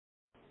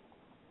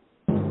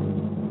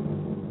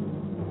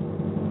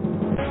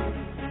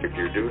if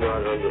you do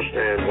not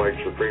understand white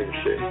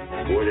supremacy,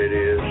 what it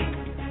is,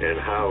 and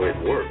how it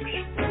works,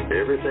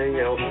 everything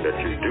else that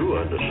you do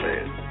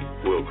understand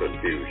will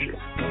confuse you.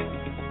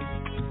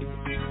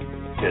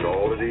 In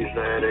all of these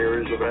 9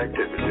 areas of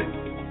activity,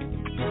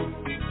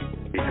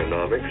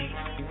 economics,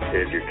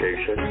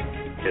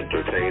 education,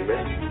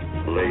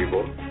 entertainment,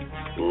 labor,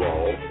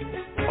 law,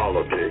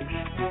 politics,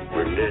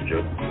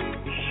 religion,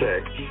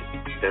 sex,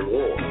 and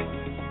war.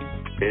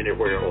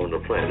 Anywhere on the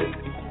planet,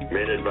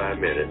 minute by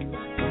minute,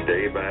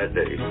 day by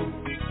day,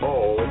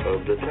 all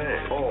of the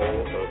time, all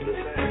of the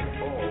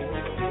time, all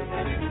of the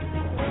time.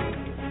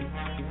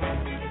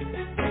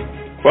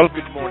 Well,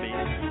 good morning,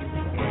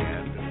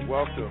 and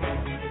welcome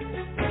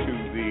to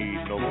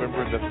the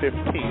November the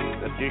 15th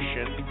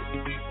edition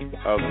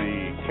of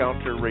the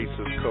Counter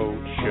Racist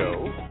Code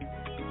Show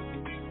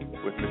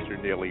with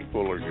Mr. Neely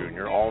Fuller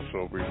Jr.,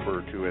 also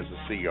referred to as the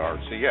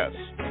CRCS.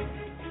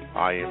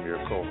 I am your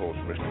co-host,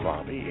 Mr.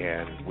 Bobby,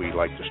 and we'd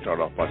like to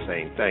start off by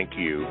saying thank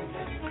you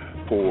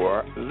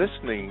for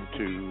listening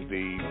to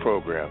the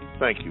program.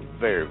 Thank you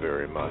very,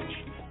 very much.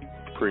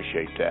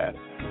 Appreciate that.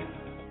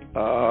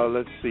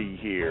 Let's see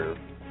here.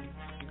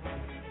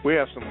 We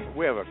have some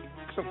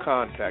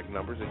contact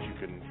numbers that you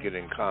can get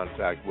in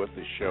contact with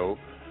the show,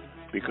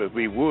 because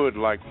we would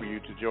like for you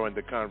to join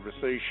the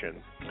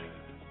conversation.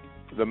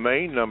 The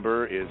main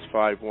number is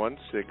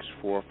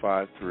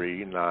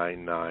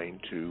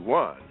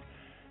 516-453-9921.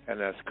 And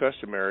as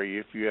customary,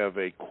 if you have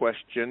a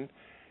question,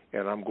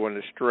 and I'm going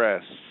to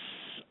stress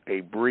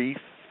a brief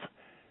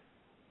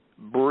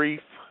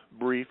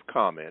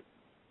comment,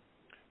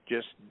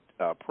 just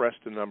press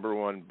the number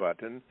 1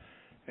 button,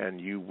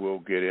 and you will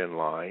get in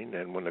line.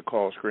 And when the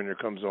call screener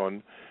comes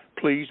on,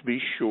 please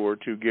be sure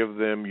to give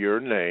them your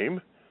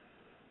name,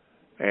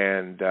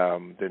 and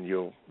then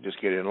you'll just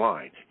get in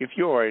line. If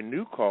you are a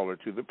new caller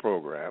to the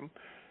program,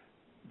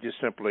 just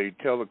simply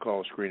tell the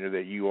call screener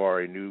that you are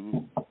a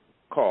new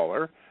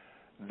caller.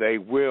 They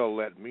will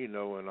let me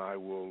know, and I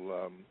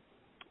will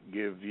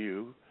give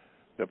you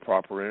the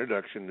proper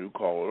introduction, new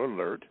caller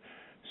alert,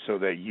 so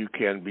that you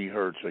can be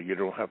heard, so you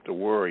don't have to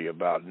worry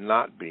about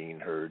not being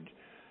heard.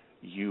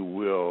 You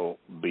will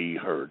be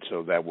heard,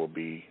 so that will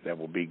be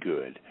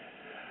good.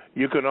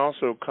 You can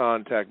also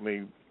contact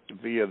me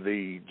via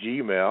the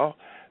Gmail.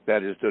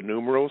 That is the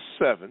numeral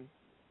 7,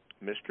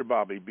 Mr.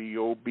 Bobby,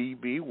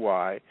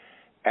 BOBBY,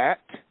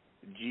 at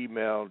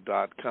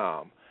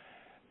gmail.com.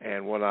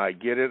 And when I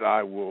get it,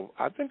 I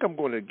think I'm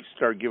going to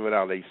start giving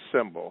out a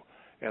symbol.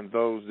 And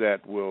those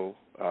that will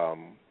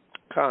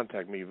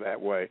contact me that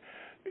way,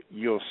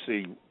 you'll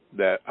see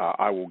that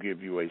I will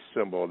give you a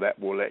symbol that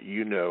will let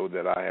you know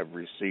that I have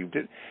received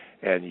it,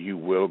 and you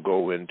will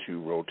go into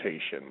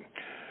rotation.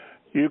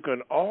 You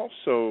can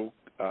also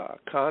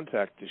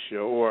contact the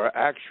show, or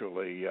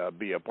actually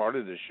be a part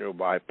of the show,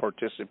 by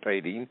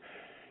participating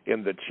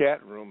in the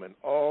chat room, and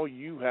all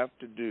you have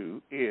to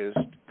do is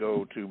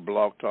go to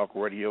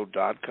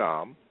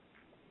blogtalkradio.com.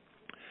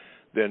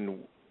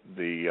 Then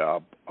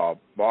the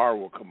bar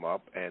will come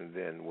up, and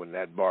then when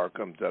that bar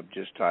comes up,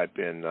 just type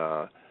in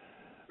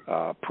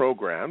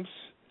programs,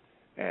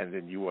 and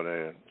then you want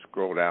to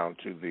scroll down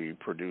to the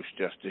Produce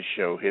Justice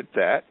Show, hit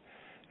that,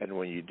 and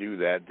when you do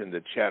that, then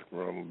the chat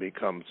room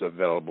becomes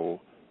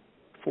available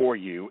for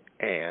you,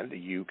 and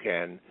you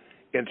can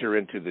enter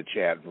into the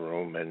chat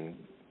room and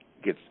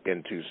get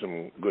into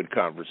some good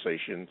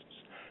conversations,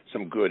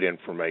 some good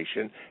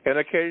information, and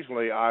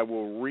occasionally I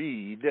will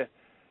read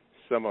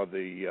some of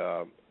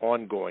the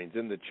ongoings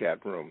in the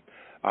chat room.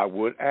 I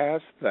would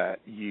ask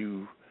that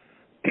you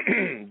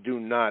do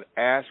not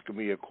ask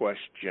me a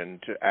question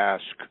to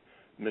ask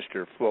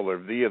Mr. Fuller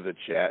via the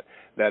chat.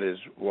 That is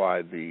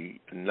why the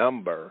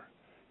number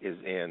is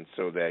in,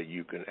 so that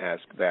you can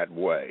ask that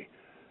way.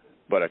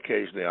 But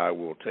occasionally I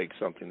will take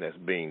something that's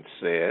being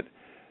said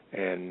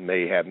and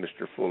may have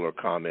Mr. Fuller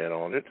comment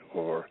on it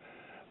or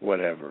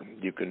whatever.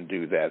 You can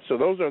do that. So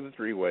those are the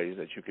 3 ways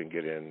that you can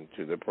get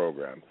into the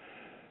program.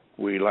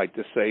 We like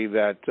to say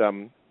that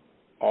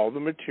all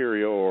the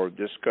material or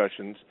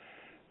discussions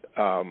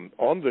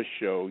on the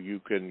show you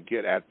can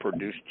get at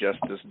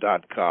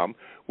producejustice.com,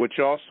 which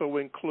also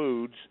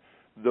includes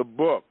the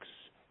books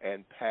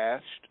and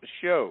past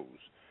shows,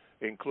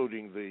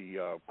 including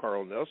the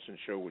Carl Nelson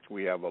Show, which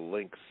we have a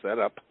link set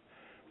up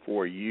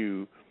for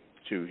you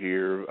to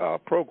hear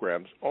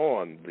programs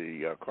on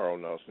the Carl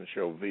Nelson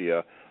Show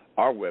via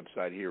our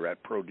website here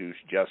at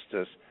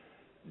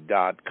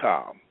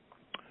producejustice.com.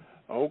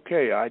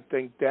 Okay, I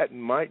think that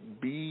might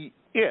be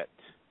it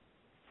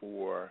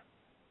for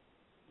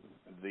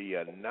the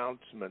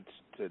announcements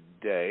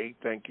today.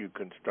 Thank you,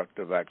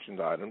 Constructive Action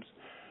Items.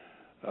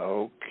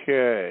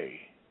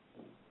 Okay,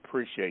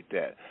 appreciate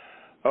that.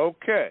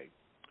 Okay,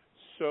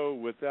 so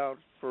without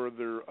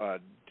further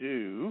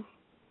ado,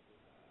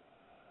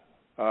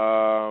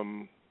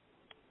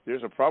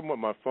 there's a problem with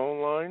my phone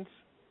lines.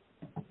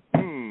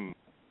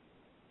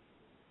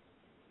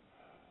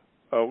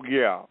 Oh,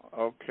 yeah,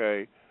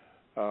 okay.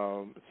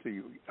 Let's see,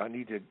 I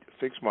need to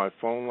fix my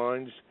phone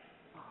lines.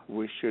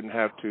 We shouldn't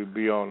have to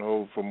be on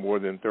hold for more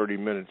than 30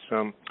 minutes.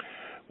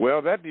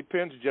 Well, that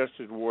depends,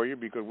 Justice Warrior,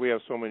 because we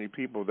have so many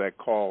people that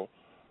call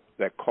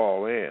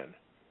in,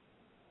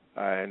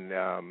 and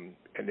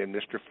then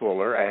Mr.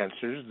 Fuller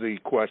answers the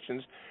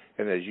questions,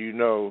 and as you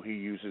know, he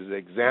uses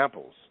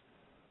examples,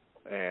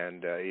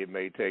 and it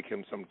may take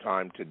him some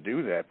time to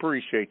do that.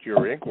 Appreciate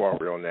your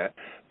inquiry on that,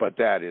 but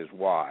that is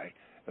why,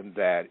 and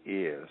that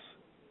is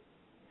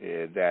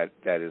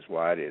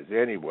why it is.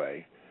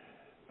 Anyway,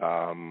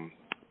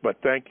 but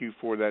thank you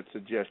for that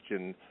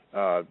suggestion,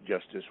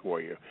 Justice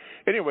Warrior.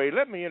 Anyway,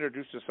 let me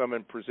introduce to some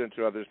and present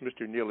to others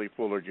Mr. Neely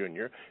Fuller,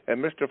 Jr.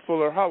 And Mr.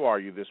 Fuller, how are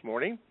you this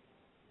morning?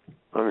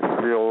 I'm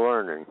still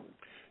learning.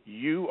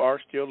 You are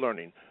still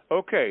learning.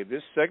 Okay,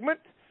 this segment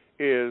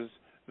is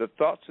the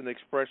thoughts and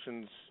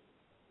expressions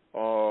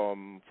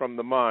from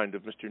the mind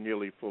of Mr.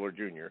 Neely Fuller,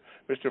 Jr.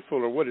 Mr.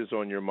 Fuller, what is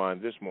on your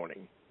mind this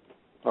morning?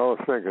 I was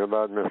thinking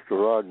about Mr.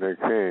 Rodney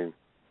King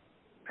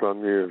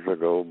some years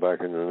ago, back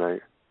in the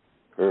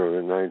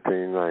early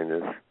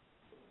 1990s,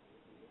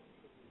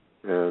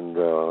 and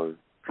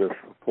just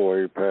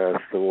before he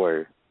passed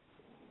away.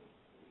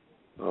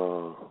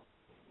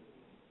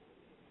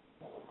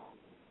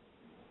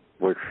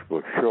 Which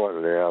was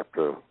shortly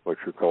after what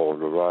you call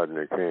the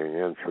Rodney King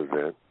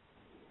incident,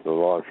 the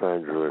Los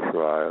Angeles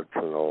riots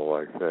and all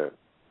like that.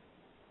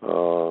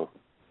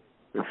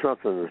 It's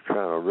something that's kind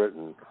of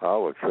written, I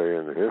would say,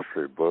 in the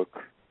history books.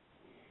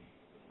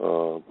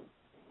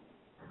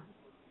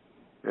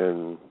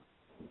 And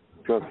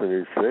something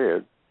he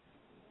said,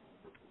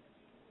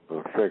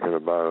 I'm thinking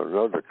about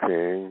another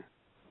king,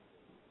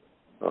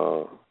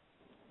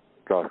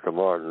 Dr.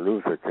 Martin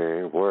Luther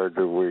King, where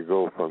do we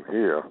go from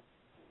here?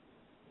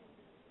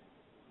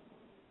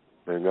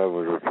 And that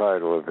was the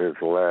title of his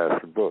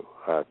last book,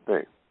 I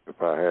think,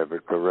 if I have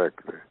it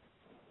correctly.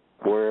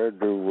 Where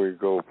do we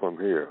go from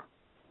here?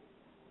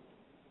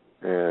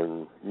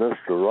 And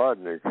Mr.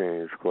 Rodney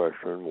King's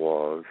question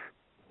was,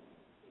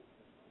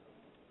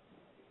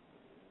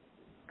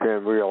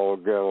 can we all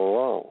get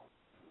along?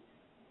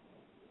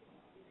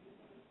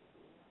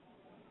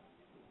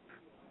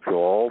 So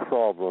all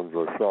problems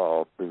are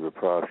solved through the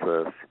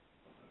process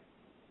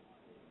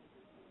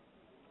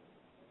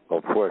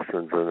of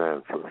questions and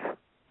answers.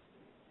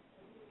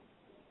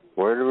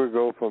 Where do we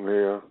go from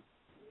here?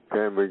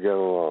 Can we get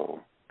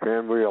along?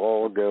 Can we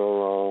all get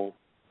along?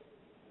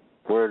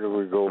 Where do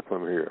we go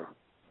from here?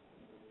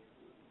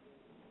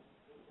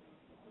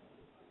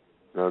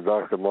 Now,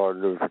 Dr.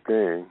 Martin Luther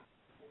King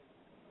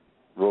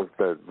wrote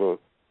that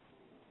book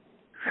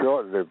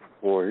shortly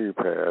before he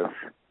passed,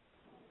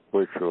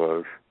 which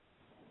was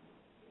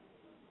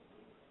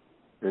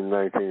in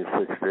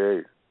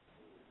 1968.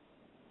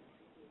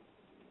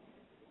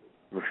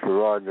 Mr.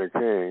 Rodney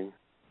King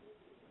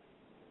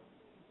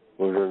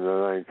was in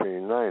the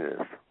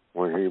 1990s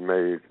when he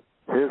made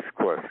his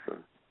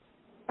question,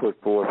 put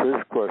forth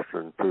his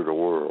question to the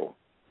world.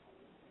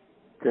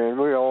 Can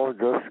we all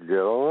just get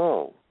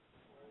along?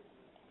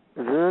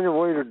 Is there any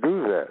way to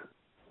do that?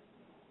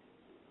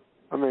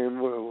 I mean,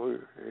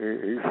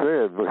 he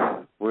said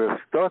we're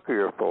stuck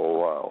here for a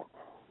while.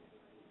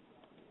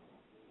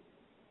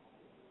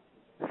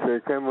 He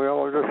said, can we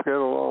all just get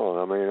along?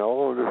 I mean,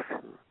 all of this,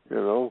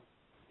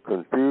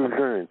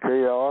 confusion and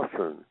chaos,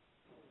 and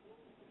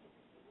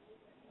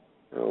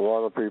a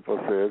lot of people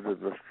said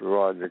that Mr.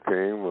 Rodney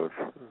King was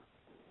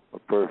a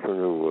person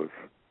who was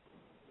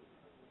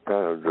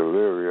kind of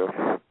delirious.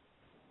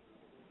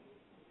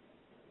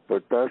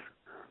 But that's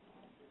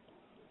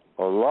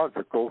a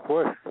logical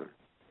question.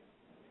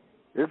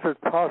 Is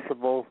it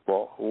possible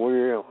for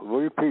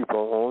we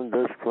people on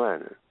this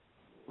planet,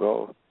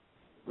 well,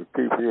 we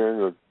keep hearing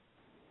the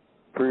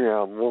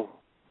preamble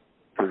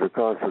to the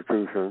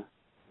Constitution,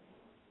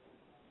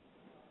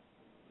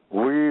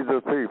 we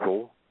the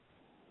people,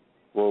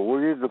 well,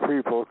 we the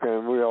people,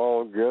 can we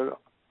all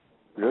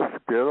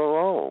just get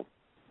along?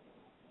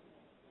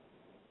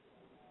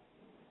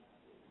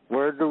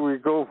 Where do we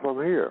go from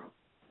here?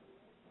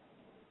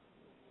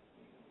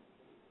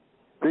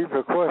 These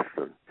are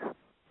questions.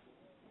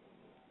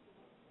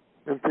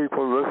 And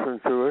people listen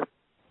to it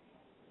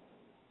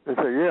and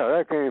say, yeah,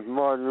 that came from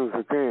Martin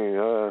Luther King.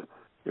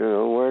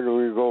 Where do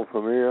we go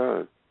from here?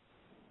 And,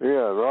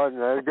 yeah,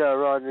 that guy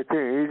Rodney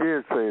King, he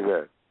did say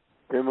that.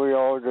 Can we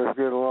all just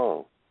get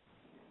along?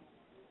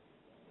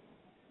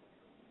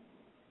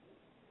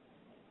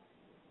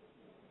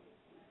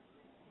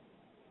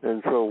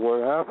 And so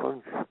what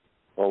happens,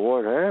 or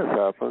what has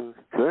happened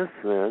since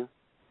then,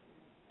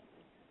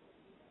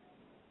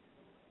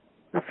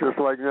 it's just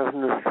like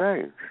nothing has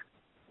changed.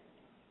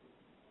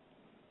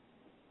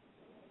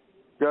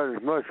 Got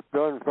as much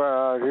gunfire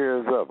out here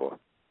as ever.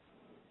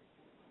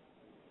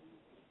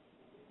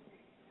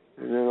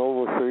 And then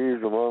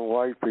overseas among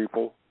white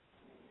people,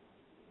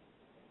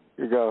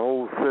 you got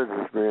whole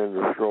cities being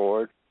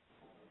destroyed,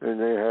 and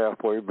they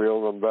halfway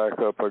build them back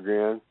up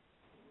again.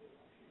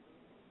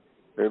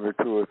 Every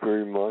 2 or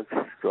 3 months,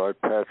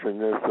 start patching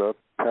this up,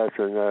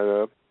 patching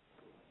that up,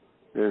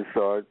 then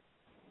start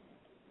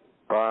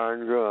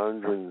buying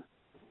guns and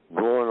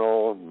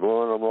blowing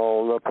them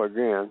all up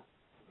again.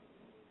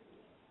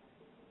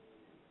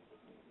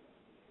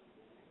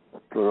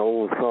 It's an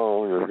old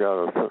song that's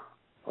got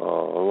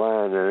a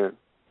line in it.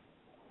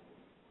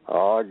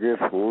 I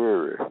get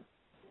weary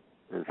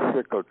and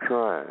sick of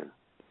trying,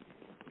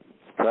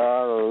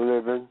 tired of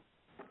living,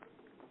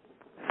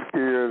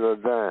 scared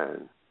of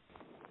dying.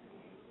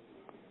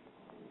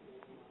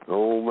 The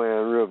old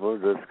man river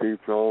just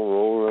keeps on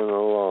rolling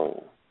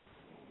along.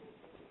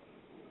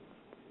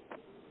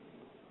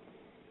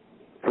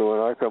 So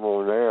when I come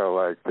on air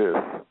like this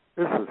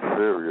is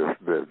serious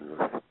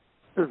business.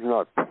 This is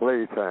not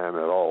playtime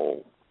at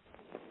all.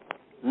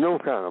 No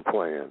kind of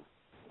playing.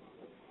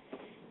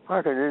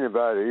 How can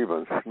anybody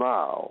even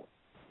smile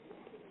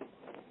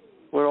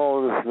with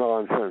all this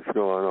nonsense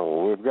going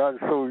on? We've gotten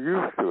so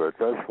used to it,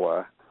 that's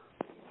why.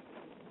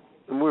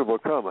 And we've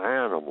become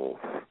animals.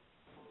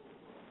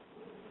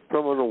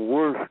 Some of the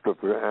worst of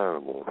the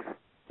animals.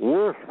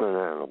 Worse than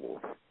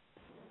animals.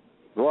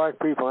 Black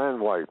people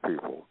and white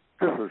people.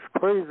 Just as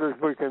crazy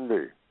as we can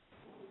be.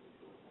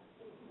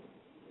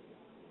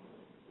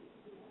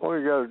 All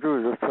you got to do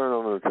is just turn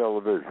on the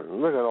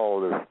television. Look at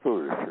all this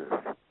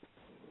foolishness.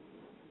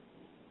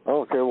 I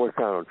don't care what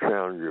kind of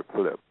channel you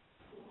flip.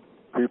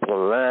 People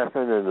are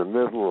laughing in the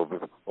middle of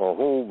a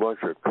whole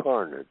bunch of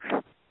carnage.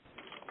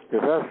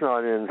 If that's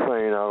not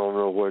insane, I don't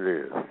know what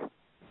is.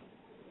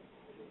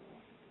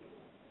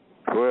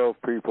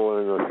 12 people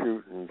in a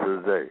shooting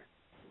today.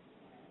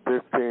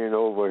 15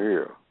 over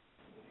here.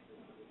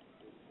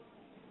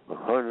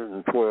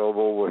 112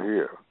 over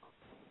here.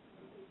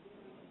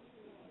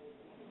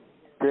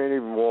 Can't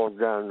even walk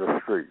down the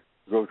street,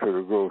 go to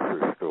the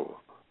grocery store.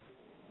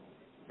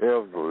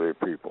 Elderly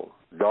people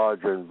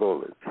dodging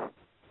bullets,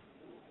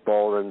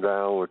 falling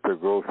down with their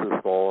groceries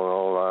falling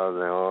all out of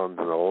their arms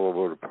and all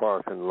over the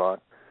parking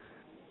lot.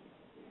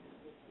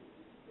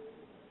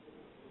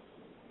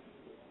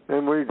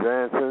 And we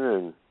dancing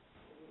and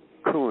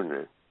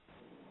cooning.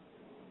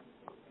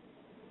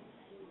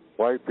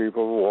 White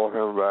people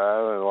walking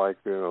by and like,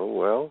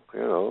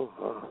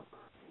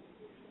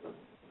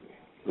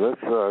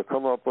 let's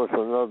come up with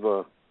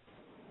another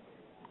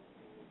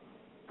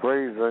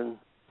phrasing,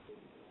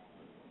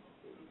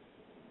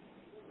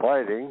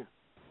 fighting,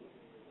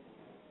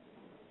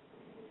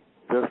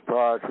 just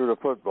prior to the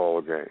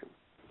football game.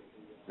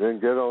 Then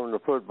get on the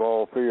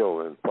football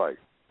field and fight.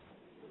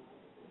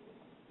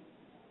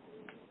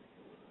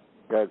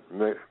 Got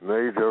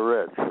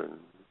majorettes and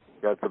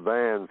got the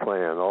band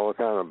playing all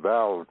kind of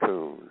battle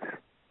tunes,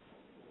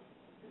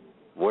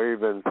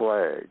 waving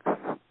flags.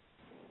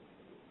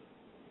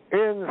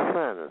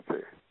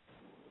 Insanity.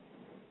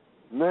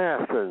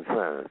 Mass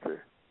insanity.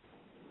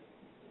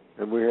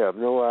 And we have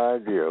no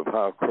idea of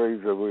how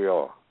crazy we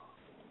are.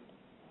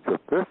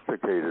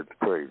 Sophisticated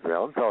crazy.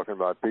 I'm talking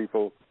about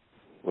people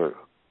who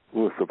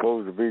are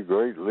supposed to be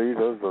great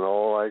leaders and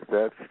all like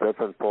that,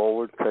 stepping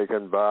forward,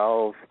 taking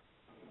bows,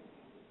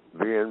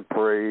 being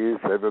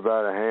praised,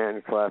 everybody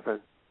hand clapping.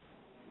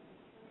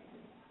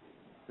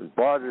 And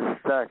bodies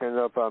stacking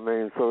up, so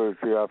that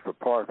you have to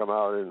park them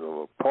out in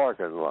the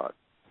parking lot.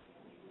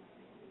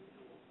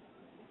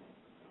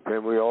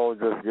 Can we all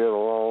just get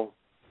along?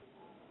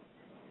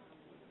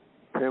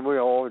 Can we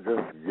all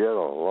just get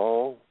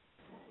along?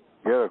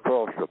 Get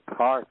across the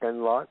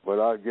parking lot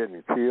without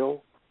getting killed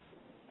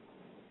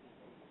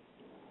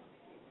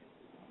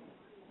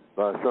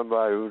by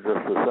somebody who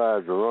just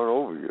decides to run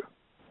over you.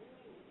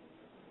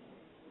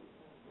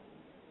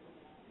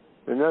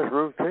 And that's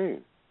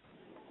routine.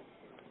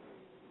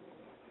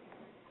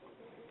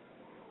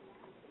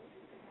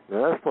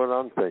 Now, that's what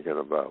I'm thinking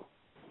about.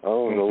 I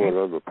don't know what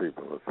other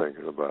people are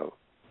thinking about.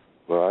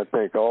 But I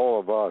think all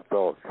of our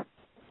thoughts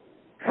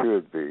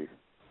should be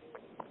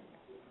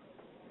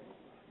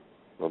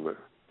from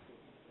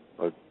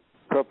a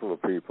couple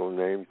of people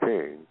named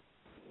King,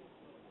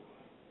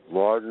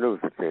 Martin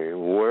Luther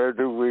King. Where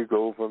do we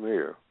go from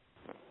here?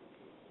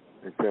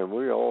 And can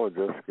we all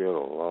just get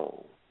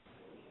along?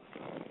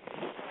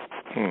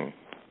 Can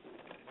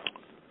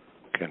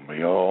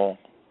we all?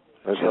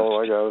 That's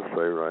all I got to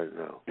say right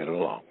now. Get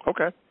along.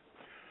 Okay.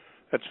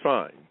 That's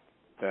fine.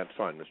 That's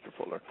fine, Mr.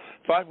 Fuller.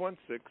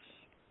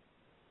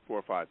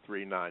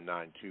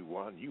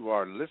 516-453-9921. You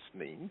are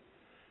listening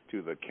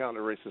to the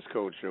Counter-Racist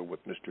Code Show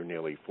with Mr.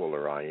 Neely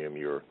Fuller. I am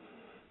your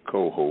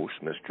co-host,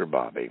 Mr.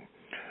 Bobby.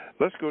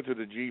 Let's go to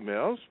the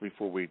Gmails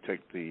before we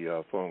take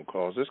the phone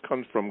calls. This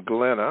comes from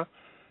Glenna.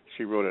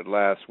 She wrote it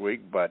last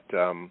week, but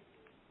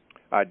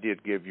I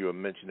did give you a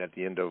mention at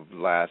the end of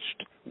last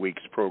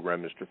week's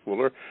program, Mr.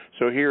 Fuller.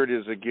 So here it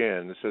is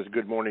again. It says,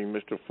 "Good morning,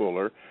 Mr.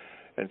 Fuller."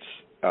 And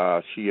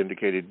she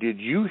indicated, "Did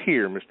you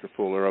hear, Mr.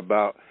 Fuller,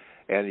 about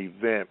an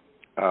event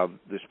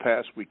this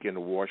past week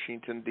in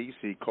Washington,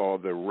 D.C.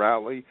 called the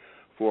Rally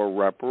for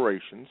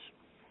Reparations,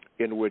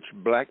 in which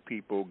black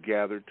people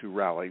gathered to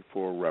rally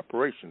for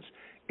reparations?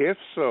 If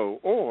so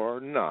or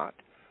not,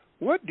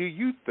 what do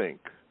you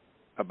think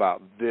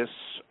about this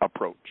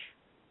approach?"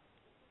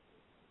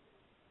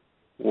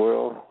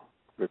 Well,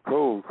 the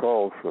code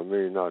calls for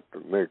me not to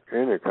make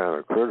any kind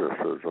of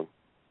criticism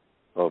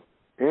of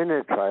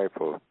any type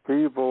of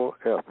feeble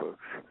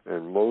efforts,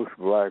 and most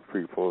black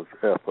people's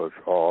efforts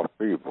are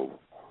feeble.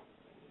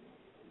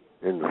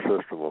 in the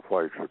system of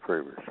white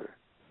supremacy.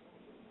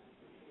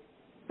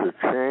 To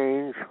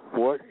change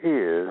what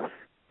is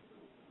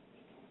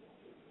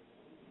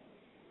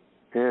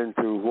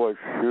into what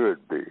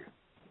should be.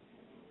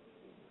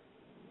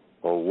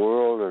 A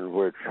world in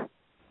which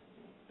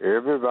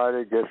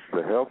everybody gets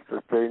the help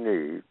that they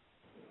need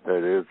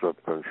that is of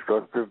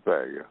constructive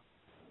value,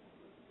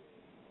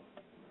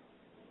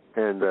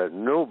 and that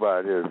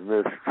nobody is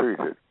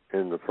mistreated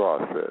in the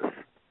process.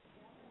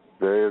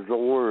 There is a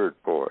word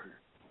for it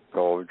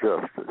called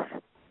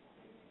justice.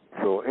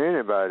 So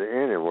anybody,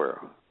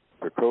 anywhere,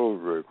 the code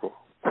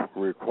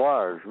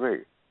requires me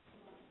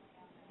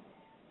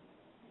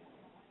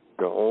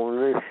to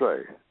only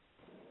say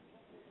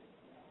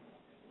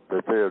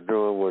that they are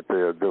doing what they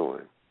are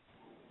doing.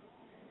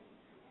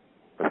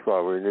 That's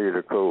why we need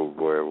a code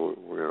where,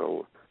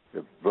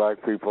 if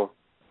black people,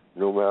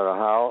 no matter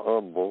how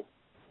humble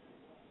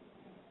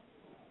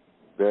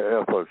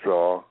their efforts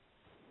are,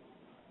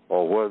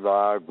 or whether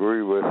I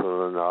agree with it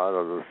or not,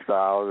 or the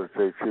style that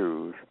they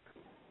choose,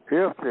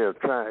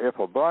 if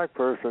a black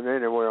person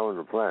anywhere on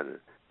the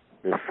planet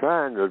is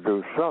trying to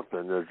do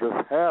something that's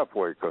just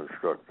halfway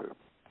constructive,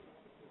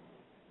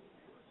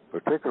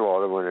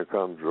 particularly when it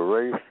comes to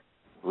race,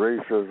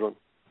 racism,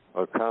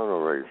 or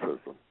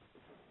counter-racism,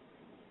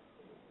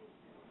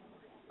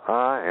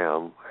 I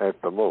am,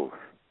 at the most,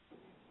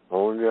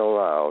 only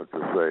allowed to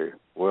say,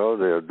 well,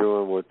 they're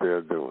doing what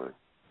they're doing.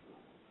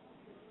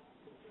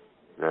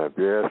 Now, if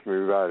you ask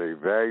me about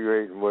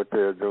evaluating what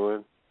they're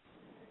doing,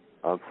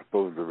 I'm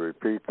supposed to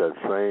repeat that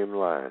same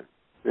line.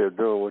 They're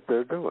doing what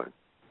they're doing.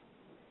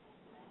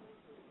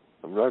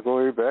 I'm not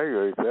going to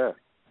evaluate that.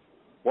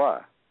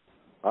 Why?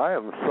 I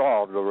haven't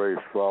solved the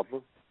race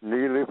problem.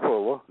 Neely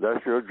Fuller,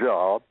 that's your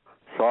job,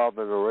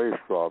 solving the race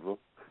problem.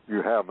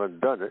 You haven't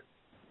done it.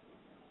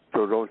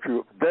 So don't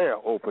you dare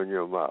open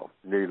your mouth,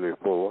 Neely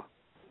Fuller,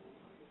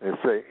 and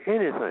say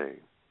anything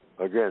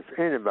against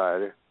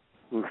anybody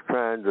who's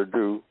trying to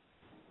do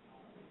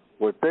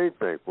what they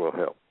think will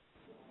help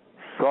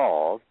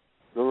solve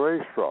the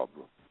race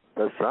problem.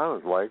 That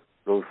sounds like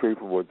those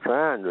people were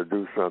trying to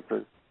do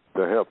something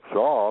to help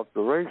solve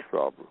the race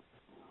problem.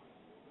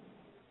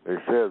 They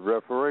said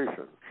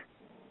reparations,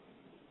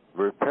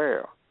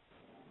 repair.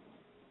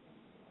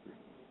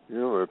 You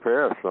don't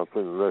repair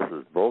something unless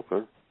it's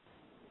broken.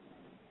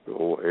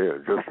 So,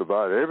 just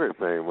about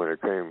everything when it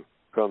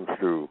comes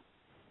to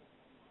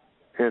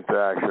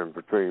interaction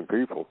between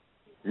people,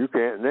 you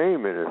can't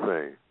name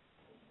anything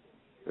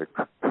that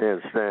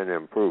can't stand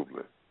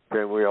improvement.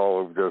 Can we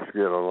all just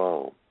get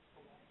along?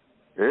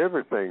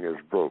 Everything is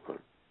broken.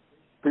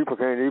 People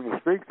can't even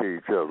speak to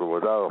each other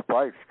without a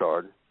fight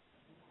starting.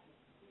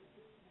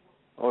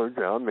 Oh,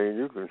 I mean,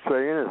 you can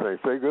say anything.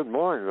 Say good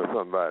morning to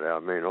somebody,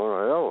 on an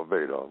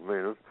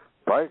elevator.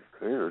 Fight,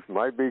 it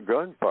might be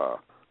gunfire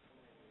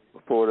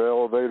before the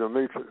elevator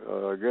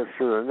gets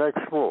to the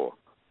next floor.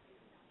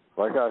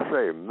 Like I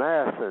say,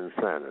 mass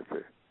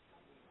insanity.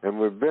 And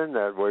we've been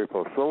that way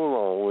for so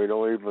long we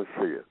don't even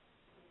see it.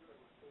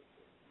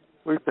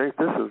 We think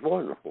this is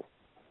wonderful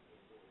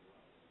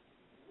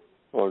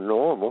or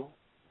normal,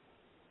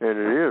 and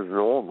it is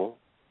normal,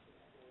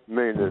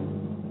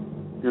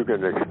 meaning you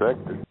can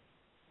expect it.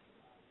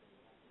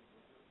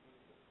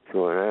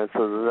 So in answer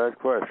to that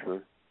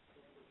question,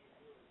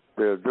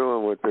 they're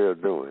doing what they're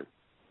doing.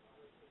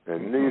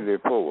 And Neely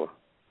Fuller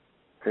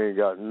ain't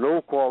got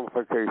no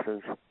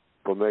qualifications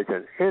for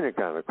making any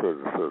kind of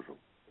criticism,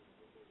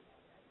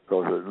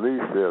 because at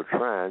least they're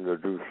trying to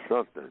do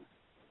something,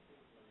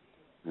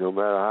 no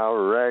matter how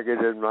ragged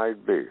it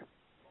might be.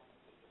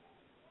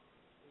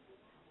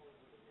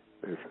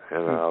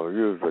 And I'll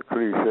use the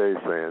cliche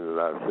saying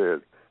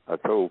that I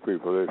told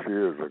people this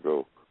years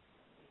ago.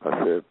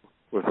 I said,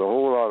 with a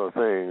whole lot of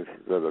things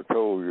that are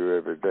told you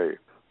every day,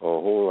 or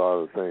a whole lot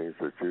of things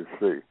that you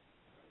see,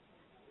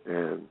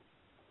 and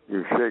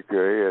you shake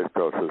your head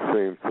because it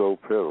seems so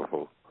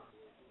pitiful,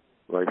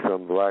 like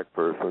some black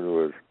person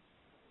who is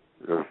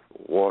just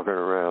walking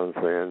around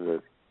saying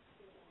that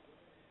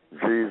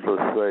Jesus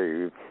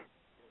saves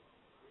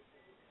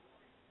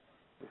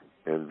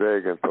and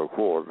begging for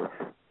quarters.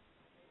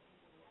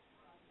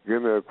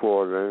 Give me a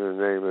quarter in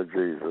the name of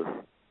Jesus.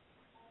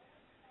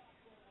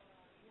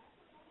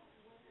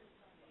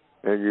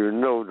 And you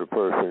know the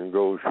person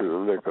goes to the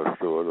liquor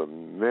store the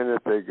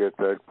minute they get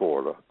that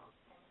quarter.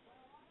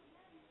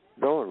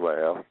 Don't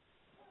laugh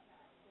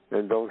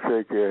and don't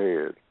shake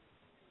your head.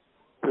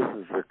 This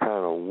is the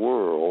kind of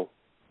world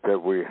that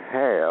we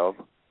have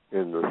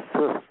in the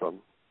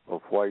system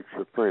of white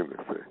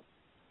supremacy.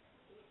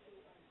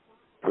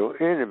 So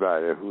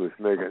anybody who is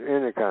making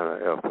any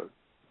kind of effort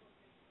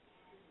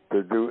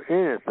to do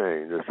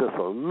anything that's just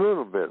a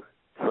little bit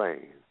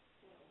sane,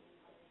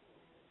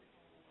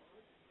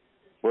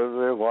 whether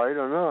they're white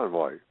or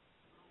non-white,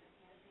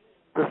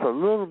 just a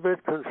little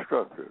bit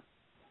constructive,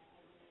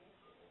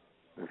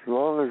 as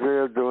long as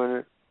they're doing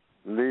it,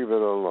 leave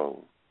it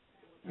alone.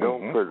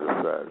 Don't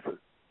criticize it.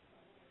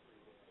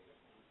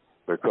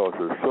 Because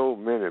there's so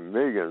many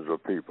millions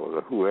of people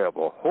who have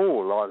a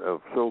whole lot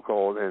of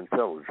so-called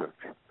intelligence.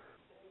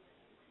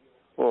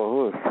 or who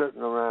are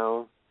sitting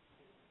around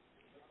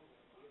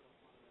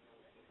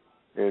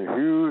in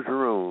huge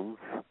rooms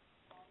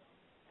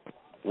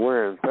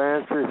wearing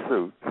fancy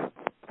suits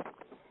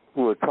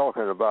who are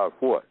talking about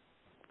what?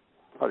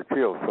 How to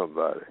kill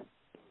somebody.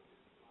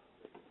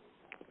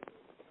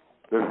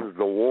 This is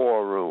the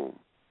war room.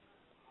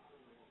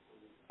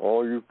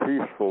 All you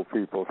peaceful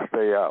people,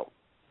 stay out.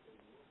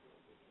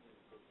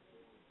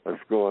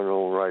 That's going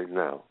on right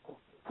now.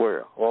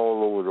 Where?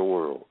 All over the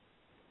world.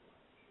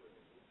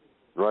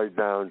 Right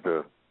down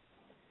to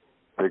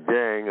the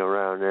gang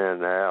around there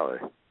in the alley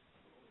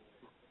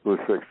who's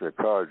fixing to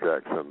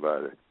carjack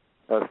somebody.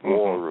 That's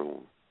war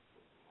room.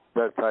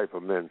 That type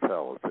of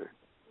mentality.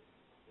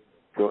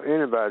 So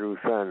anybody who's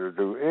trying to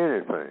do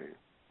anything,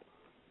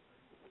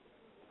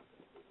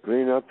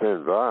 clean up the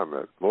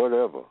environment,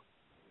 whatever,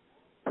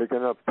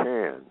 picking up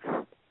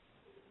cans,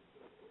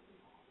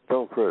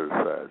 don't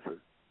criticize it.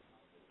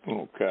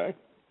 Okay.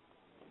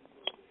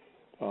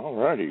 All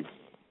righty.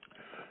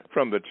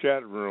 From the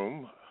chat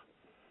room,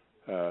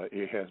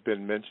 it has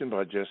been mentioned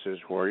by Justice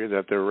Warrior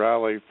that the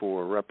Rally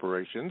for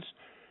Reparations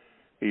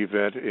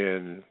event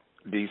in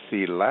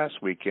D.C.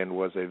 last weekend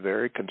was a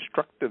very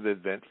constructive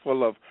event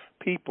full of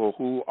people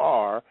who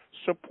are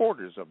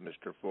supporters of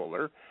Mr.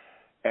 Fuller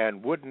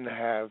and would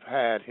have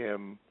had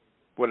him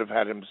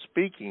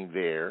speaking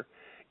there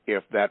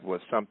if that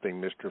was something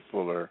Mr.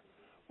 Fuller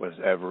was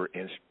ever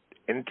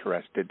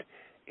interested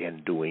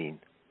in doing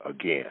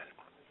again.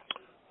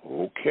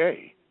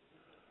 Okay.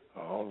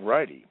 All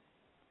righty.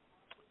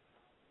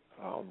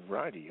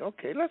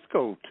 Okay, let's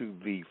go to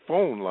the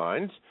phone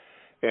lines,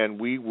 and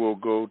we will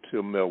go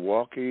to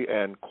Milwaukee.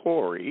 And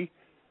Corey,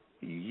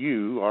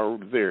 you are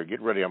there.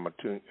 Get ready. I'm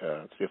going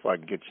to see if I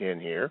can get you in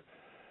here.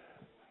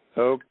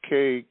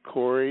 Okay,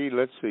 Corey,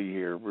 let's see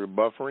here. We're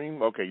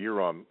buffering. Okay,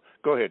 you're on.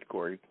 Go ahead,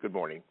 Corey. Good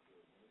morning.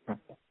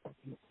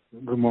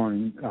 Good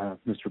morning,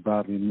 Mr.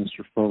 Bobby and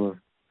Mr.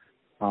 Fuller.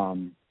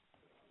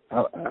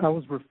 I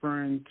was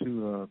referring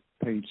to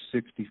page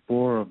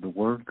 64 of the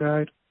Word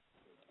Guide.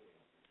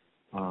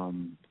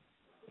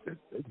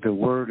 The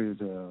word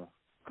is a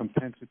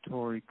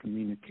compensatory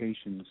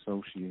communication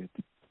associate.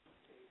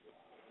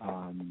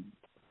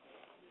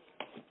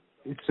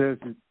 It says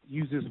it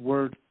uses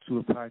words to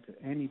apply to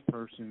any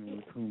person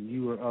with whom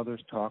you or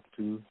others talk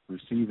to,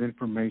 receive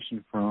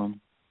information from,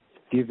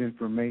 give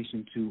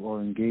information to,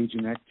 or engage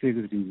in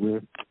activity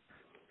with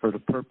for the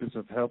purpose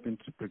of helping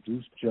to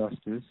produce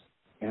justice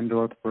and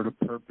or for the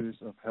purpose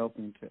of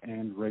helping to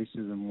end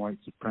racism and white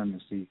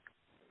supremacy,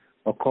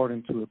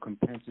 according to a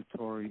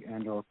compensatory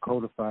and or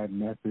codified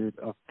method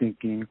of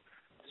thinking,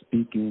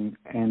 speaking,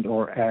 and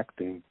or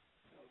acting.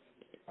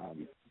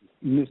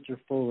 Mr.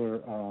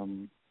 Fuller,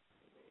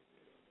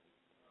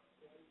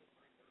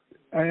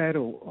 I had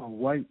a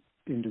white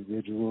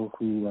individual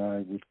who I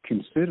would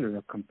consider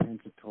a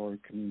compensatory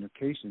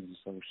communications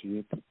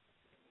associate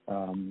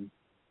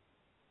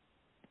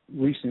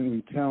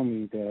recently tell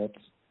me that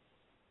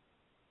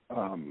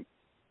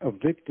a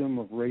victim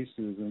of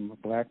racism, a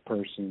black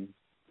person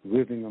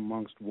living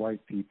amongst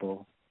white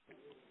people,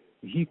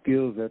 he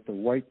feels that the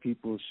white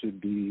people should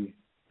be,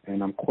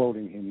 and I'm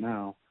quoting him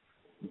now,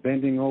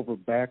 bending over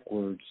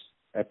backwards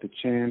at the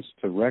chance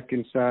to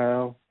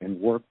reconcile and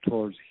work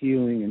towards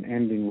healing and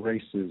ending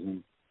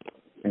racism.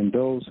 And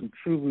those who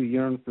truly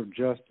yearn for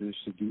justice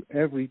should do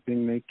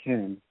everything they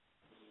can,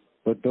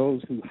 but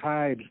those who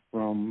hide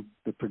from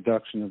the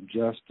production of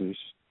justice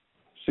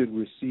should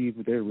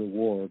receive their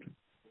reward.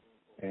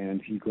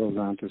 And he goes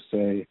on to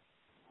say,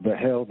 the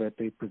hell that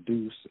they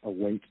produce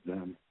awaits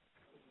them.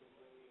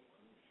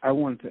 I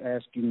wanted to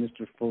ask you,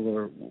 Mr.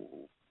 Fuller,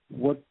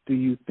 what do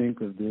you think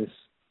of this?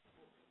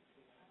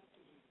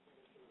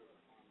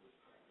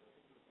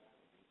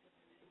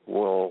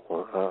 Well,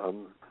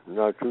 I'm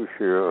not too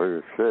sure.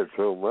 You said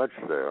so much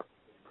there.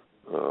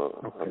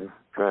 Okay. I'm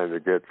trying to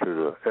get to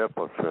the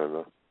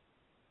epicenter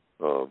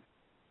of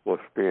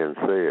what's being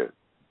said.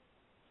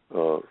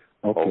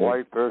 A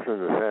white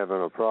person is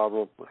having a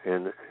problem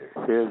in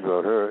his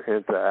or her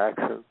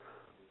interaction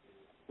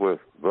with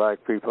black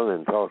people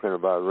and talking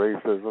about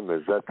racism.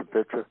 Is that the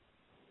picture?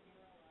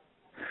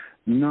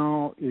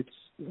 No, it's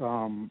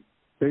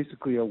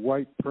basically a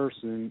white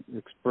person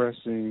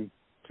expressing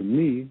to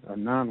me, a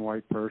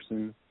non-white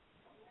person,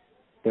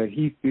 that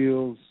he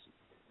feels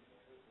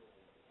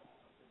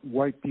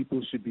white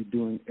people should be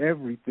doing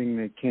everything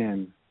they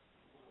can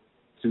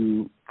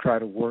to try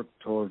to work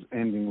towards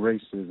ending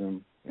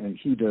racism, and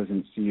he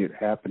doesn't see it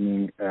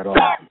happening at all.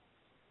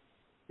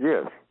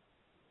 Yes.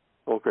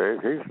 Okay,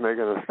 he's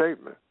making a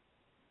statement.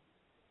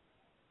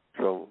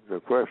 So the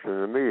question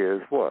to me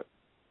is what?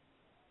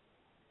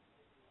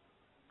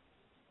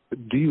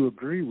 Do you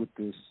agree with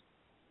this?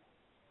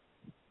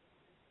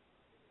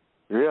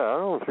 Yeah, I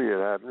don't see it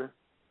happening.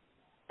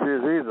 See,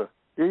 it's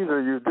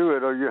either you do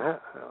it or you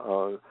have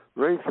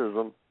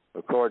racism,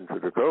 according to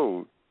the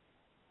code.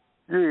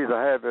 You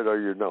either have it or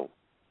you don't.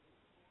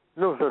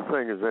 No such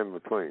thing as in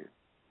between.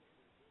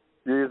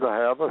 You either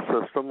have a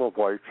system of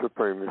white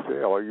supremacy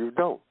or you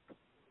don't.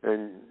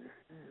 And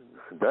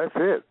that's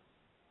it.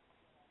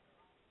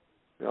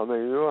 I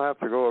mean, you don't have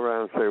to go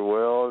around and say,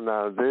 well,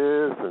 now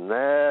this and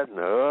that and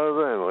the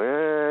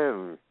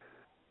other, and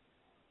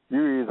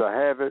you either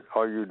have it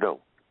or you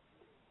don't.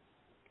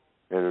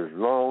 And as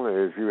long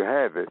as you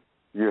have it,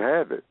 you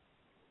have it.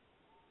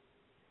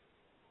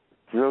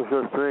 There's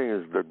no such thing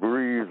as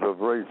degrees of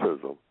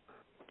racism.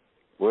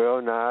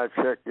 Well, now I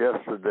checked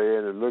yesterday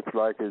and it looks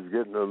like it's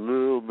getting a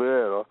little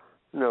better.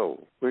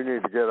 No, we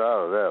need to get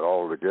out of that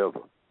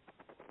altogether.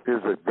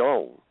 Is it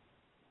gone?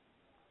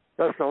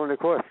 That's the only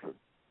question.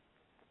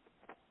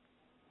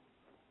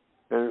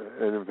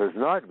 And if it's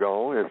not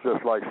gone, it's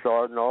just like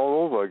starting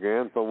all over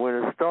again from when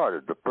it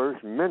started, the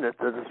first minute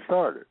that it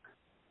started.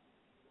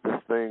 This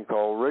thing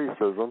called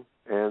racism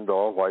and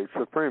or white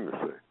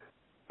supremacy.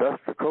 That's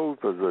the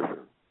code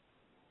position.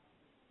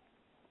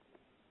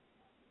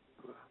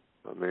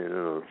 I mean, in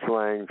a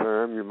slang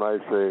term, you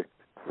might say,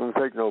 don't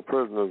take no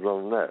prisoners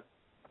on that.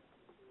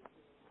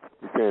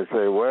 You can't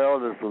say, well,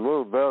 it's a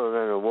little better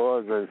than it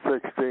was in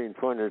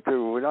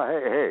 1622.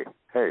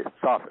 Hey,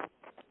 stop it.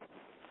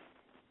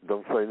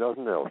 Don't say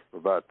nothing else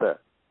about that.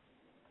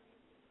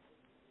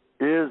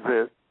 Is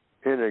it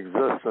in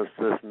existence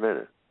this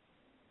minute?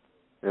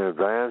 And if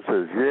the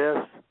answer is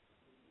yes,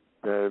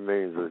 then it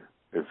means that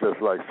it's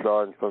just like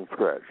starting from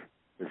scratch.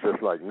 It's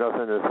just like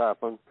nothing has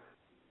happened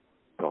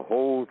the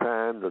whole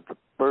time that the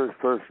first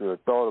person that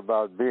thought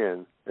about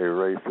being a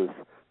racist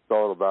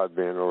thought about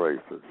being a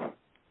racist.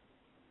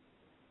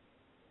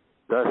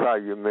 That's how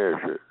you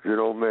measure it. You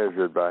don't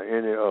measure it by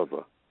any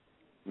other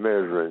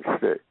measuring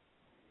stick.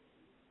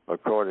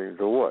 According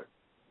to what?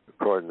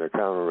 According to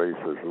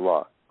counter-racist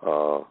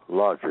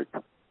logic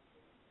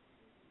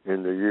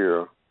in the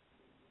year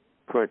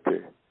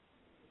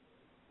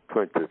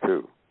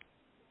 2022,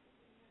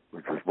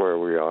 which is where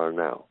we are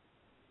now.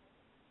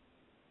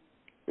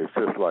 It's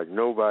just like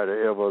nobody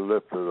ever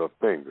lifted a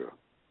finger.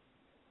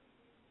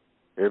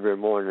 Every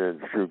morning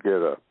that you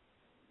get up,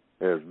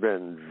 there's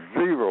been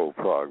zero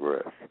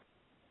progress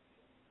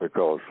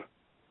because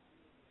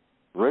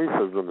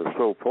racism is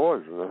so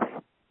poisonous.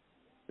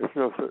 It's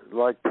no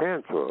like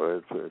cancer.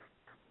 It's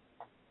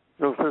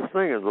no such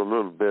thing as a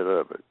little bit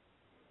of it.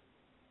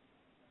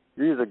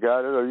 You either got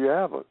it or you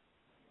haven't.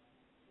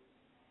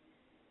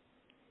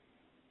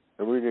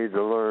 And we need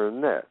to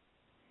learn that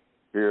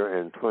here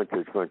in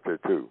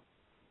 2022.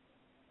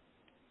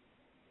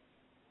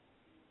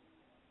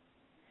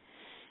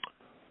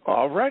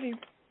 All righty.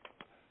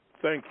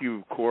 Thank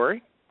you,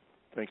 Corey.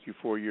 Thank you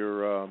for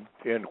your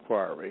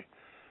inquiry.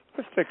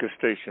 Let's take a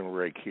station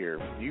break here.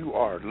 You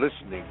are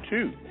listening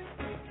to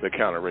the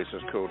Counter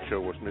Racist Code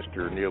Show with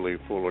Mr. Neely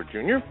Fuller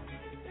Jr.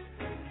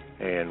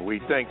 And we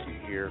thank you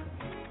here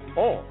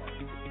on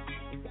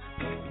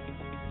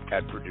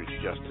at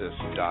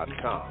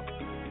ProduceJustice.com.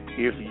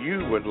 If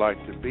you would like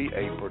to be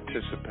a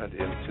participant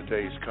in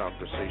today's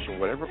conversation,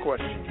 whatever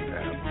question you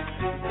have,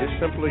 just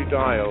simply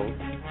dial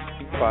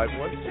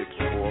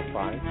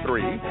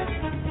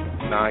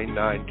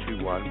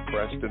 516-453-9921.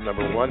 Press the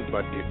number 1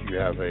 button if you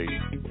have a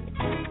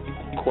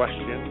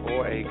question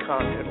or a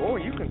comment, or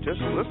you can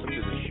just listen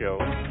to the show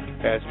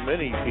as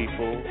many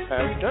people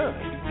have done.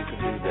 You can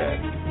do that.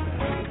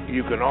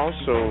 You can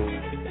also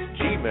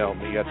Gmail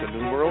me at the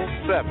numeral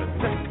 7,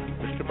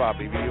 Mr.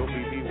 Bobby,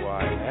 BOBBY,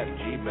 at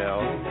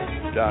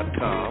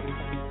gmail.com.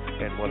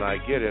 And when I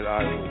get it,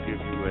 I will give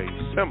you a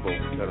symbol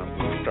that I'm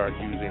going to start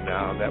using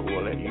now that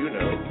will let you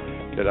know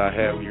that I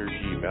have your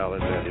Gmail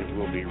and that it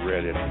will be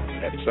read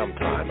at some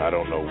time. I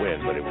don't know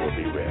when, but it will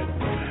be read.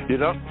 You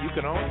know, you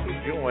can also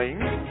join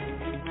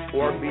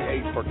or be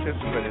a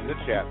participant in the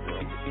chat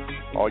room.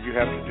 All you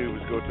have to do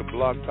is go to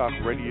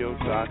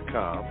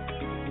blogtalkradio.com,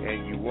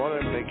 and you want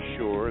to make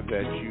sure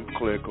that you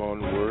click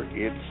on where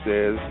it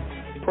says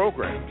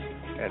programs.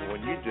 And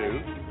when you do,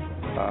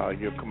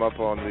 you'll come up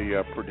on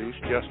the Produce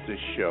Justice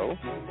show.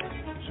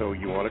 So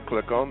you want to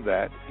click on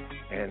that,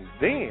 and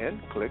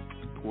then click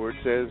where it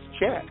says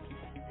chat.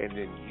 And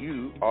then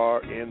you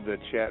are in the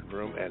chat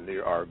room, and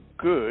there are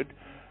good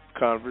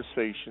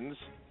conversations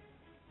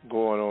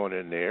going on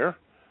in there.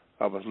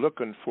 I was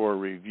looking for a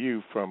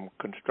review from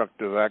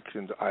Constructive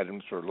Actions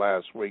items for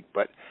last week,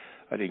 but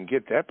I didn't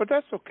get that, but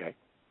that's okay.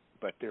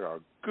 But there are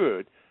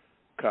good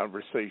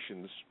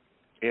conversations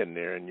in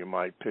there, and you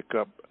might pick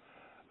up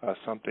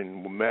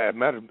something.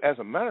 As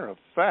a matter of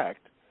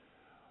fact,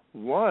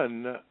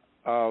 one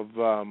of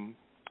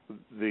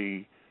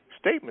the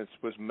statements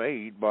was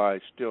made by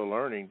Still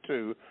Learning,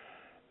 too,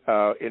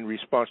 in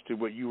response to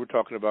what you were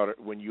talking about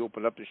when you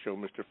opened up the show,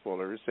 Mr.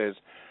 Fuller. It says,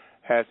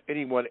 has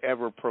anyone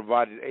ever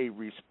provided a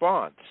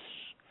response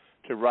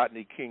to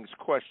Rodney King's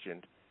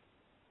question,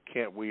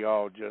 can't we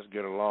all just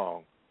get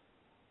along?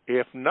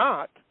 If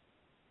not,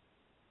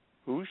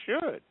 who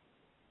should?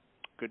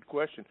 Good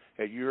question.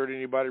 Have you heard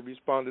anybody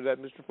respond to that,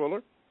 Mr.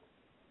 Fuller?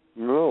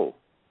 No.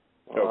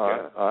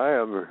 Okay. I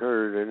haven't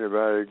heard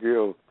anybody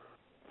give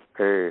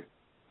a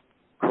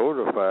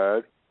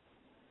codified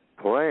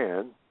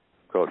plan,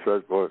 because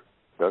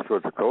that's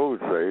what the code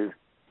says.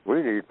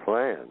 We need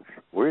plans.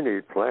 We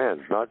need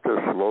plans, not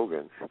just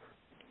slogans.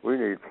 We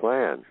need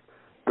plans.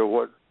 So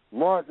what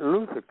Martin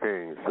Luther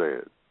King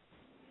said,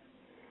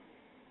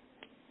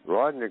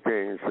 Rodney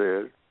King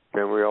said,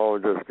 can we all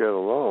just get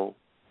along?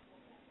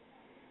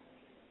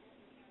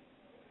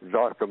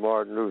 Dr.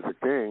 Martin Luther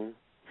King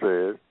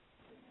said,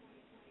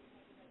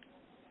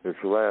 his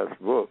last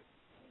book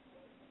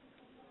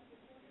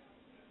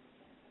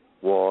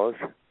was,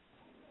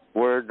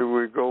 where do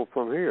we go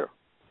from here?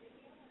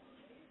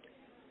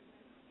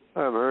 I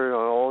haven't heard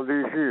on all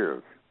these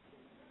years.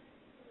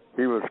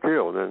 He was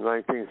killed in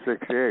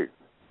 1968.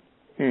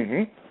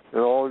 Mm-hmm. In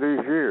all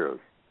these years,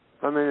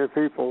 how many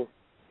people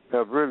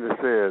have really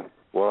said,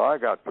 well, I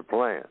got the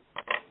plan.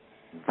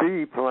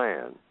 The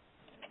plan.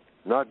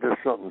 Not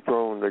just something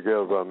thrown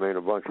together,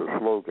 a bunch of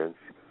slogans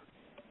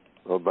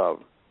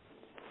about,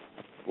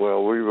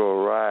 well, we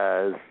will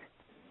rise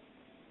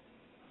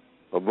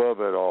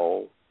above it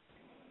all.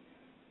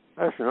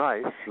 That's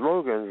nice.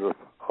 Slogans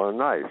are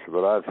nice,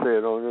 but I've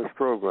said on this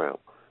program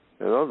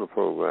and other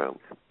programs,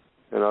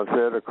 and I've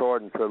said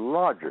according to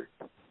logic.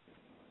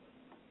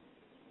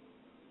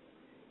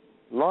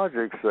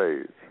 Logic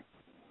says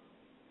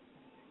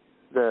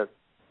that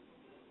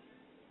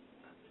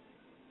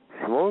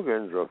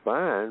slogans are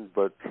fine,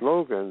 but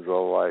slogans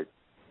are like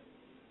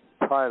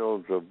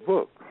titles of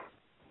books.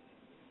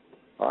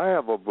 I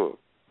have a book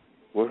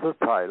with a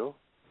title,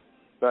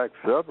 in fact,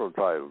 several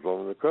titles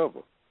on the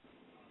cover.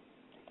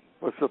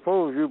 But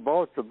suppose you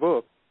bought the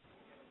book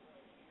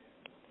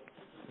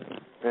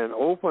and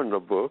opened the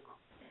book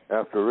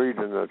after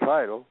reading the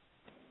title,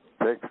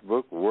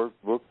 textbook,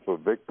 workbook for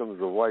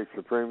victims of white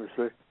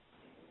supremacy,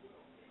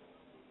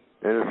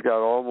 and it's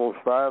got almost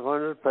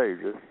 500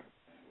 pages,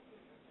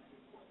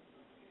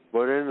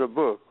 but in the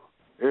book,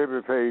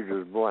 every page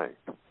is blank.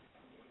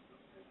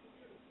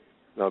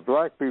 Now,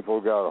 black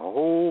people got a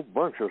whole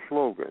bunch of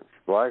slogans.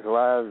 Black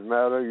Lives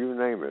Matter, you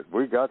name it.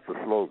 We got the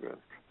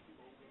slogans.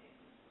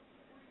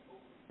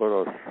 But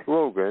a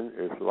slogan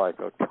is like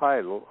a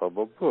title of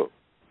a book.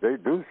 They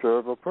do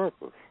serve a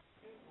purpose.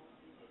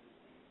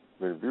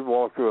 I mean, if you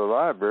walk through a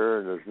library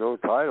and there's no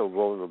titles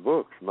on the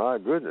books, my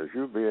goodness,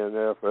 you'll be in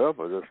there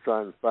forever just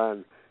trying to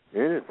find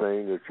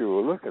anything that you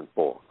were looking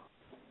for.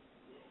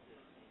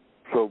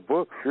 So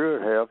books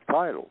should have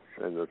titles,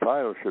 and the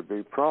title should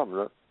be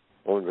prominent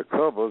on the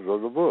covers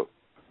of the book.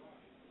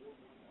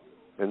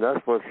 And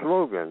that's what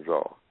slogans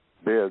are.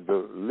 They're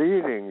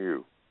leading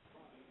you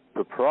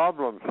to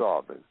problem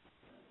solving,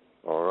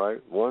 all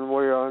right, one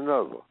way or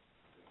another.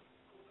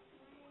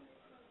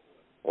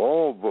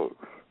 All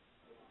books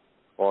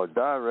are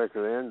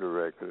directly and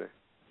indirectly,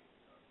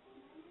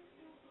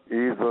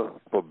 either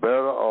for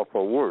better or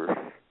for worse,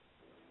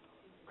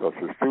 because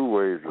there's two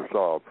ways to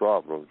solve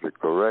problems, the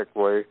correct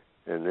way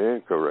and the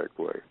incorrect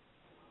way.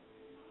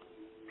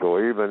 So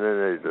even in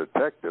a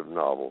detective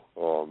novel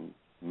or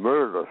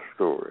murder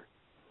story,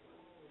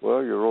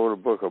 well, you wrote a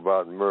book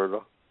about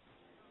murder,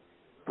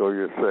 so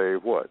you say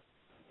what?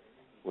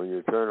 When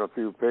you turn a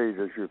few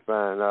pages, you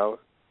find out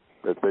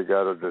that they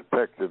got a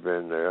detective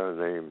in there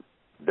named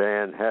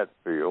Dan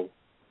Hatfield,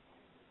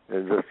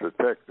 and this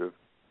detective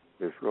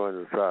is going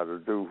to try to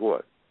do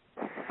what?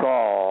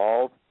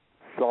 Solve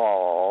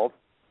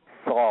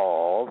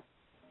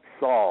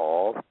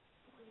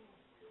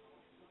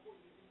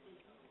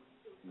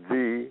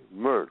the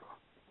murder.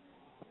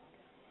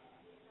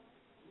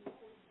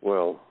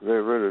 Well, they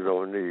really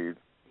don't need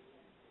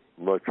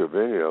much of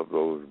any of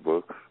those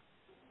books.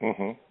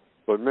 Mm-hmm.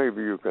 But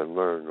maybe you can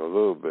learn a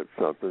little bit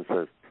something,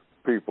 since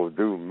people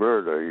do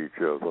murder each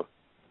other,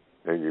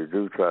 and you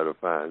do try to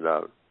find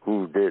out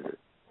who did it.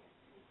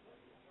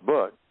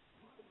 But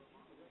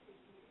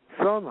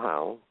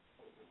somehow,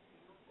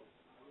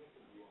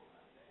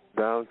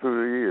 down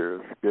through the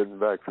years, getting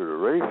back to the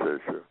race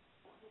issue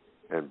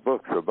and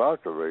books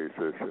about the race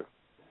issue,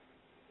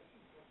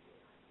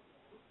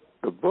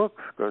 the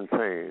books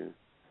contain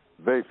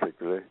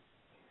basically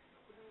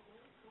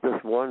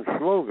just one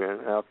slogan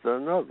after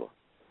another.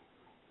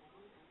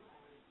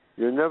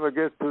 You never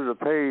get to the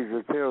page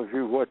that tells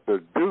you what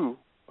to do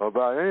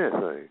about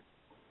anything.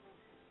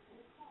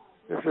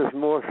 It's just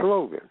more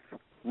slogans,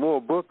 more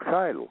book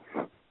titles,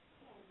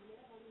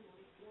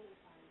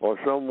 or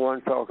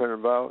someone talking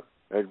about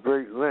at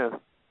great length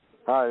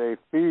how they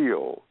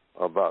feel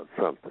about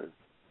something.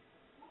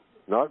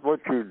 Not what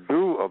you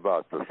do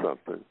about the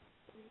something,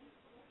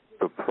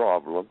 the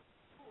problem,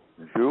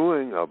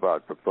 doing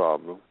about the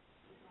problem,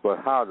 but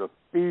how to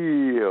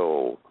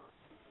feel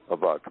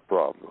about the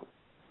problem.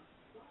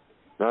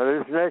 Now,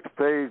 this next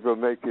page will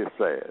make you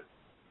sad.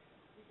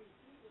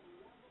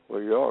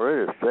 Well, you're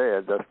already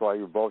sad. That's why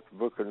you bought the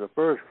book in the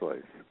first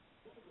place.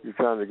 You're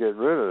trying to get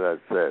rid of that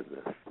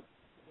sadness.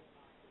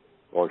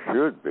 Or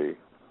should be.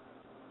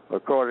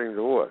 According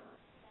to what?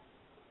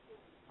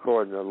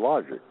 According to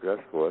logic,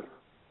 that's what.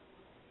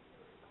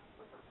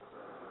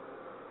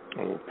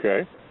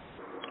 Okay.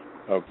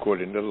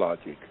 According to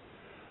logic.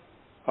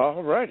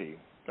 All righty.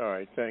 All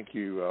right. Thank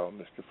you,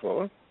 Mr.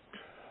 Fuller.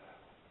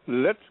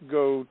 Let's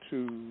go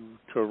to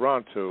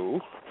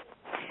Toronto,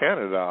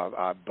 Canada,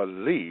 I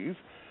believe,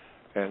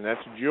 and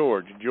that's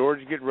George.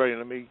 George, get ready.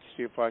 Let me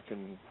see if I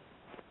can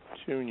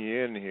tune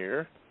you in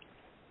here.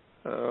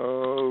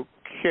 Okay.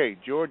 Okay,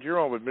 George, you're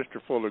on with Mr.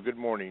 Fuller. Good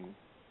morning.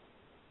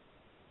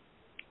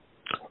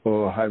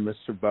 Oh, hi,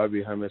 Mr.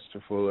 Bobby. Hi,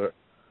 Mr. Fuller.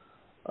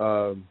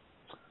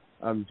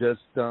 I'm just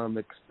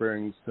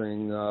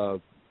experiencing a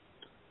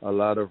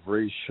lot of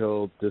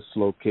racial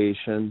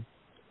dislocation.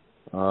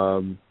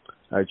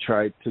 I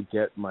tried to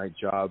get my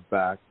job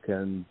back,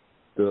 and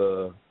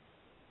the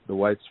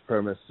white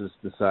supremacists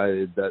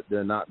decided that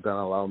they're not going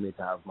to allow me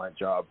to have my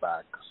job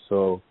back.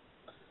 So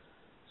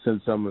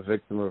since I'm a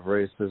victim of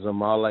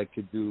racism, all I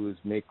could do is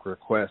make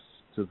requests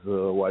to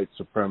the white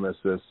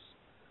supremacists,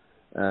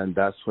 and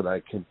that's what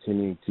I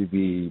continue to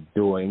be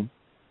doing.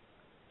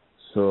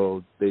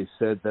 So they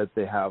said that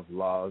they have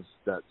laws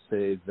that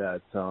say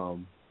that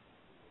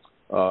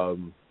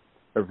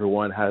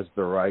everyone has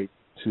the right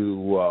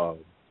to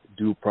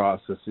due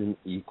process and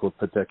equal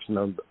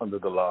protection under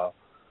the law.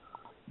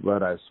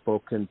 But I've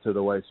spoken to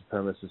the white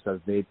supremacists.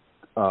 I've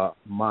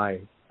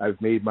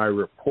made my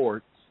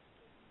reports,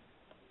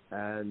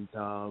 and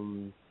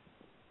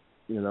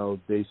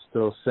they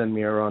still send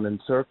me around in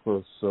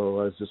circles. So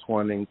I was just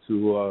wanting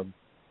to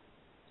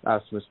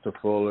ask Mr.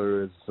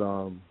 Fuller,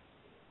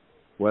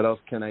 what else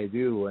can I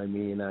do? I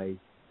mean, I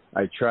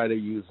try to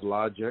use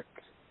logic,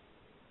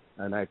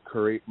 and I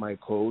create my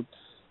codes,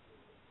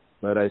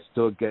 but I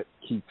still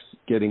keep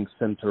getting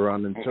sent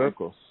around in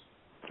circles.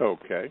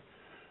 Okay.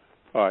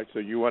 All right, so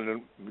you want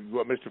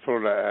Mr.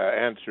 Fuller to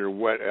answer,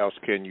 what else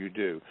can you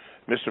do?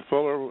 Mr.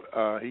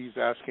 Fuller, he's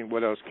asking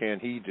what else can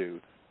he do?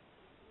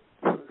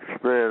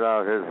 Spread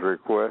out his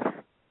request.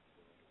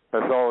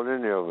 That's all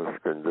any of us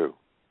can do.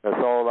 That's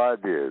all I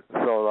did.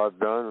 That's all I've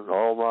done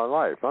all my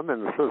life. I'm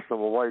in the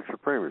system of white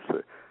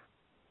supremacy.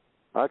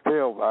 I've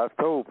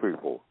told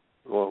people,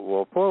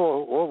 well,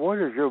 what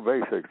is your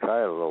basic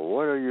title, or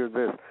what are you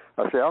this?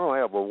 I say, I don't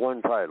have but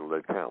one title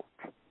that counts.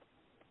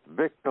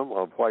 Victim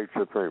of white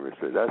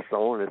supremacy. That's the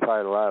only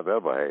title I've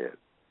ever had.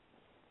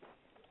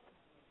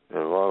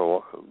 And a lot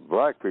of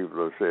black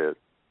people have said,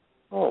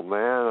 "Oh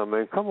man, I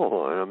mean, come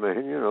on. I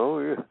mean,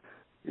 you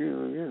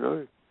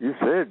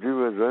said you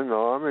was in the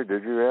Army.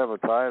 Did you have a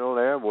title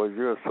there? Was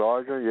you a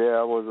sergeant?" "Yeah,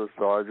 I was a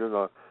sergeant.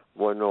 I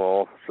wasn't no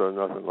officer,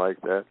 nothing like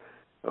that."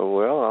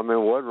 "Well, I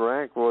mean, what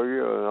rank were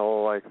you?" And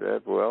all like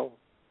that. "Well,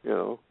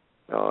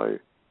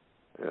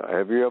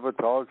 have you ever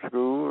taught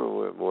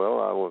school?" "Well,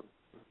 I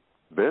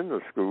been to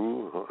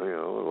school,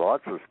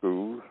 lots of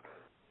schools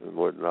and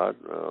whatnot,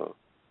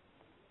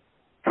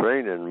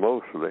 training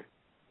mostly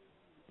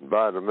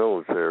by the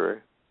military."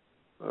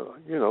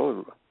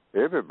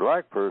 Every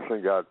black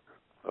person got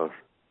a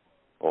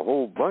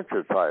whole bunch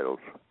of titles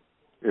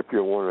if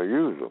you want to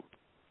use them.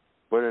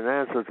 But in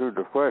answer to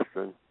the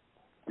question,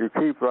 you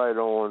keep right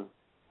on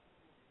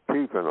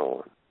keeping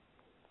on.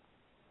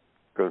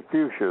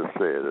 Confucius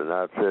said, and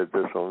I've said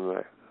this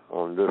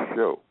on this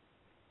show,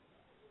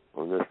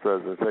 on this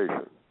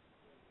presentation.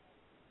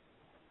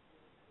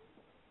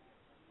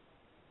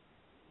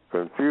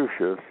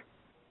 Confucius,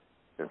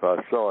 if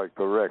I saw it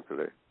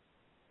correctly,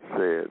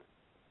 said,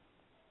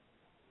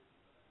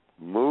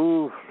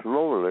 "Move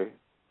slowly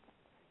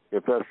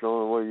if that's the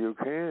only way you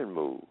can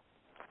move,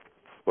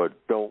 but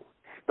don't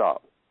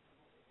stop."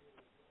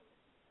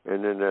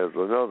 And then there's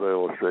another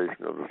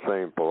illustration of the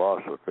same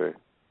philosophy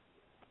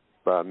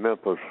by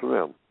Memphis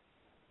Slim,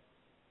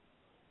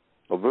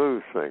 a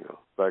blues singer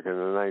back in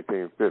the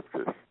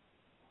 1950s.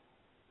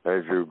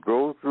 As you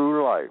go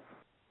through life,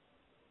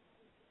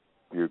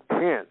 you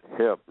can't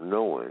help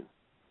knowing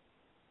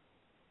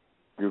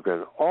you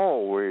can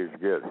always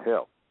get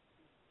help,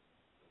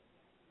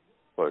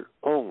 but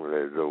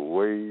only the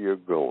way you're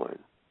going.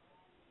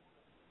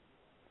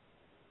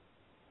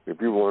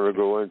 If you want to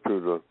go into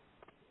the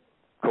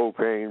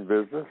cocaine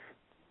business,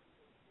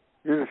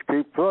 you just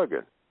keep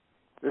plugging.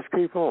 Just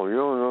keep on.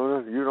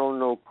 You don't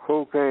know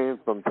cocaine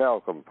from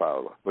talcum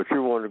powder, but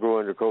you want to go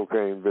into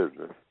cocaine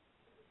business.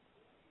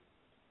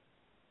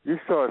 You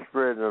start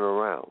spreading it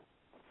around.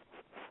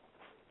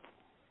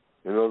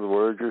 In other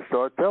words, you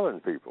start telling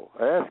people,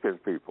 asking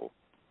people.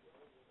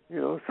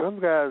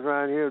 Some guys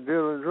around here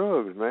dealing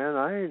drugs, man.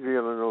 I ain't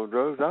dealing no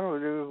drugs. I don't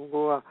even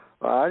go out.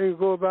 How do you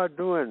go about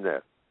doing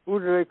that? Who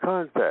do they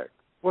contact?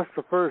 What's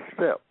the first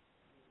step?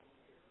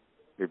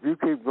 If you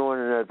keep going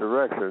in that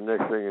direction,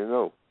 next thing you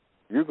know,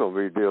 you're going to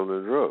be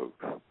dealing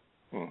drugs.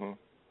 Mm-hmm.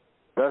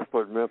 That's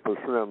what Memphis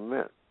Slim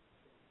meant.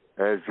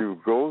 As you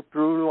go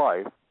through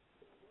life,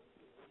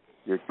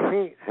 you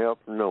can't help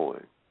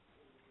knowing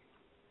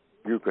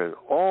you can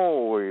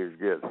always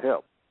get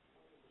help,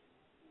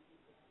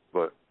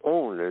 but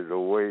only the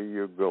way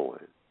you're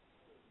going.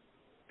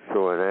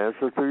 So in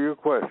answer to your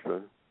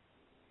question,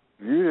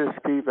 you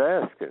just keep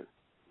asking.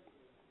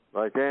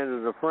 Like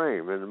Andy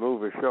Dufresne in the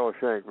movie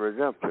Shawshank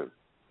Redemption.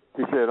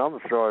 He said, "I'm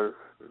going to start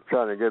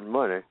trying to get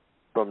money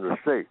from the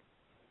state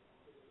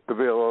to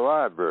build a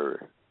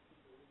library."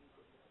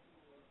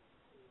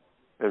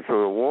 And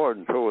so the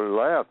warden totally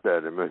laughed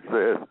at him and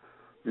said,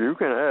 you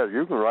can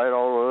write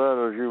all the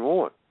letters you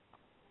want,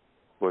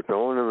 but the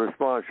only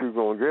response you're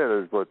going to get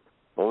is, but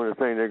the only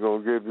thing they're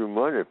going to give you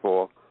money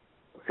for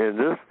in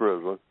this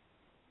prison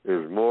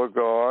is more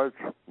guards,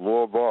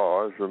 more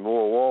bars, some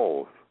more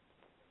walls.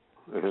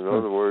 In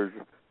other words,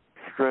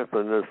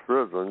 strengthen this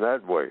prison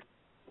that way.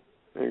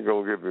 Ain't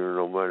going to give me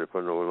no money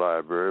for no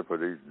library for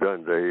these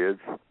dunderheads.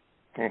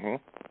 Mm-hmm.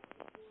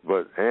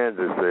 But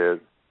Andy said,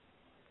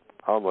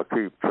 I'm going to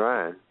keep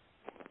trying.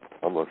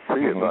 I'm going to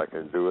see if I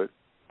can do it.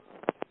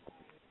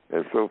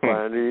 And so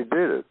finally he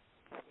did it.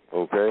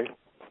 Okay?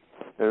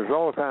 And there's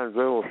all kinds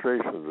of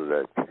illustrations of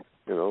that,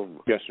 you know.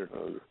 Yes, sir.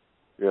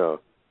 Yeah.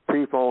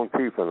 Keep on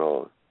keeping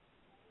on.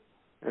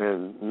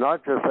 And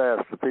not just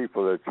ask the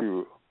people that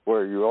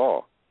where you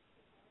are.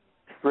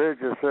 Spread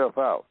yourself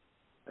out.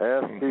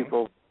 Ask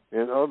people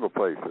in other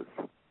places.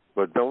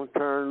 But don't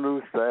turn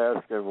loose to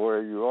ask them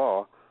where you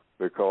are,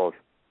 because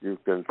you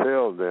can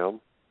tell them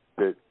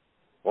that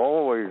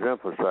always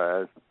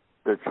emphasize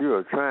that you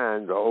are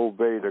trying to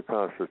obey the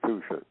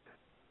Constitution.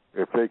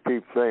 If they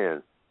keep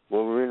saying,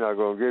 well, we're not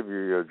going to give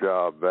you your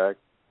job back,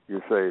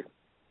 you say,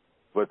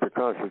 but the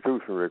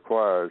Constitution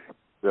requires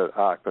that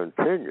I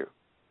continue,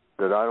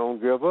 that I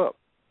don't give up.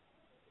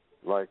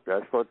 Like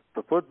that's what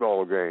the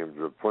football games,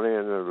 the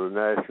playing of the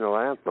national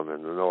anthem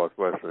in the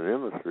Northwestern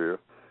Hemisphere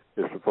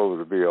is supposed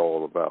to be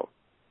all about.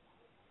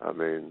 I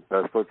mean,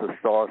 that's what the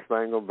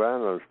Star-Spangled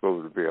Banner is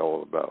supposed to be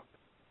all about.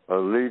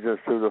 Allegiance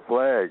to the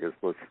flag is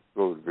what's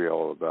supposed to be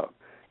all about.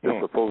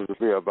 It's supposed to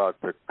be about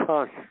the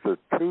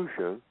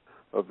Constitution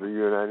of the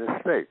United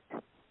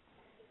States.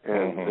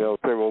 And they'll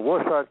say, well,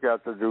 what's that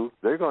got to do?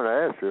 They're going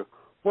to ask you,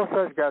 what's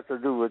that got to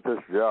do with this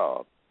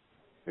job?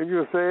 And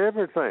you'll say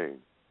everything.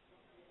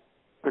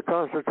 The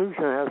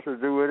Constitution has to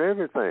do with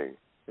everything.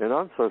 And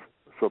I'm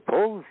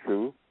supposed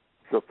to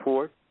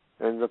support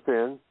and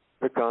defend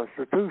the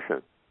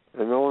Constitution.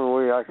 And the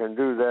only way I can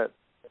do that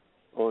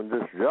on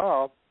this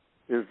job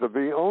is to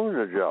be on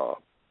the job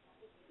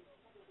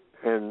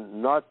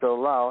and not to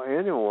allow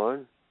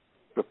anyone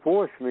to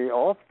force me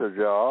off the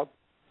job,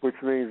 which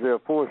means they're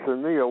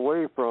forcing me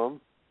away from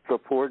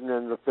supporting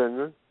and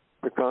defending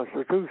the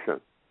Constitution.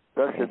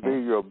 That should be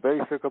your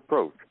basic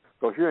approach,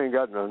 because you ain't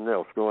got nothing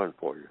else going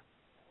for you.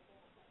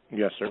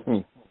 Yes, sir.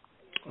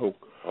 Oh.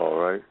 All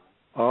right.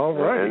 All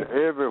right. And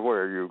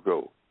everywhere you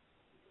go,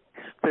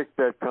 stick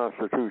that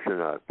Constitution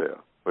out there,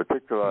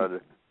 particularly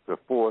the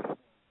 4th,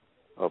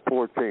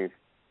 14th,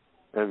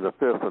 and the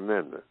 5th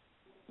Amendment.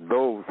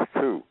 Those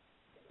two.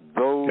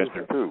 Yes,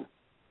 sir.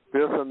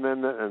 5th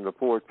Amendment and the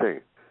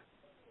 14th.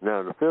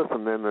 Now, the 5th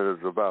Amendment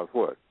is about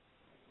what?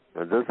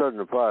 And this doesn't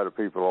apply to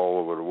people all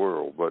over the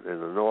world, but in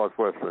the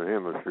Northwestern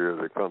Hemisphere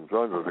that comes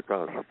under the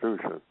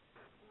Constitution,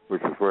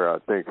 which is where I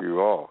think you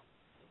are,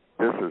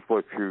 this is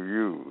what you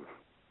use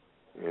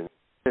in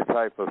any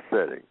type of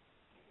setting.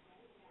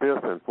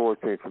 5th and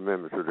 14th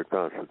Amendments to the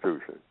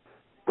Constitution.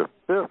 The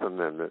 5th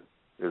Amendment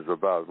is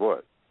about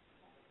what?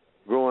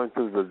 Going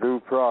through the due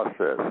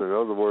process. In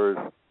other words,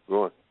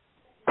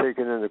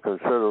 taking into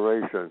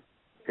consideration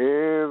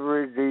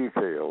every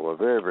detail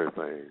of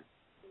everything,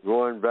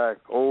 going back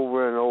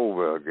over and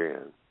over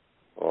again,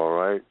 all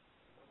right,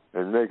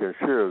 and making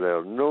sure there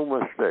are no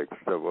mistakes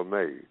that were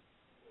made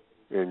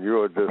in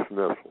your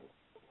dismissal.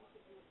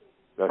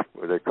 That's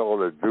what they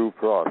call it, due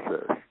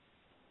process.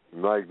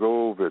 You might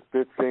go over it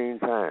 15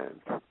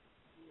 times,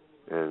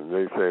 and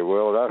they say,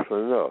 well, that's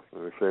enough.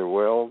 And they say,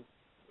 well,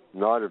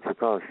 not if the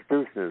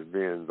Constitution is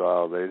being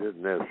violated,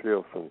 and there's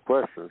still some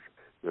questions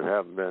that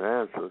haven't been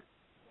answered.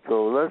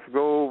 So let's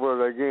go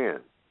over it again,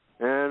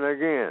 and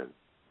again,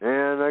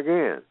 and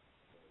again.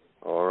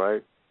 All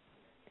right?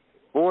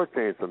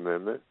 14th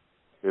Amendment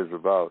is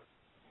about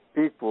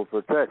equal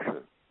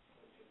protection.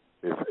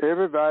 It's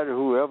everybody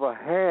who ever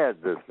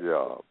had this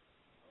job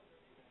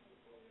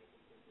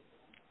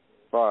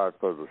fired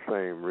for the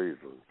same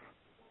reasons.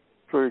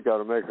 So you got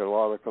to make a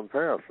lot of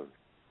comparisons.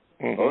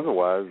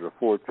 Otherwise, the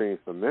 14th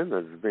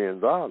Amendment is being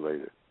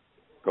violated,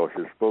 because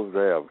you're supposed to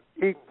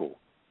have equal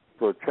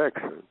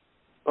protection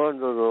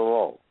under the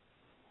law.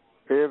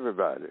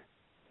 Everybody.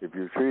 If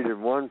you treated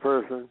one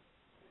person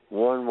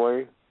one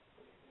way,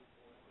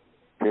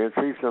 can't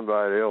treat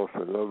somebody else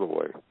another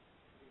way.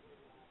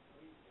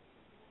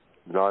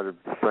 Not if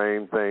the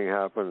same thing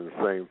happened,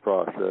 the same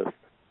process.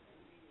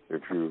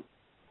 If you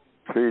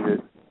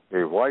treated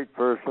a white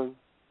person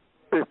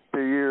 50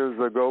 years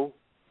ago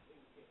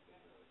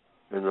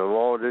and the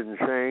law didn't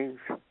change,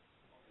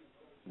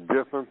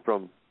 different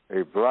from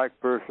a black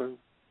person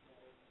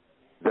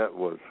that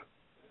was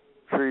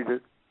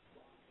treated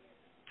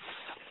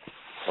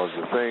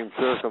under the same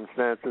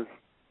circumstances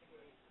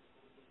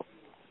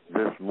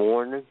this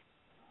morning,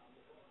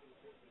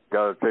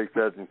 got to take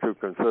that into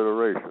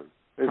consideration.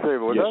 They say,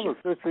 well, yes, that was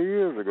 50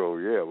 years ago.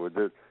 Yeah, well,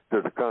 did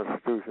the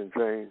Constitution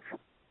change?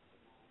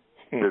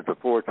 Did the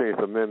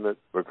 14th Amendment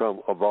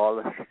become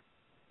abolished?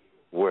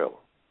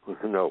 Well,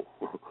 no.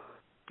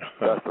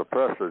 That's a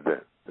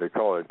precedent. They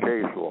call it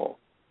case law.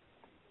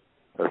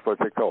 That's what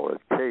they call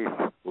it,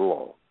 case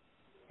law.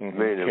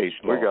 Meaning case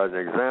law. We got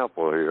an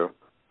example here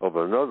of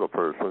another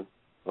person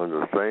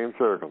under the same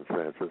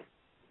circumstances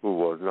who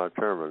was not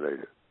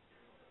terminated.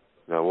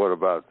 Now, what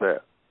about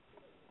that?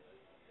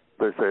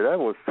 They say that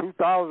was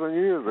 2,000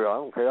 years ago. I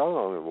don't care how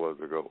long it was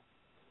ago.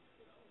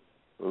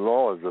 The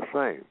law is the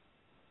same.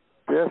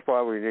 That's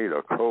why we need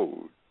a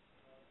code.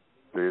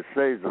 It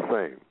stays the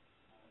same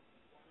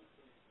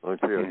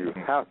until you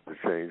have to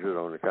change it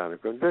on account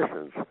of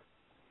conditions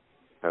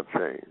have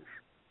changed.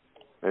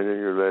 And then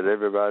you let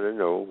everybody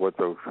know what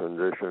those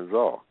conditions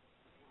are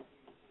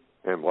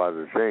and why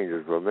the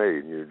changes were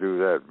made. And you do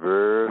that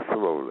very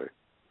slowly.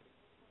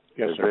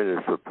 Yes, and sir. then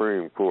the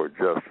Supreme Court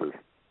justice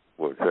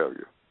will tell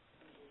you.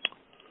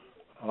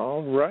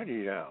 All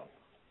righty now.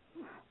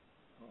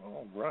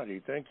 All righty.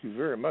 Thank you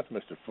very much,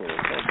 Mr. Fuller.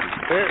 Thank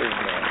you very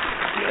much.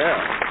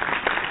 Yeah.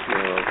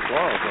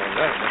 Applause on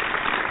that one.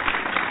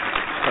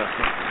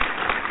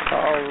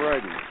 All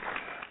righty.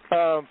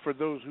 For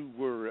those who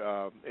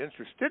were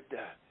interested,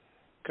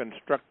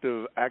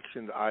 constructive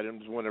action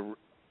items want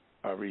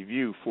a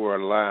review for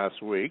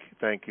last week.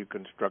 Thank you,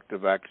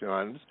 constructive action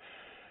items.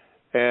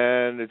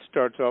 And it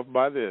starts off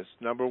by this.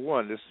 Number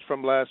one, this is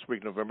from last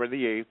week, November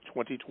the 8th,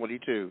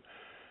 2022.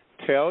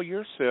 Tell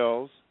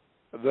yourselves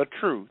the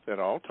truth at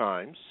all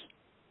times.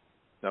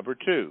 Number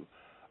two,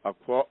 a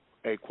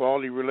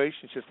quality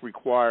relationship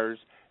requires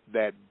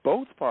that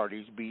both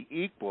parties be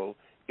equal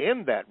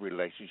in that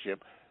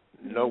relationship.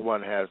 No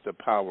one has the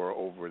power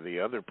over the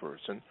other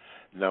person.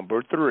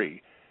 Number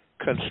three,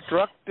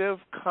 constructive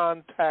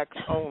contacts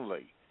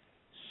only.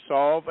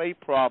 Solve a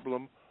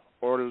problem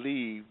or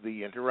leave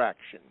the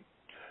interaction.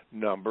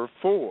 Number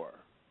four,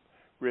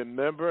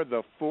 remember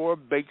the four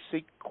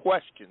basic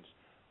questions.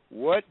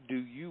 What do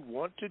you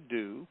want to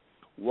do?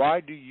 Why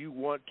do you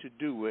want to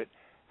do it?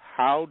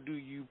 How do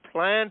you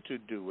plan to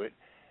do it?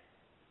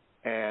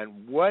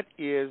 And what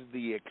is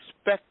the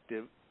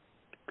expected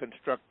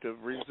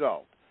constructive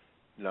result?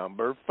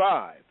 Number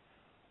five,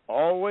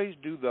 always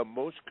do the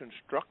most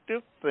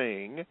constructive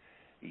thing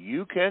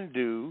you can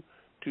do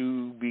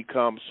to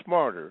become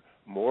smarter,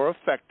 more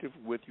effective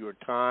with your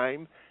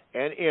time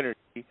and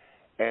energy,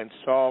 and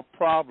solve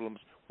problems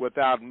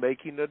without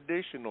making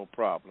additional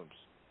problems.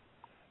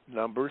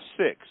 Number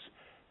six,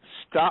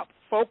 stop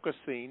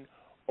focusing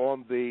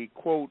on the,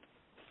 quote,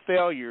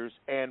 failures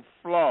and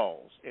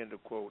flaws, end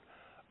of quote,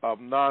 of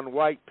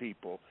non-white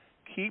people.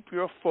 Keep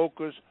your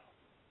focus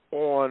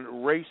on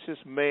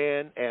racist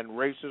man and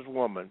racist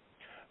woman,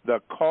 the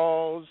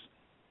cause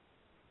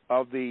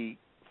of the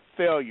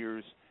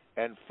failures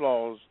and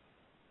flaws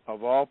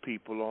of all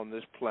people on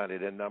this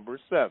planet. And number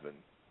seven,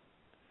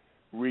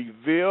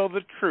 reveal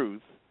the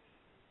truth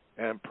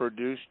and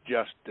produce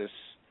justice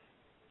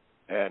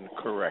and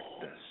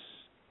correctness.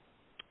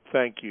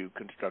 Thank you,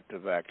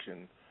 constructive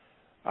action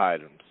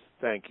items.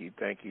 Thank you,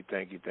 thank you,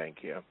 thank you, thank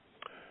you.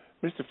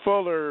 Mr.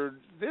 Fuller,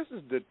 this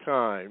is the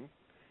time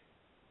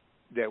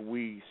that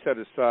we set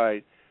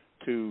aside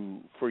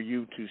for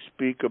you to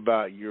speak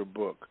about your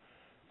book.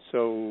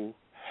 So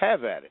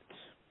have at it.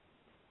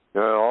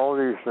 Now, all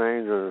these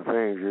things are the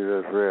things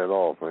you just read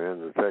off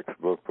in the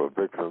textbook for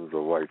victims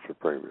of white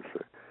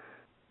supremacy.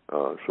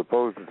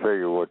 Supposed to tell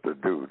you what to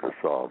do to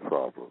solve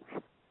problems.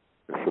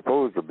 It's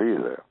supposed to be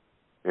there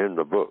in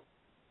the book.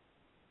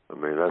 I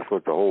mean, that's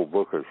what the whole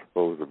book is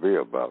supposed to be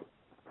about.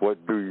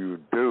 What do you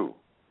do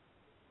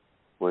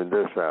when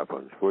this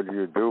happens? What do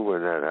you do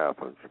when that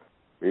happens?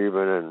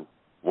 Even in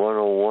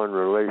one-on-one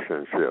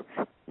relationships,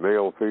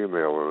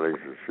 male-female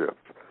relationships.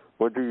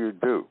 What do you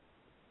do?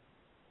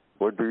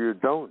 What do you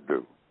don't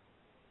do?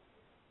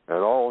 At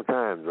all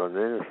times,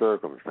 under any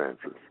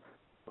circumstances.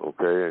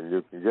 Okay, and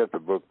you can get the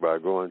book by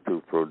going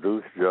to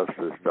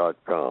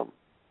producejustice.com.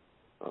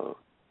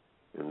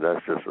 And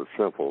that's just a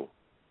simple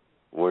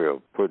way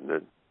of putting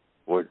it.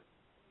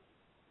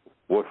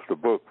 What's the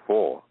book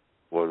for?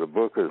 Well, the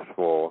book is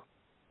for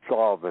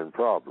solving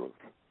problems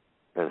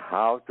and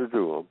how to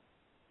do them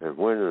and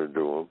when to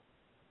do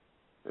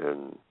them.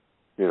 And,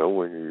 you know,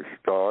 when you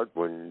start,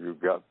 when you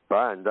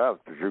find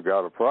out that you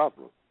got a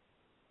problem.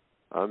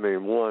 I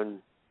mean,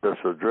 one that's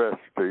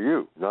addressed to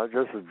you, not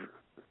just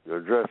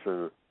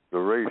addressing the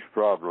race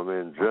problem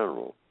in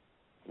general.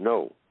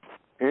 No.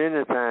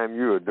 Anytime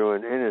you are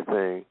doing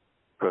anything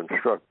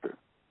constructive,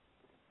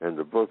 and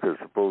the book is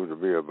supposed to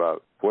be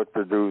about what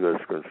to do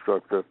that's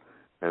constructive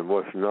and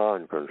what's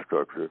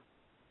non-constructive,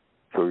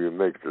 so you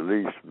make the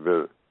least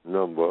bit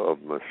number of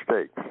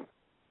mistakes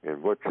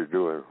in what you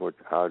do and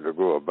how to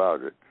go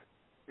about it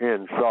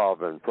in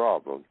solving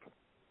problems.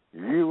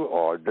 You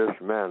are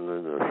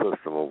dismantling the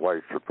system of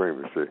white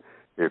supremacy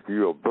if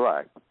you are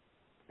black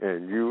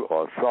and you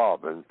are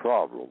solving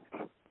problems.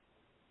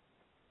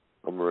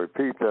 I'm going to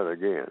repeat that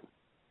again.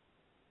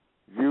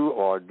 You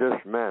are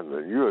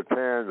dismantling. You are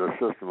tearing the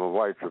system of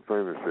white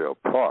supremacy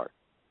apart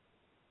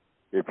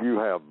if you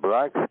have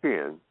black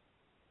skin,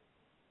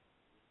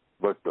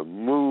 but the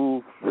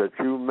moves that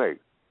you make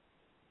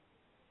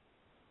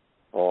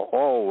are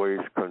always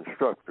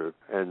constructive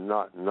and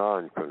not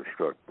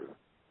non-constructive.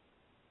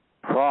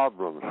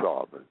 Problem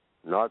solving,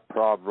 not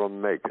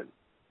problem making.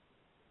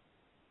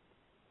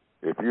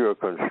 If you are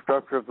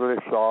constructively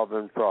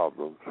solving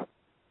problems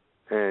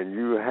and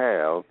you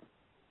have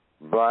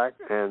black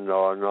and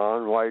or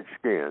non-white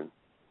skin,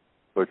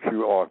 but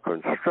you are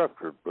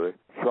constructively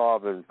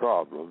solving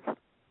problems,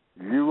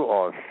 you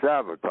are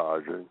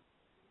sabotaging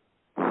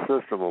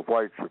system of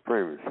white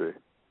supremacy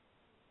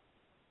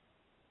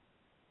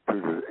to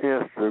the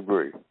nth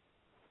degree.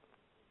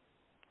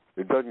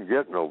 It doesn't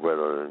get no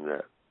better than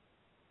that.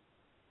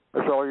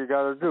 That's all you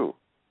got to do.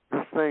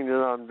 This thing that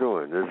I'm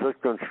doing, is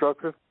it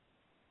constructive?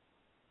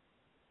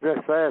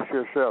 Just ask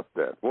yourself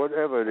that.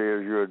 Whatever it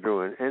is you're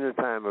doing, any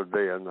time of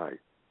day or night,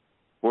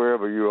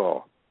 wherever you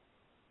are.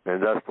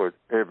 And that's what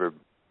every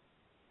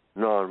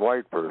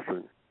non-white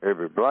person,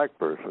 every black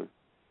person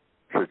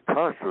should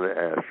constantly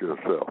ask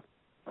yourself,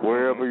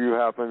 wherever you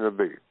happen to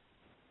be.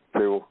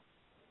 Say, well,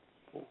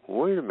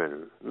 wait a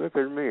minute, look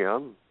at me.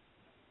 I'm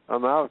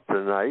out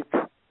tonight.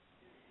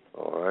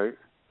 All right.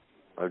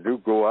 I do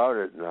go out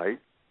at night.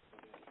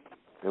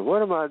 And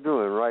what am I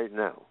doing right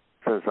now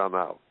since I'm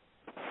out?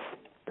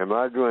 Am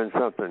I doing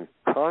something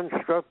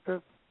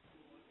constructive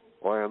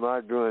or am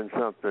I doing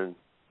something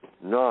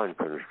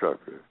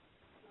non-constructive?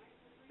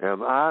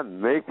 Am I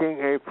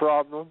making a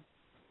problem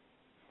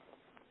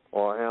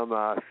or am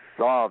I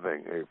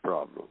solving a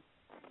problem?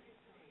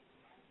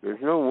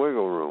 There's no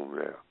wiggle room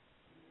there.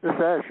 Just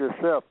ask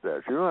yourself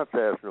that. You don't have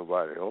to ask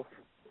nobody else.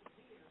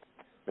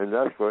 And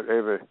that's what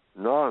every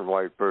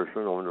non-white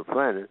person on the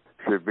planet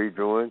should be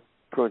doing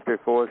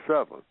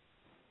 24/7.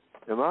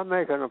 Am I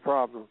making a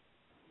problem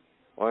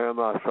or am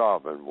I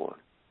solving one?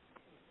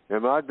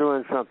 Am I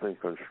doing something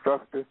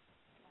constructive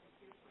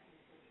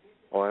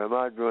or am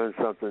I doing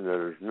something that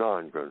is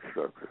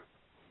non-constructive?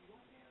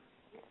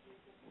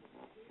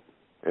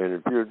 And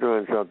if you're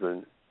doing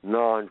something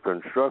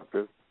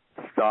non-constructive,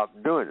 stop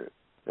doing it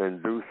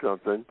and do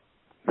something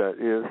that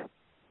is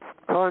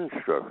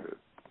constructive.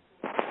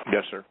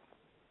 Yes, sir.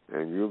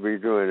 And you'll be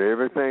doing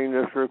everything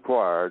that's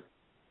required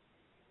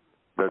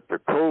that the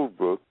code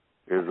book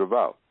is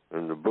about.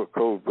 And the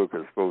code book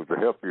is supposed to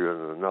help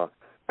you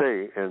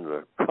stay in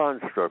the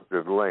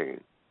constructive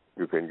lane.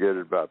 You can get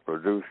it by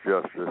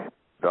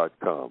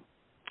producejustice.com.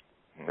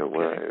 Okay. And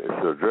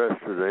it's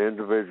addressed to the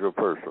individual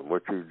person,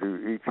 what you do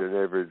each and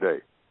every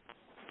day,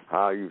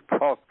 how you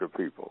talk to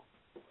people,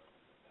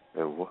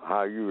 and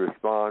how you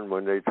respond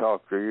when they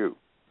talk to you.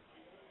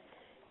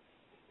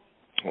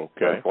 Okay.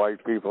 That's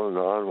white people,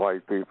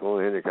 non-white people,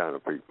 any kind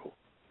of people.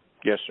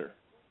 Yes, sir.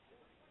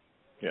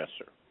 Yes,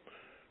 sir.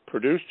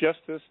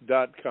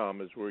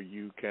 ProduceJustice.com is where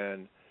you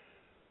can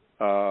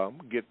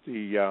get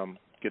the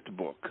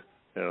book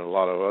and a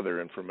lot of other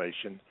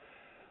information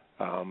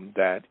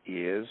that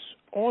is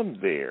on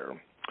there.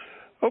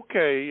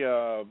 Okay,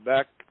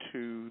 back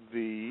to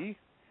the.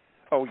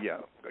 Oh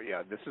yeah.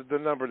 This is the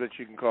number that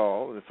you can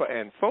call,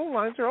 and phone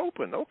lines are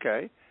open.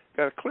 Okay,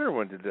 got a clear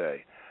one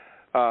today.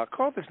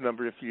 Call this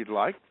number if you'd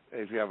like,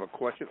 if you have a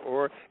question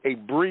or a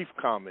brief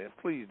comment.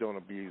 Please don't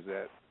abuse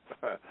that.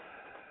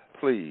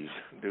 Please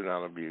do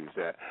not abuse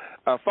that.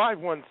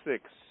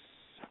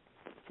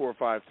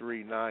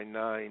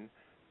 516-453-9921.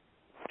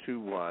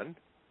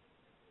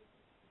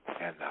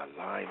 And the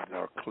lines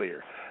are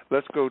clear.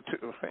 Let's go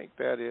to, ain't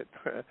that it?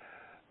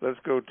 Let's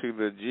go to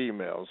the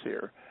Gmails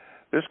here.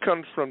 This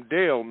comes from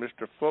Dale,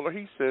 Mr. Fuller.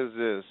 He says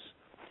this,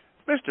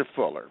 Mr.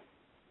 Fuller,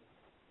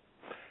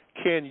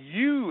 can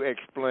you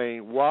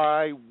explain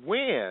why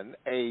when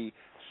a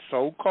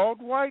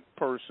so-called white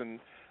person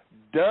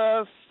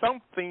does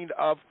something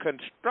of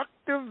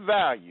constructive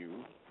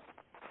value,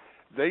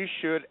 they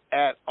should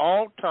at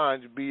all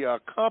times be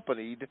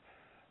accompanied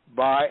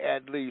by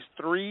at least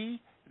 3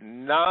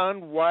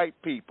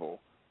 non-white people,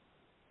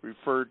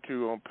 referred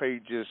to on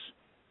pages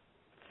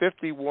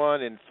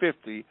 51 and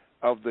 50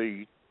 of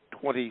the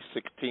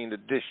 2016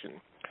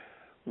 edition?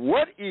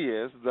 What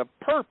is the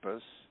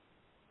purpose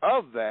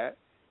of that,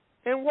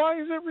 and why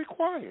is it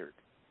required?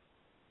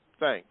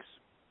 Thanks.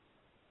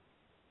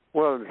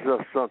 Well, it's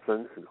just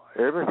something,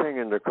 everything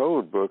in the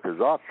code book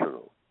is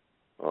optional,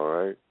 all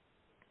right?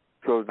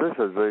 So this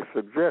is a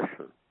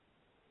suggestion.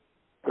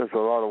 Since a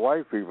lot of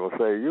white people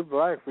say, you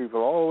black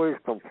people are always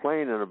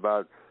complaining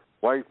about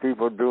white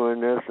people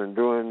doing this and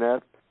doing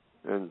that,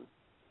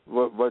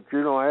 but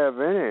you don't have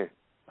any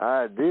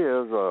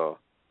ideas or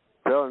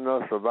telling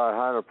us about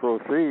how to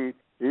proceed,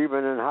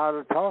 even in how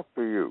to talk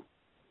to you.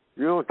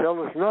 You don't tell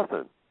us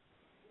nothing.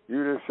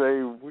 You just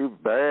say, we're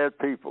bad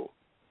people.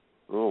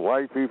 Well,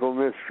 white people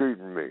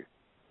mistreating me.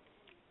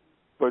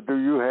 But do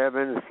you have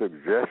any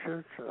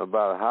suggestions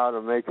about how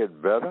to make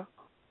it better?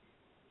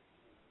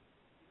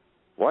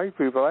 White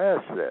people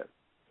ask that.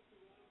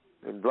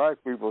 And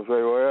black people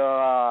say,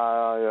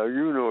 well,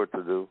 you know what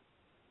to do.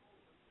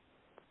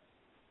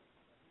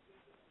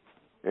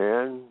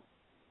 And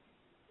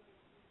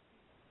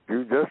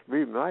you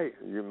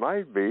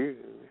might be,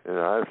 and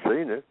I've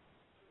seen it.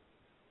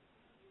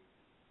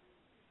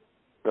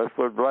 That's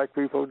what black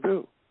people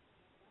do.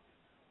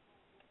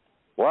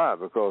 Why?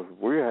 Because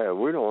we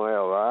don't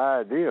have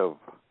an idea of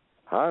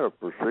how to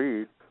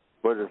proceed,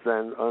 but it's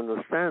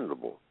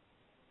understandable.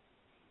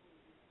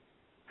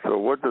 So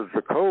what does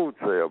the code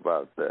say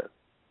about that?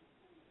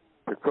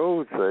 The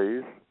code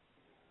says,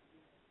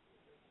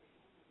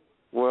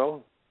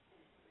 well,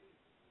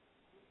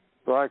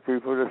 black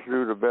people just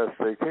do the best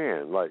they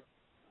can. Like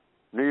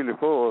Neely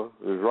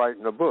is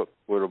writing a book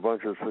with a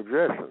bunch of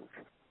suggestions.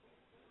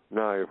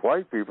 Now, if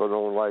white people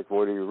don't like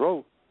what he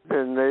wrote,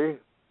 then they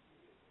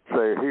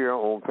say here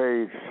on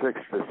page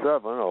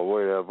 67 or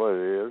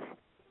whatever it is,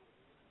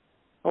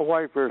 a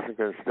white person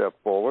can step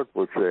forward,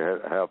 which they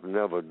have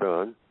never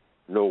done.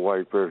 No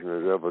white person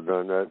has ever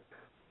done that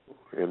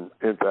in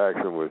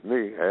interaction with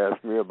me.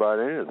 Ask me about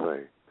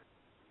anything.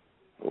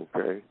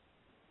 Okay?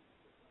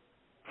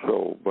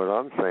 So, but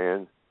I'm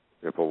saying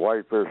if a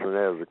white person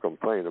has a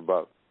complaint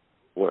about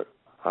what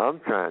I'm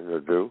trying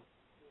to do,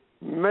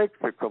 make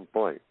the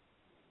complaint.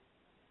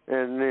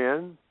 And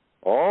then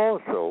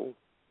also,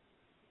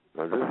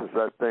 now this is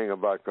that thing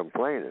about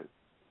complaining.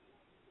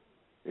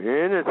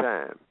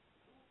 Anytime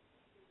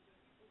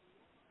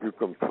you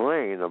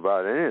complain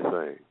about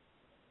anything,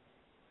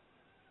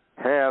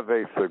 have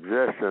a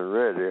suggestion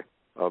ready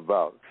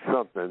about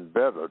something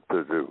better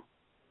to do.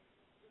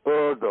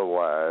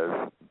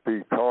 Otherwise,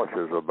 be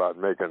cautious about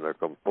making a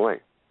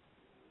complaint.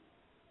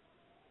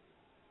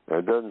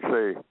 It doesn't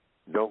say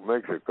don't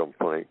make a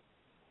complaint,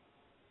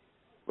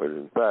 but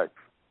in fact,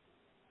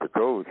 the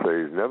code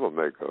says never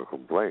make a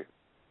complaint.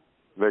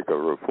 Make a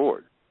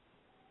report.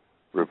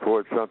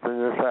 Report something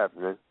that's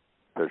happening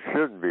that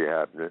shouldn't be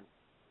happening,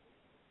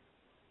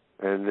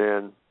 and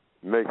then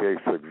make a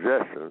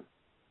suggestion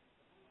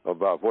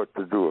about what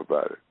to do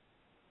about it.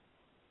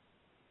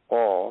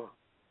 Or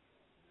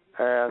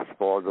ask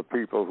for the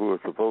people who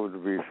are supposed to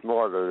be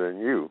smarter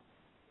than you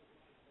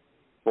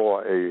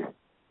for a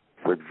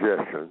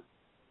suggestion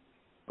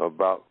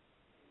about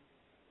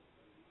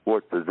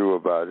what to do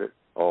about it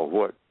or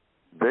what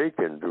they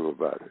can do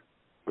about it.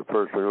 The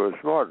person who is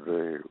smarter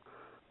than you.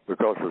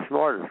 Because the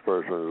smartest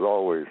person is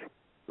always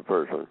the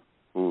person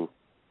who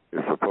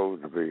is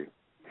supposed to be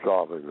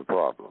solving the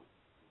problem.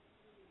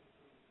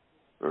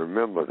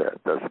 Remember that.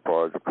 That's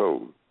part of the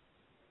code.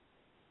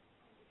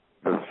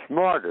 The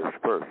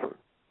smartest person,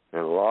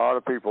 and a lot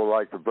of people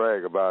like to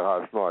brag about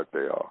how smart they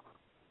are.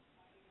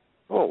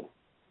 Oh,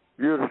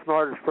 you're the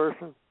smartest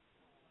person?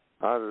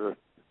 Out of the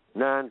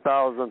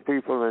 9,000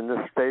 people in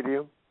this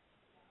stadium,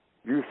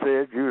 you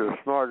said you're the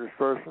smartest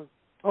person?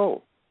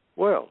 Oh,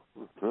 well,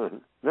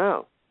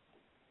 now,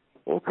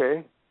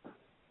 okay.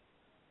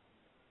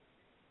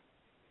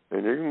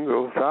 And you can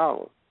go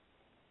silent.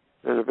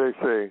 And if they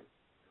say,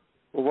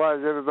 well, why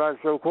is everybody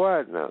so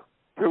quiet now?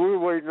 So we're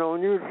waiting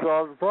on you to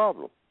solve the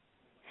problem.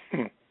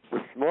 The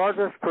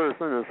smartest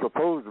person is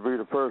supposed to be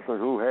the person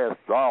who has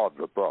solved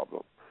the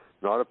problem,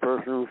 not a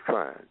person who's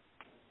trying.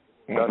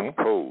 That's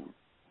code.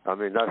 I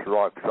mean, that's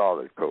rock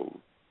solid code.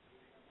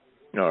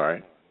 All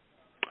right.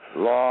 A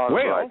lot of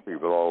black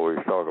people always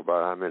talk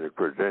about how many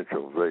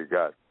credentials they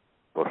got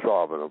for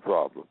solving a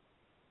problem.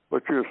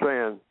 But you're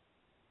saying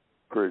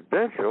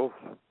credentials?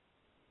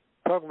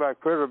 Talking about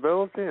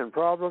credibility and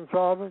problem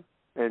solving?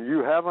 And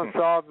you haven't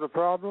solved the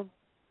problem?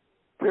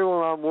 Say,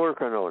 well, I'm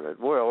working on it.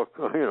 Well,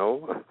 you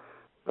know,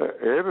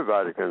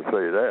 everybody can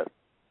say that.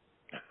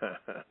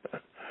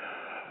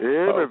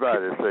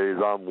 Everybody says,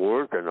 I'm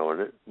working on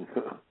it.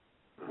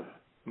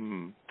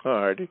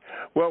 All righty.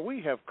 Well,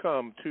 we have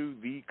come to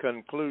the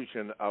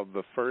conclusion of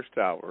the first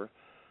hour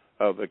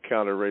of the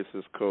Counter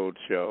Racist Code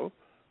Show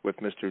with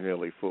Mr.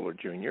 Neely Fuller,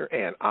 Jr.,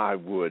 and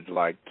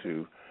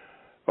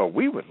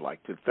we would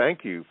like to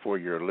thank you for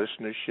your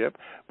listenership.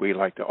 We'd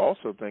like to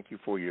also thank you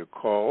for your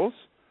calls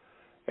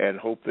and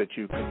hope that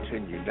you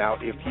continue. Now,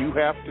 if you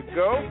have to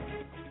go,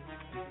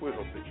 we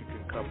hope that you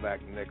can come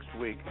back next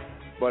week.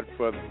 But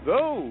for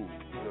those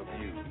of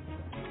you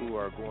who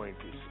are going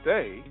to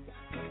stay,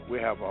 we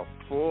have a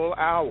full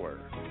hour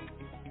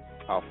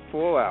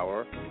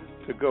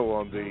to go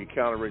on the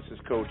Counter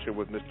Racist Code Show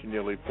with Mr.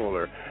 Neely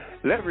Fuller.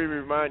 Let me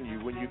remind you,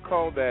 when you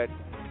call that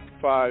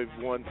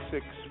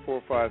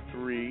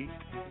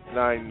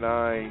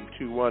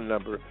 516-453-9921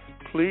 number,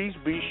 please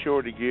be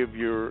sure to give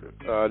your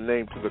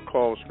name to the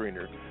call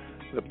screener.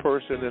 The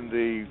person in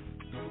the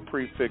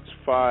prefix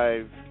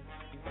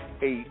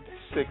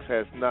 586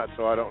 has not,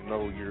 so I don't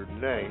know your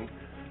name.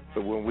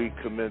 But when we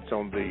commence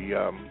on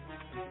the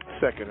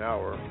second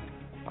hour,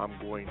 I'm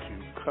going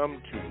to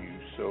come to you.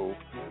 So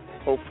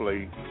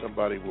hopefully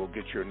somebody will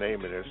get your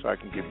name in there so I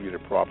can give you the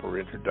proper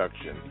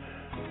introduction.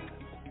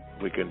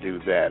 We can do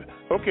that.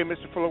 Okay,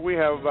 Mr. Fuller, we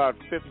have about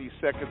 50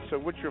 seconds. So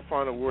what's your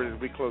final word as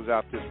we close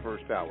out this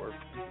first hour?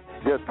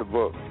 Get the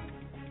book.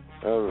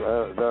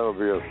 That'll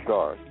be a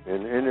start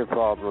in any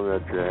problem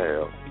that you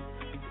have.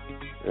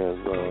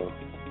 And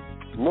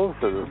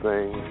most of the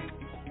things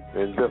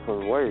in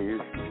different ways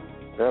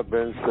have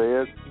been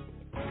said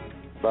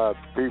by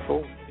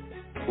people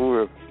who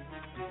have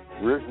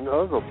written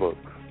other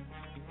books.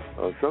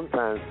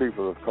 Sometimes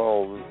people have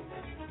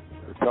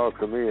talked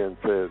to me and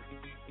said,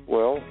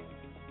 well,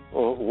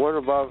 what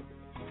about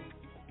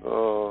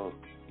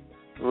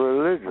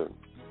religion?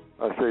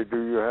 I say, do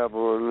you have a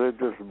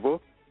religious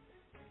book?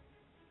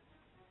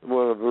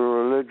 Well, if a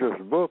religious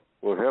book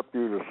will help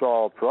you to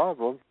solve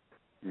problems,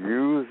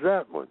 use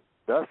that one.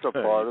 That's a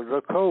part of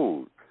the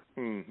code.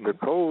 Mm-hmm. The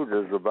code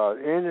is about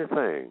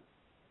anything.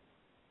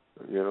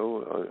 You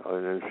know,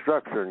 an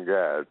instruction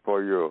guide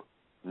for your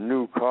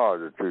new car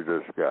that you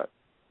just got.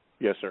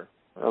 Yes, sir.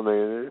 I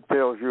mean, it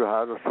tells you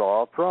how to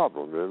solve a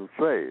problem. It'll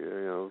say,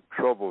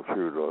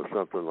 troubleshoot or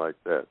something like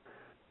that.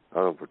 I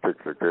don't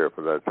particularly care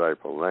for that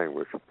type of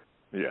language.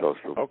 Yeah.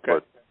 Okay.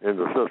 But in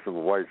the system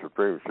of white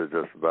supremacy,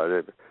 just about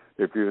everything.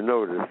 If you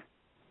notice,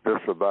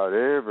 just about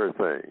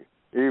everything,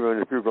 even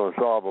if you're going to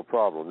solve a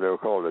problem, they'll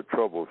call it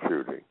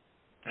troubleshooting.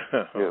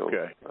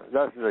 Okay.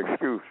 That's an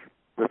excuse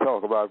to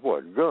talk about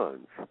what?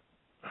 Guns.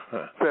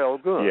 Sell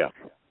guns.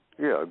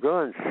 Yeah,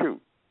 guns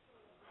shoot.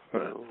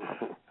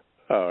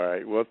 All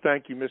right. Well,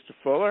 thank you, Mr.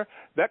 Fuller.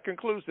 That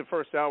concludes the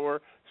first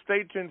hour.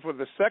 Stay tuned for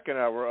the second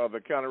hour of the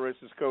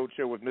Counter-Racist Code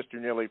Show with Mr.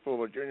 Neely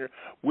Fuller, Jr.,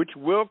 which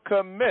will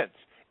commence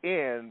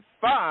in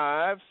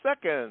 5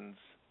 seconds.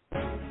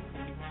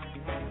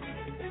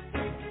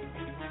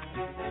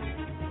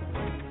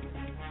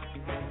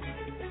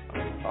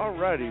 All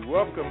righty.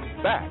 Welcome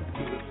back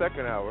to the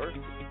second hour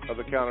of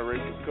the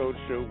Counter-Racist Code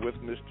Show with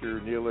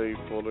Mr. Neely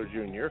Fuller,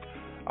 Jr.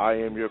 I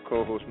am your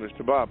co-host,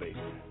 Mr. Bobby.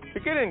 To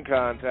get in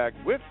contact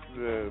with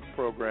the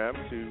program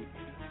to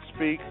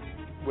speak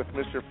with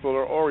Mr.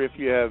 Fuller, or if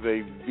you have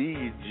a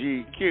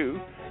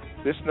VGQ,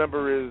 this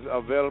number is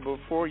available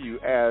for you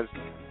as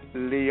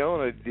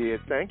Leona did.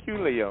 Thank you,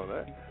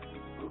 Leona.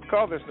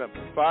 Call this number,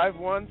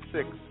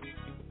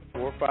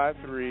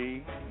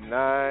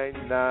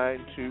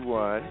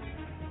 516-453-9921,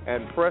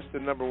 and press the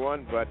number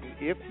 1 button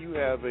if you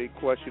have a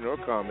question or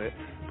comment.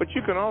 But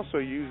you can also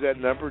use that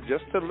number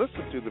just to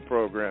listen to the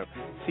program,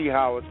 see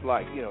how it's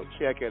like,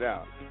 check it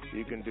out.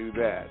 You can do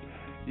that.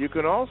 You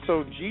can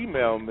also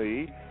Gmail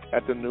me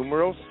at the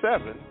numeral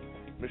 7,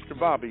 Mr.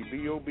 Bobby,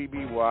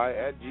 BOBBY,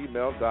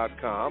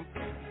 @gmail.com,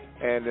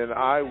 and then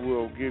I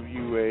will give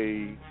you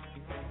a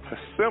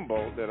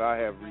symbol that I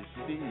have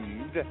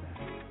received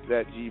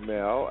that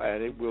Gmail,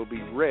 and it will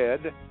be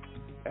read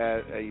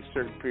at a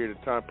certain period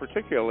of time,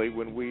 particularly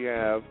when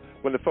the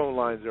phone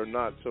lines are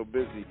not so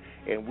busy.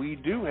 And we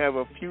do have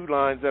a few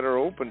lines that are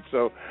open,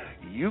 so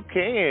you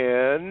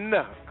can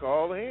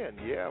call in.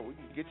 Yeah, we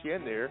can get you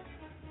in there.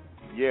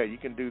 Yeah, you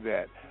can do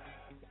that.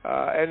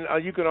 And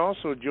you can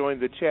also join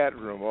the chat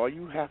room. All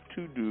you have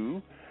to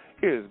do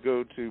is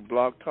go to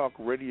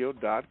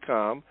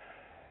blogtalkradio.com,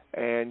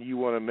 and you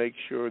want to make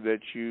sure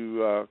that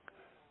you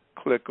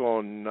click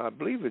on, I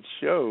believe it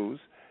shows,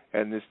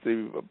 and it's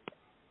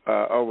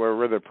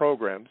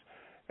programs,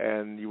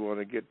 and you want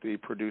to get the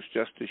Produce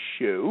Justice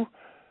Show.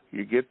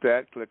 You get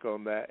that, click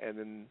on that, and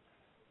then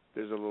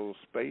there's a little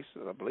space,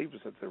 I believe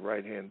it's at the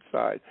right-hand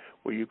side,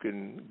 where you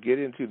can get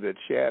into the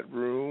chat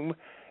room,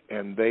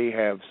 and they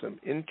have some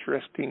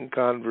interesting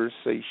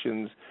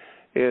conversations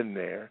in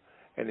there.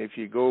 And if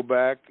you go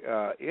back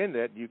in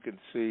it, you can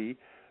see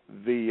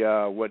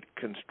what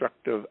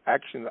constructive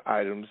action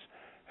items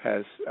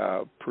has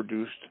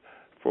produced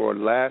for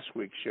last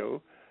week's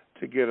show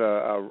to get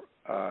a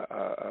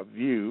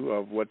view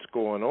of what's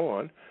going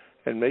on,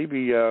 and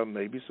maybe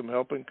some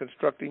help in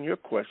constructing your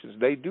questions.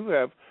 They do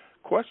have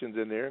questions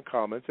in there and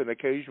comments, and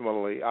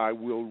occasionally I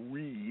will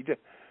read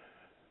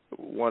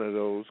one of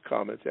those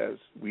comments, as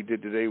we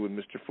did today when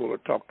Mr. Fuller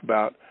talked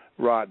about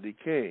Rodney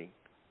King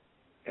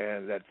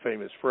and that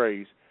famous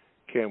phrase,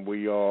 "Can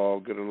we all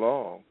get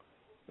along?"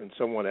 And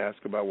someone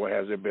asked about, well,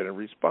 has there been a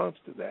response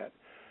to that?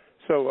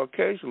 So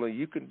occasionally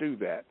you can do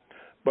that.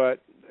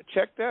 But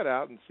check that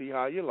out and see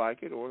how you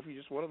like it, or if you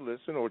just want to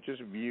listen or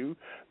just view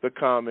the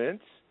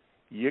comments,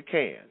 you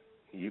can.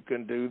 You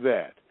can do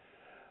that.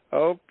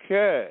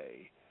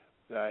 Okay.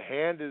 The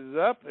hand is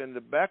up in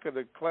the back of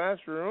the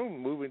classroom.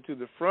 Moving to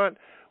the front,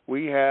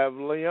 we have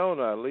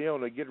Leona.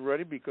 Leona, get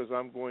ready, because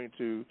I'm going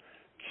to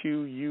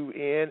cue you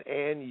in,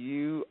 and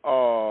you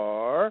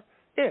are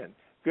in.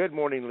 Good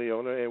morning,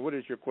 Leona, and what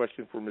is your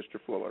question for Mr.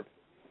 Fuller?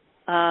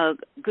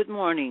 Good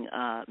morning,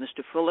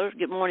 Mr. Fuller.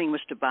 Good morning,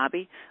 Mr.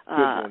 Bobby. Good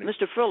morning.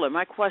 Mr. Fuller,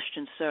 my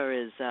question, sir,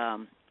 is,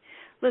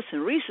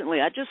 listen,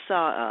 recently I just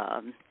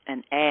saw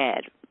an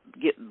ad,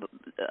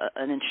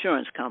 an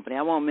insurance company.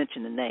 I won't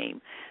mention the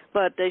name,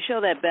 but they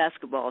show that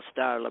basketball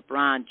star,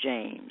 LeBron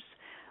James.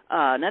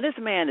 Now, this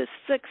man is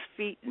 6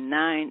 feet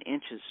 9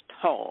 inches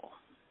tall,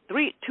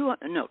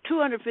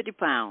 250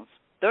 pounds,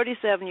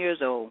 37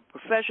 years old,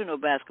 professional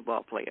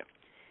basketball player.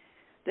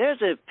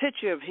 There's a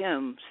picture of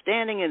him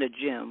standing in a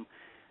gym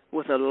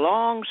with a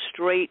long,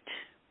 straight,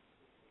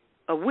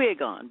 a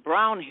wig on,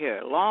 brown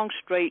hair, long,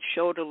 straight,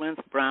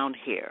 shoulder-length brown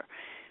hair,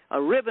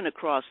 a ribbon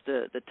across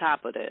the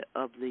top of the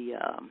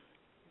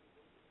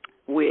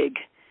wig.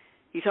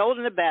 He's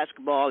holding a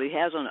basketball. He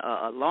has on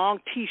a long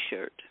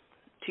T-shirt.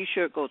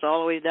 T-shirt goes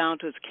all the way down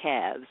to his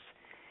calves.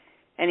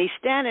 And he's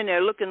standing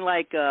there looking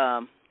like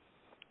a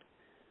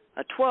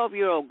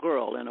 12-year-old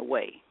girl in a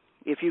way.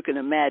 If you can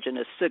imagine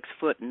a 6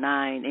 foot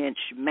 9 inch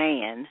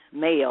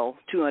male,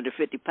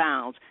 250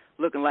 pounds,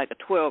 looking like a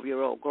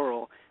 12-year-old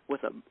girl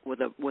with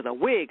a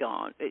wig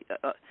on.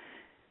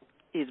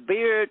 His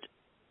beard,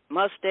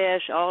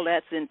 mustache, all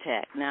that's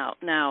intact. Now,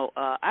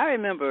 I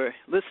remember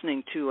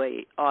listening to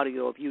a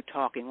audio of you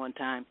talking one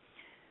time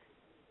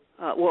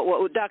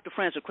what Dr.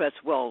 Francis Cress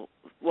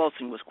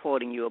Welsing was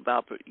quoting you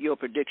about your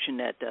prediction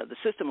that the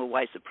system of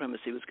white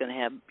supremacy was going to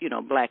have,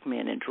 black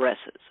men in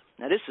dresses.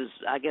 Now, this is,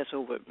 I guess,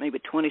 over maybe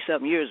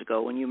 27 years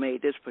ago when you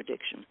made this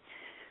prediction.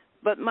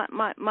 But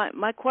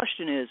my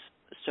question is,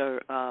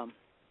 sir,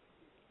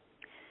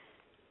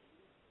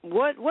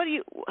 what do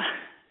you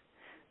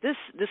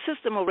the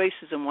system of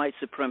racism, white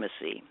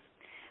supremacy?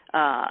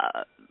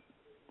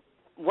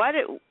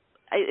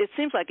 It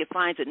seems like it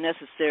finds it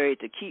necessary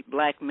to keep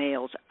black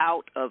males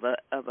out of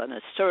an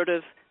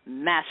assertive,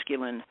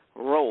 masculine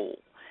role.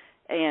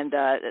 And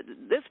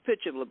this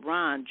picture of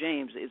LeBron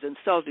James is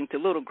insulting to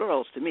little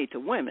girls, to me, to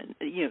women.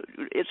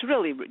 It's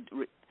really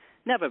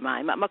never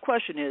mind. My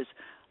question is,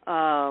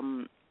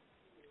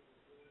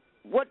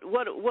 what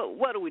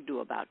do we do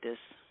about this?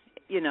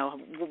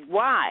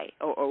 Why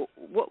or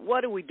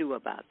what do we do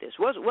about this?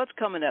 What's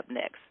coming up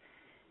next?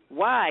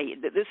 Why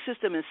this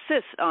system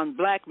insists on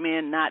black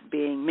men not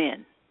being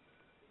men?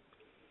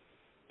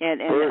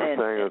 First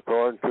thing,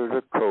 according to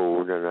the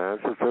code, in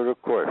answer to the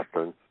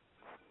question,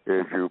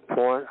 is you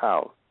point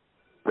out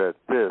that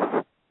this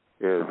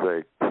is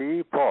a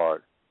key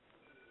part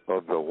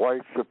of the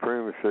white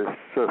supremacist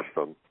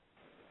system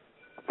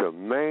to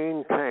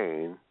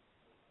maintain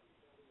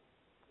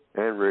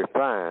and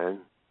refine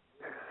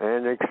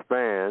and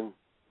expand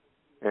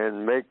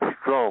and make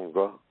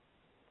stronger.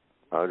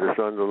 I'll just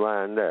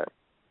underline that.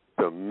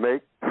 To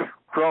make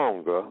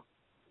stronger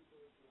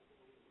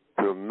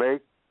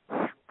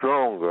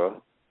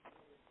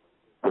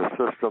the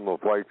system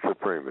of white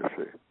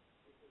supremacy.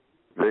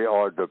 They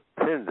are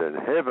dependent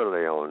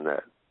heavily on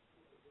that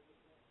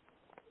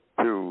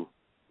to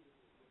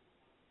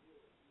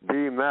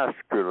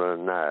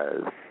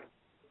demasculinize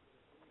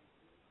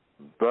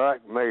black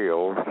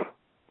males,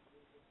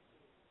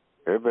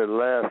 every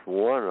last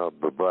one of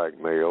the black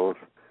males,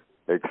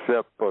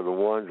 except for the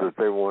ones that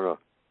they want to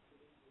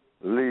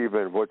leave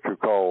in what you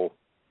call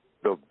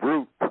the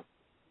brute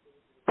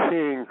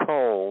King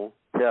Kong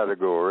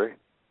category.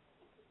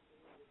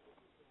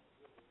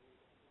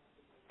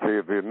 See,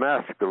 if you're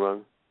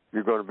masculine,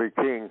 you're going to be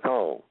King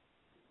Kong.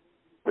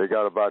 They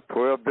got about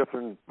 12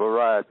 different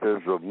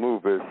varieties of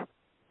movies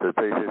that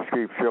they just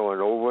keep showing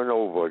over and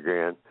over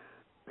again.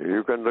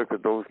 You can look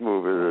at those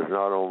movies. It's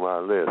not on my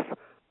list,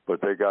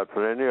 but they got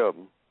plenty of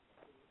them.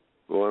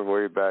 Going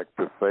way back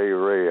to Fay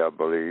Ray, I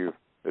believe,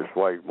 this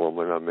white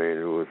woman,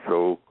 who was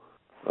so,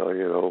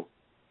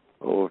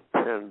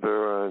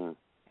 tender and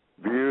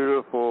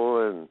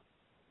beautiful and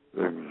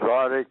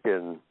exotic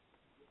and,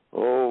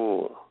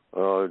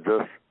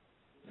 just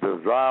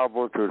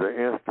desirable to the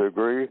nth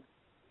degree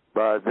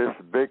by this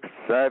big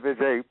savage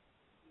ape,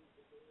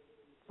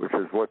 which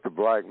is what the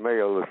black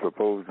male is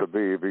supposed to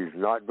be. If he's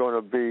not going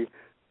to be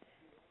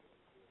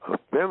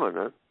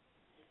effeminate,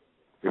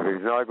 if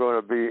he's not going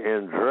to be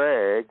in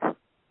drag,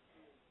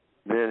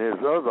 then his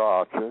other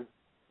option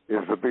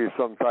is to be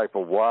some type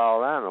of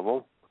wild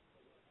animal.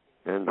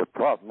 And the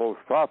most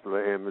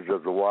popular image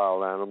of the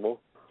wild animal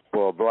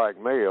for a black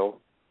male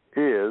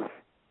is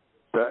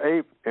the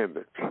ape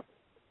image.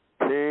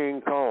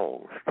 King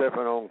Kong,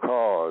 stepping on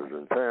cars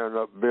and tearing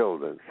up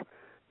buildings,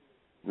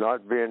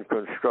 not being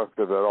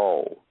constructive at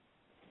all,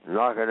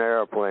 knocking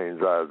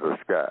airplanes out of the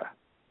sky.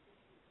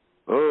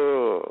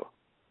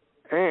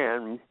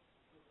 And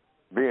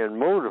being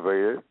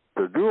motivated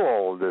to do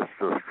all this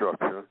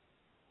destruction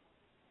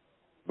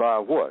by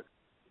what?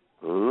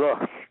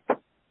 Lust.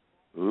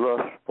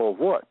 Lust for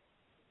what?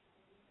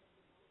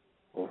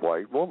 A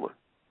white woman.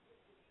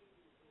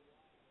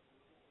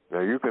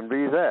 Now you can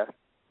be that.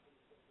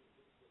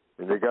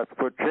 And they got to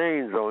put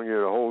chains on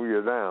you to hold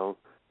you down,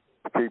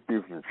 to keep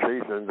you from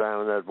chasing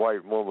down that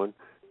white woman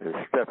and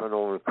stepping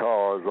on the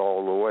cars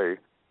all the way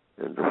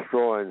and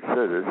destroying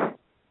cities.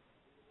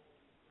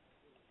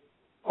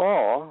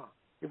 Or,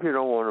 if you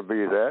don't want to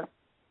be that,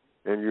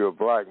 and you're a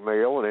black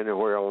male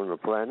anywhere on the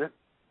planet,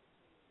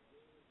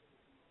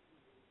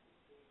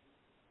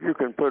 you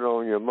can put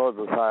on your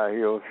mother's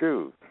high-heel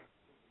shoes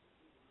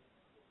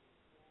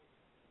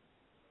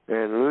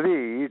and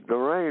lead the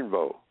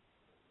rainbow.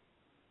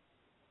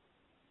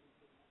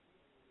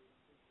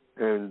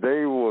 And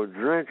they will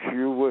drench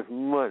you with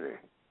money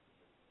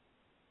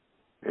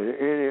and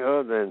any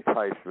other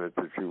enticement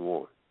that you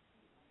want.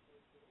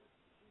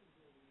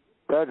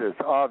 That is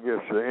obvious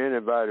to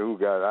anybody who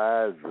got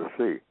eyes to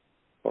see,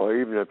 or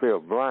even if they're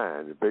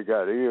blind, if they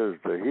got ears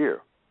to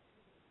hear.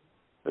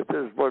 That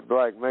this is what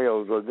black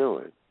males are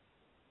doing.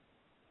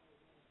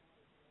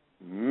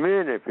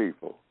 Many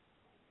people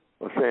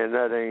are saying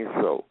that ain't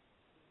so,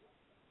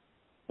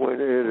 when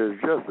it is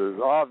just as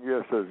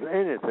obvious as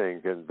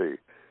anything can be.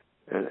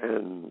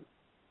 And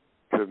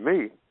to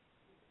me,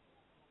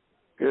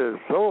 it is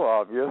so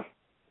obvious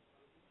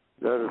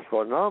that it's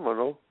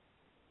phenomenal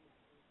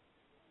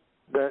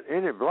that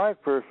any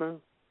black person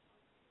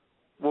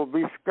will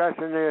be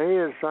scratching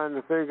their heads trying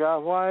to figure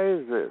out why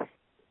is this,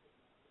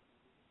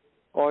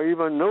 or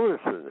even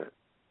noticing it.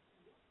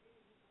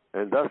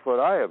 And that's what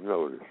I have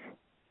noticed.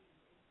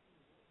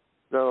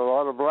 That a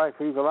lot of black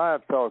people I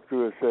have talked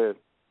to have said,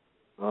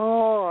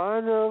 "Oh,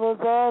 I never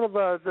thought thought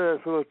about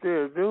that's what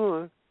they're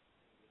doing.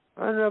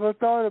 I never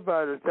thought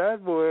about it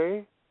that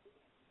way.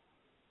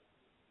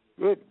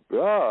 Good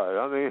God!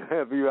 I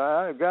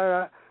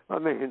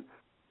mean,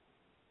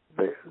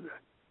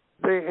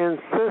 they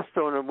insist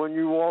on it when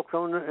you walk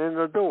in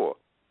the door.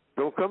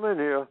 Don't come in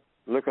here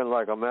looking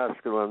like a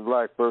masculine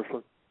black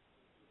person.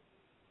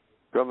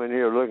 Come in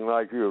here looking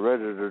like you're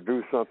ready to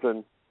do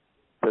something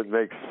that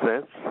makes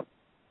sense.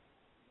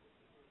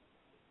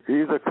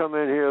 Either come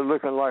in here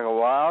looking like a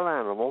wild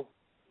animal,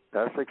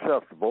 that's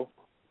acceptable.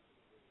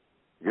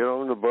 Get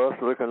on the bus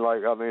looking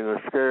like,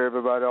 to scare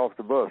everybody off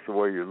the bus the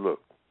way you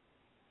look.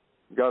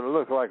 You got to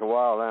look like a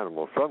wild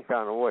animal, some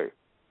kind of way.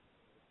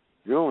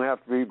 You don't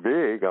have to be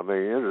big.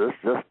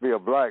 Just be a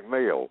black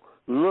male.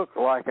 Look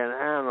like an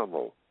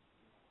animal.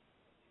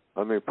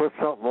 Put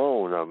something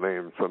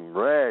on. Some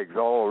rags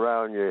all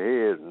around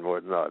your head and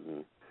whatnot,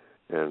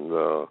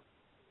 and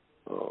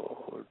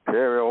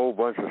carry a whole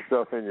bunch of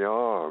stuff in your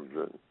arms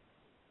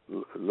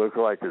and look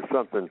like there's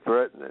something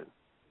threatening.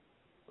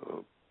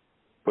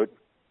 Put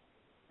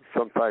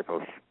some type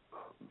of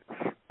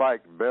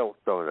spike belt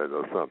on it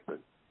or something,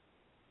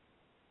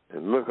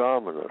 and look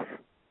ominous.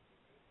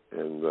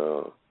 And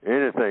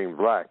anything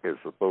black is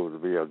supposed to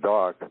be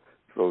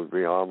supposed to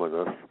be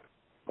ominous.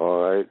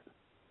 All right,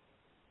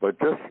 but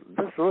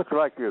just look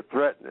like you're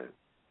threatening.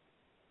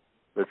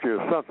 That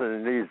you're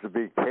something that needs to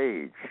be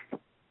caged,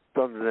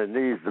 something that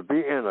needs to be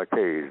in a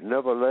cage,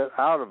 never let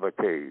out of a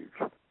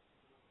cage.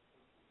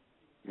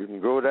 You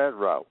can go that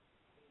route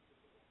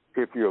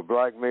if you're a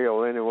black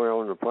male anywhere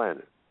on the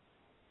planet.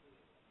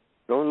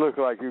 Don't look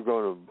like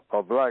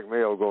a black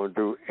male going to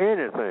do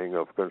anything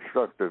of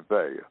constructive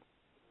value.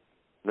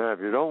 Now, if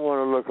you don't want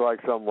to look like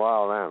some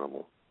wild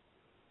animal,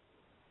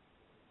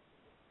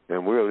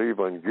 and we'll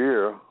even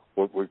gear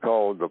what we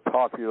call the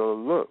popular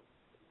look,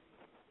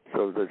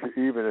 so that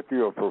even if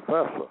you're a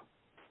professor,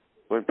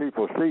 when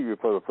people see you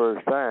for the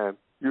first time,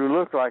 you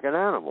look like an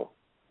animal.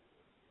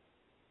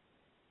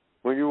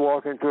 When you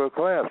walk into a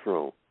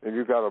classroom and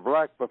you got a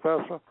black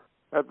professor,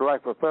 that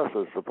black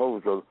professor is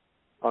supposed to,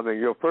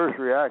 your first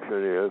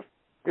reaction is,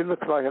 he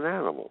looks like an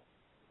animal.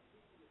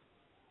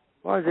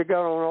 Why's he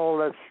got on all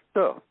that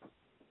stuff?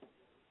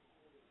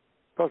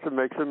 Because it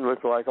makes him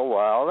look like a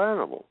wild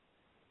animal.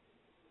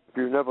 If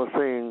you've never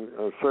seen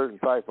a certain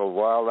type of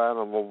wild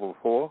animal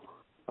before,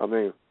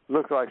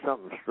 look like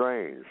something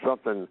strange,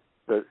 something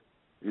that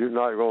you're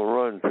not going to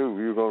run to,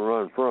 you're going to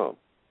run from.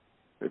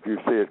 If you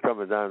see it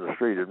coming down the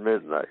street at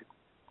midnight.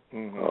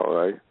 Mm-hmm. All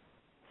right?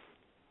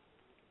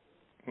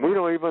 Mm-hmm. We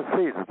don't even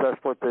see that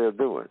that's what they're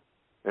doing.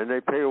 And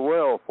they pay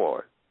well for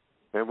it.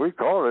 And we've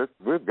gotten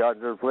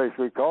to the place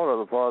we call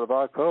it a part of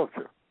our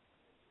culture.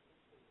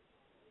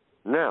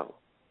 Now,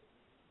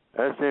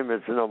 that's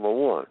image number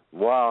one,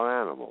 wild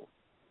animal.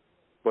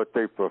 But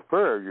they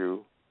prefer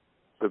you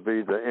to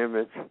be the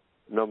image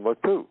number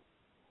two.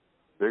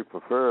 They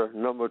prefer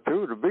number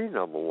two to be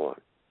number one,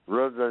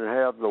 rather than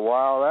have the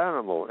wild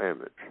animal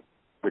image,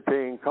 the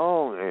King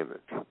Kong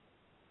image.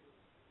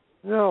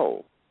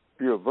 No,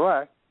 if you're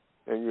black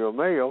and you're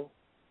male,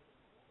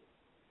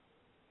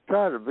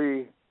 try to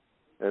be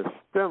as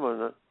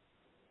effeminate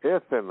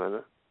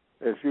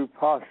as you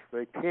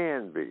possibly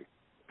can be.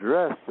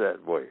 Dress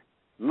that way.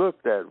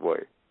 Look that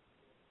way.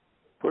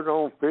 Put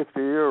on 50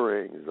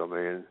 earrings.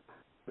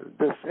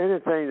 Just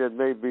anything that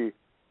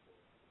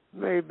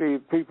maybe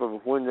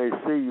people, when they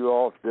see you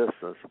off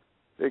distance,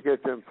 they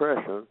get the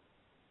impression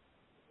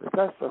that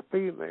that's a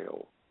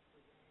female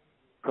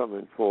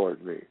coming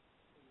toward me.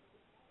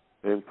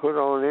 And put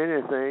on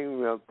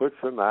anything, put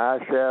some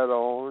eyeshadow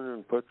on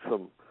and put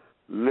some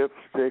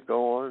lipstick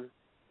on.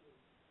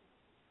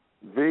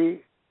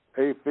 Be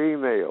a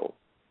female.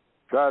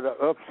 Try to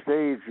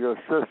upstage your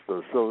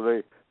sisters so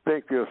they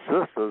think your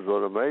sisters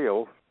are the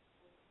males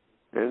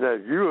and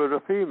that you are the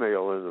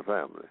female in the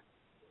family.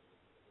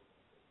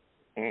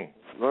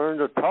 Learn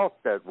to talk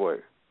that way.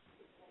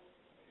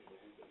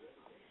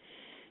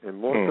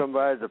 And want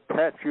somebody to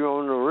pat you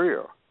on the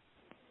rear.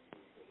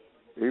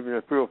 Even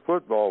if you're a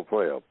football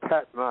player,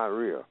 pat my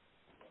rear.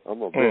 I'm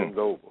going to bend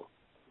over.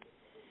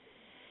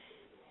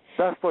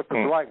 That's what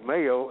the black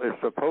male is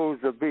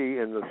supposed to be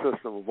in the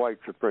system of white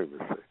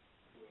supremacy.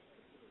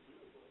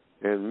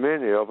 And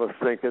many of us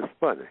think it's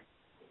funny.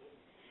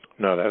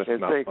 No, that's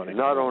not funny.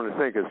 Not only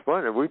think it's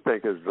funny, we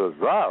think it's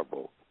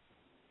desirable.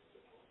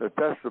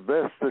 That's the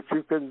best that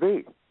you can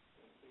be.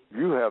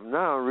 You have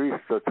now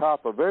reached the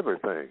top of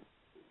everything.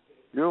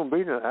 You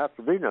don't have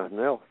to be nothing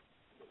else.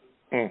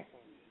 And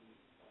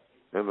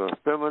a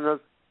feminine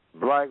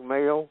black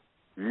male,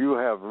 you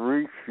have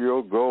reached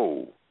your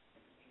goal.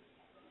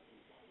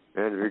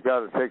 And if you got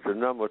to take the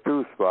number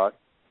two spot,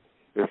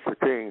 it's the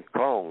King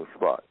Kong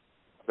spot.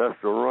 That's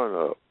the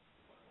run-up.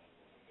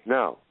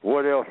 Now,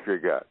 what else you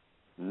got?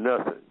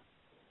 Nothing.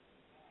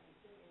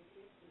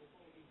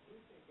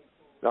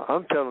 Now,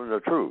 I'm telling the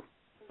truth.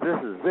 This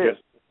is it. Yes.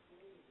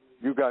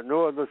 You got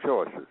no other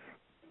choices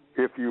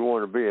if you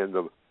want to be in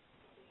the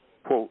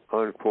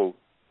quote-unquote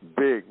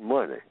big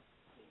money.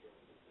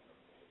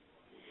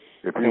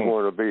 If you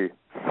want to be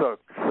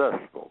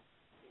successful.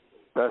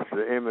 That's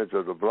the image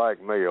of the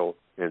black male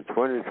in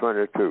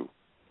 2022.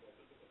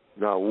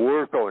 Now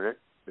work on it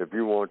if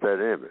you want that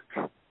image,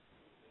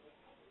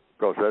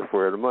 because that's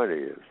where the money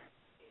is.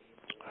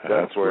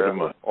 That's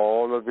where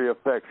all of the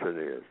affection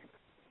is.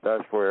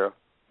 That's where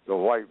the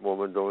white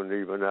woman don't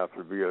even have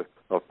to be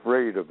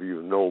afraid of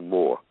you no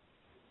more.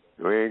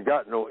 You ain't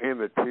got no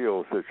Emmett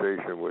Till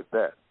situation with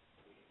that.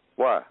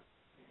 Why?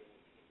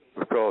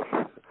 Because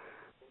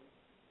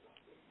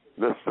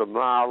Mr.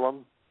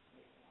 Marlum,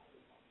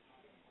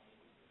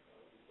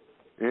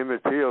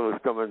 Emmett Till is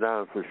coming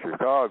down from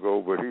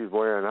Chicago, but he's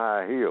wearing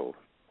high heels.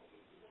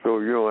 So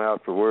you don't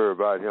have to worry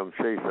about him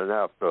chasing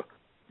after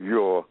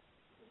your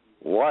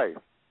wife.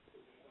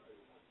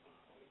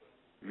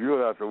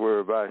 You'll have to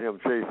worry about him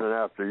chasing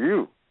after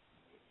you.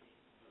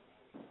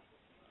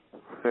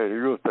 And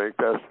you'll think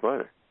that's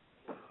funny.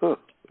 Oh,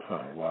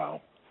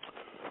 wow.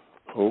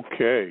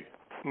 Okay.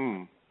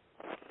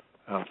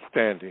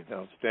 Outstanding.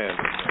 Thank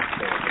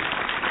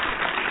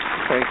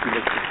you,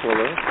 Mr.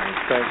 Fuller. And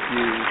thank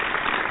you,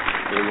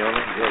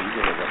 Leona. Well, you're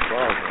going to have a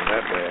problem on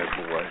that bad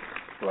boy.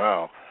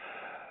 Wow.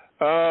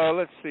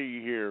 Let's see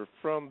here.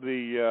 From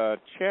the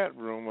chat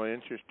room,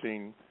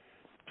 interesting,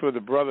 for the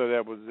brother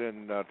that was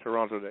in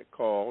Toronto that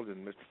called,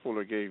 and Mr.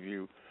 Fuller gave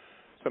you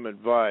some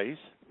advice.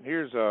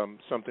 Here's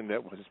something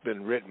that has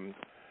been written.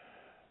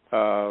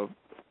 I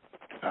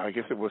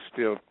guess it was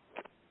still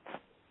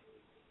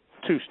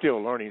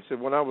learning. He said,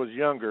 when I was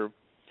younger,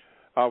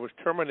 I was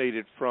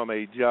terminated from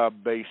a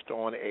job based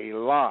on a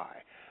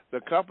lie.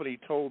 The company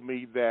told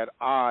me that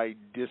I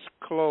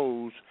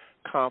disclosed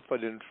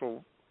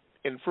confidential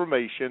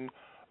information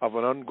of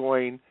an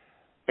ongoing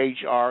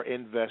HR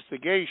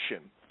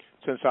investigation,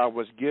 since I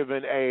was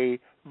given a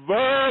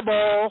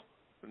verbal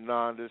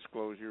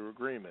non-disclosure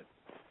agreement.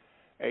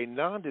 A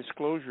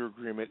non-disclosure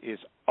agreement is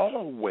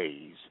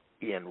always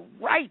in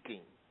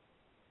writing,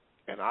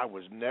 and I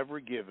was never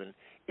given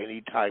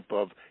any type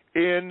of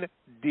NDA.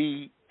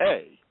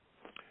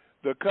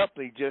 The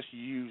company just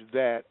used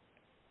that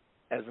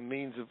as a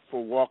means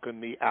for walking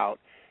me out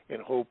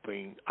and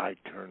hoping I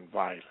turn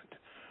violent.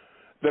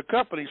 The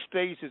company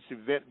staged its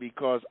event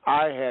because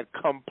I had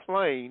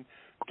complained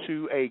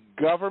to a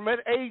government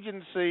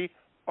agency,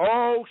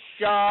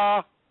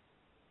 OSHA,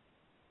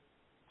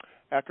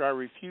 after I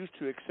refused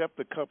to accept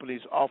the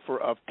company's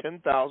offer of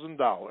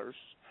 $10,000.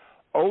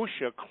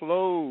 OSHA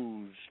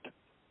closed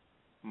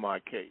my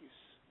case.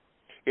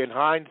 In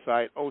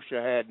hindsight,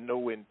 OSHA had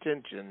no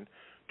intention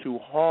to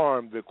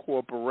harm the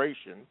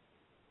corporation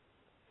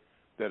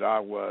that I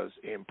was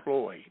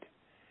employed.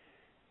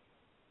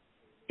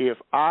 If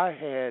I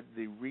had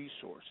the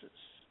resources,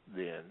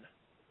 then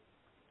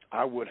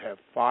I would have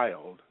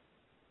filed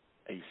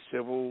a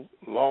civil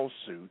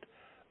lawsuit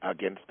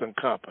against the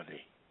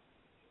company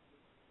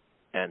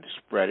and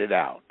spread it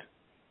out,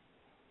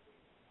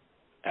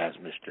 as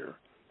Mr.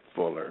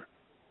 Fuller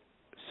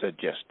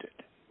suggested.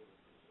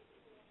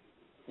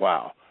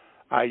 Wow.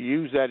 I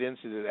use that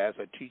incident as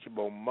a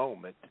teachable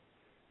moment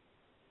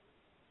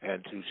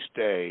and to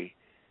stay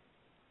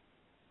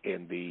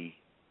in the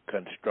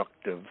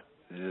constructive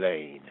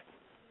lane.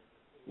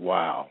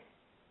 Wow.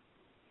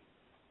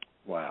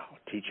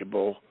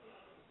 Teachable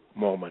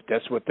moment.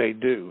 That's what they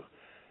do.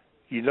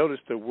 You notice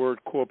the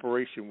word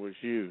corporation was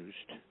used.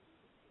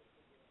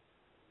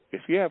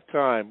 If you have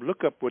time,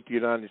 look up what the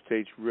United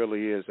States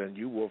really is, and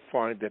you will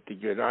find that the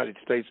United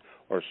States,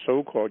 or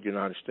so-called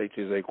United States,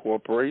 is a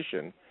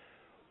corporation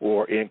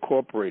or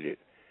incorporated.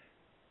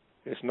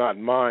 It's not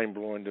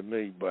mind-blowing to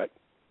me, but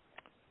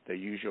the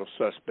usual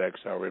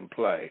suspects are in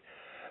play.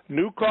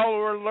 New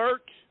caller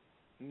alert.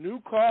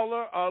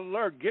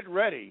 Get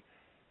ready.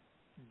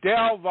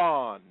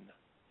 Delvon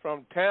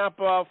from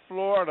Tampa,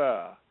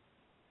 Florida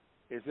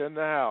is in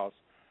the house.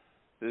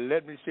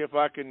 Let me see if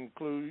I can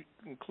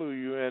include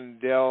you in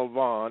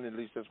Delvon. At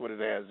least that's what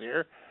it has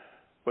here.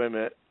 Wait a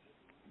minute.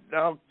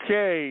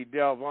 Okay,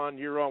 Delvon,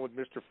 you're on with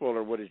Mr.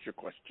 Fuller. What is your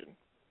question?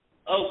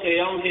 Okay,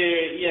 I'm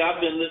here. Yeah,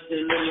 I've been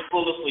listening to Mr.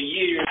 Fuller for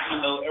years,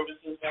 ever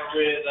since I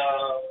read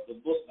the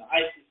book, The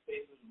ISIS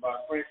Papers by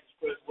Francis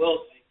Chris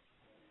Welty.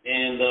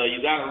 And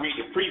you got to read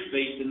the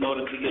preface in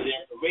order to get the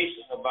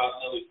information about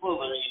Neely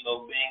Fuller,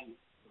 being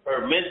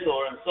her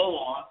mentor and so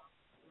on.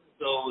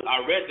 So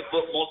I read the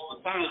book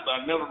multiple times, but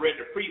I never read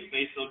the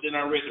preface. So then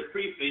I read the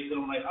preface, and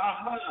I'm like,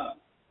 aha.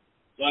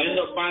 So I ended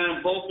up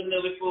buying both of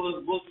Neely Fuller's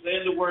books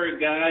and the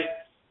Word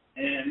Guide.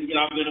 And,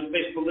 I've been a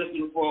faithful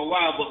listener for a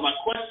while. But my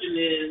question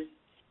is,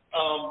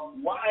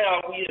 why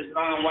are we as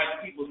non-white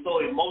people so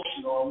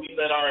emotional, and we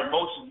let our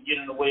emotions get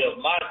in the way of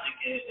logic?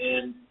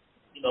 And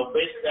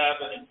basically,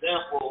 as an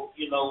example,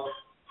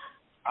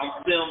 I'm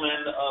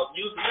filming a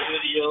music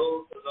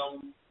video because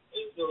I'm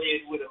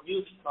affiliated with a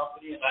music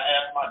company, and I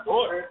asked my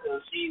daughter,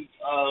 because she's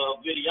a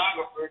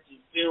videographer, to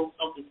film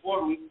something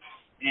for me,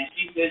 and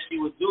she said she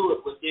would do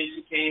it, but then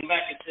she came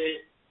back and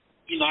said,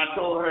 I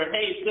told her,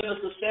 hey, send us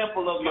a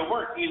sample of your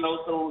work,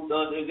 so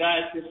the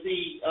guys can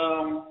see,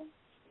 what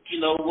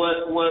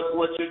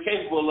you're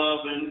capable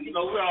of. And,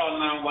 we're all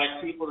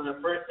non-white people, and the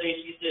first thing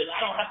she said, I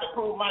don't have to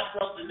prove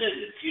myself to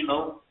niggas,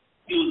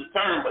 Use the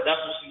term, but that's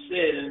what she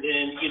said.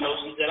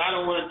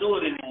 do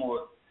it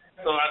anymore.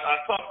 So I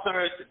talked to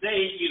her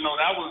today,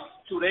 that was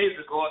 2 days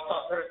ago. I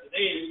talked to her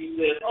today, and she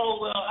said, oh,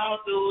 well,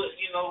 I'll do it,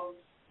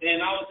 and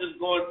I was just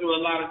going through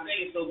a lot of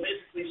things. So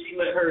basically she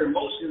let her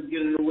emotions get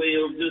in the way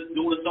of just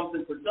doing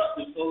something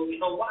productive. So,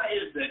 why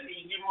is that? Can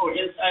you give more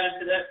insight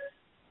into that?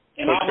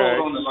 And I'll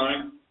hold on the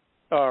line.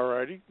 All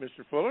righty.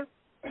 Mr. Fuller?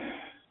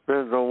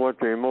 Depends on what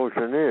the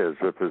emotion is.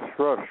 If it's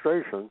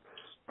frustration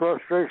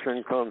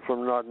comes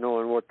from not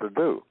knowing what to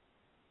do.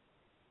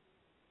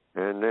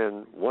 And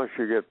then once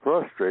you get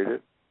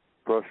frustrated,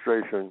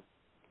 frustration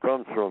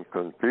comes from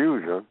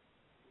confusion.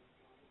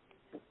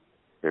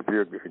 If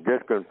you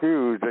get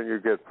confused, then you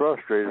get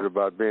frustrated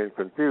about being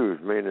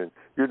confused, meaning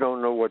you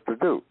don't know what to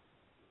do.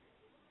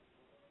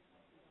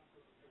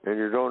 And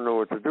you don't know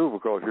what to do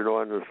because you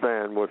don't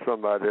understand what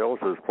somebody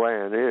else's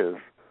plan is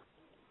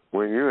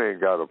when you ain't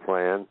got a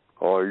plan,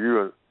 or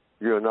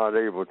you're not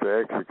able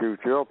to execute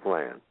your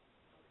plan.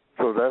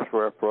 So that's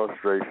where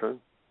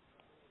frustration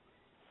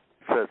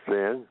sets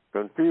in,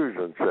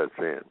 confusion sets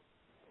in.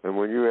 And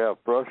when you have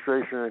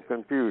frustration and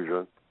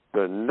confusion,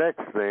 the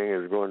next thing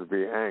is going to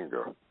be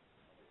anger.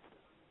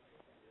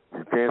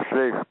 You can't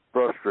stay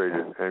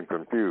frustrated and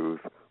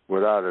confused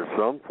without at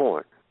some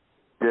point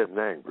getting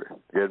angry,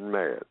 getting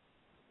mad.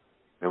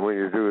 And when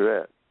you do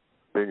that,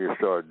 then you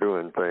start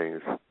doing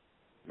things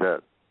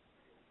that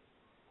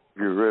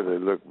you really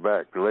look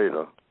back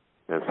later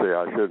and say,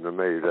 I shouldn't have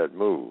made that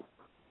move.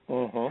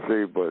 Mm-hmm.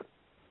 See, but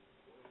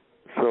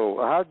so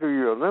how do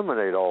you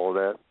eliminate all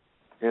that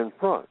in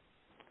front?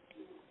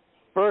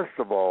 First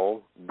of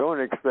all, don't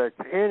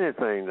expect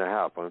anything to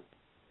happen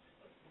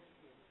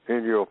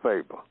in your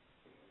favor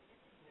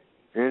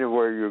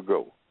anywhere you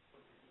go.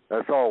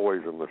 That's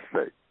always a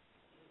mistake.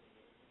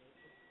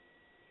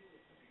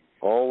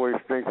 Always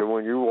think that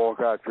when you walk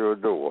out your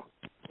door,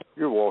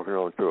 you're walking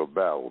onto a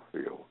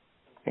battlefield.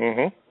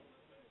 Mm-hmm.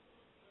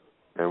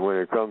 And when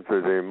it comes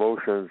to the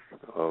emotions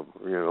of,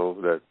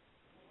 that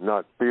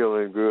not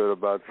feeling good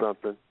about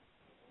something,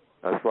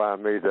 that's why I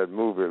made that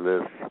movie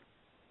list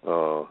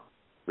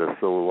that's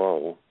so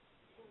long.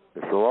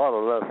 It's a lot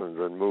of lessons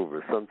in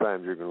movies.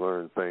 Sometimes you can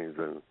learn things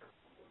in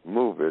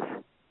movies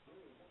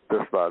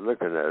just by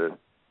looking at it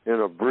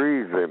in a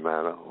breezy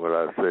manner, what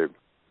I say,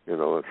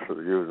 it's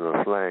using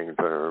a slang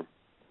term,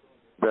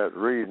 that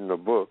reading a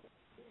book,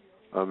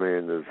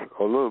 is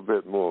a little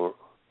bit more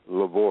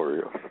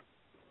laborious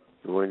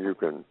when you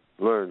can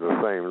learn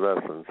the same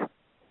lessons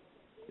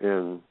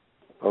in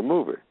a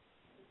movie.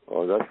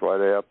 Or that's why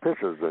they have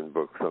pictures in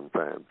books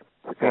sometimes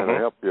to kind of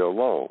help you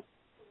along.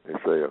 They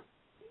say,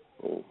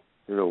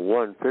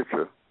 one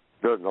picture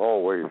doesn't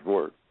always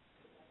work.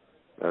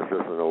 That's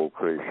just an old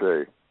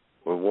cliche.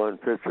 But one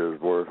picture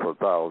is worth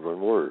 1,000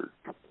 words.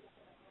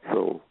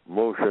 So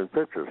motion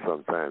pictures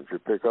sometimes, you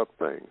pick up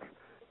things.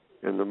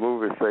 In the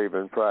movie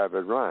Saving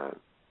Private Ryan,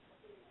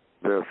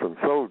 there's some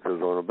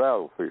soldiers on a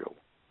battlefield.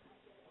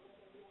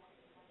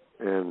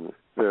 And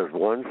there's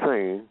one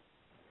scene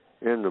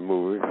in the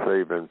movie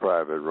Saving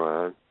Private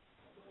Ryan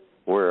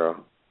where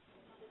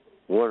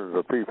one of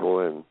the people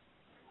in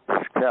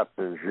his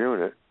captain's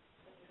unit,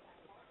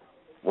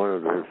 one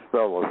of his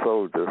fellow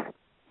soldiers,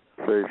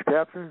 says,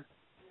 Captain,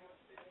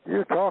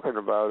 you're talking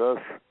about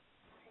us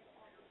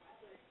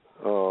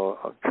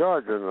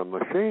charging a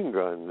machine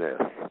gun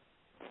nest,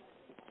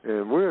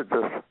 and we're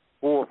just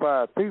 4 or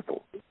 5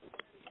 people,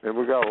 and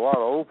we got a lot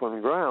of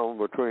open ground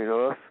between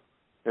us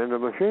and the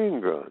machine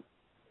gun.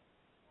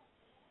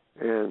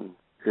 And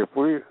if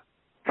we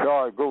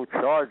go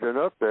charging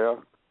up there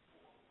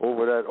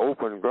over that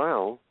open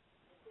ground,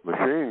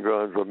 machine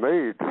guns are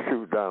made to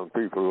shoot down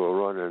people who are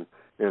running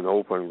in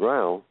open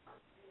ground.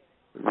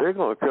 They're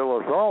going to kill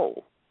us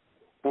all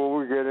before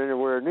we get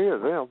anywhere near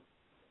them.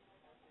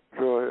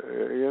 So,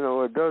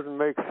 it doesn't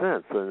make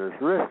sense, and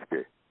it's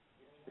risky,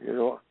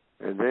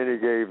 And then he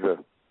gave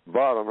the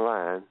bottom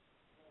line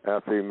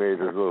after he made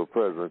his little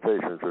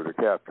presentation to the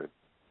captain.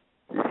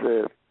 He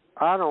said,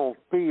 I don't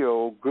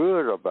feel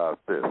good about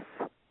this.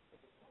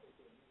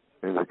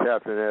 And the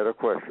captain had a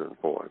question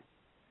for him.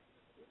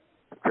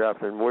 The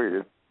captain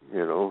waited,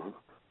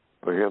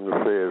 for him to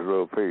say his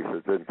little piece.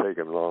 It didn't take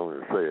him long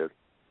to say it.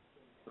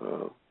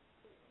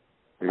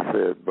 He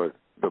said, but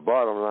the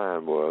bottom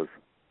line was,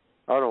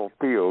 I don't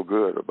feel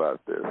good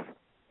about this.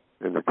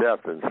 And the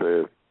captain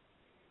said,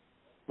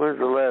 when's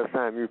the last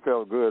time you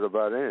felt good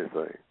about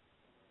anything?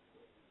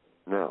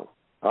 Now,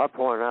 I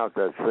point out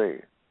that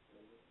scene.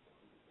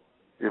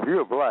 If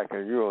you're black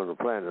and you're on the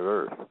planet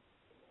Earth,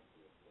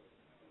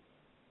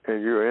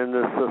 and you're in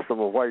this system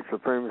of white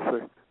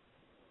supremacy,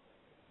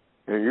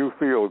 and you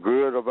feel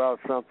good about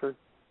something,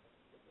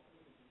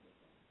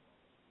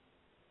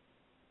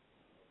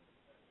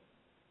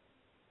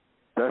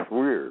 that's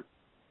weird.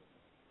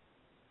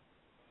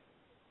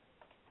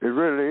 It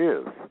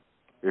really is.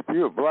 If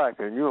you're black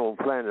and you're on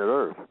planet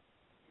Earth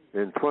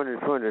in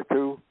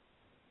 2022,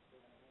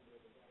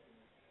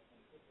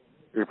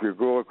 if you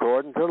go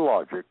according to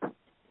logic,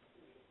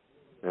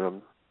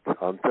 and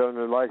I'm telling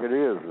it like it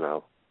is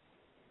now,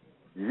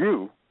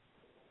 you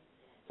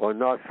are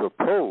not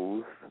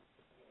supposed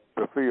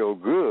to feel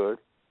good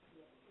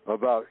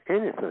about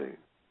anything,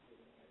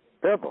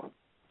 ever.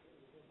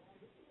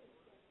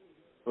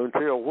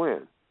 Until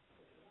when?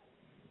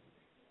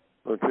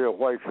 Until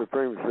white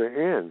supremacy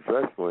ends,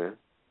 that's when.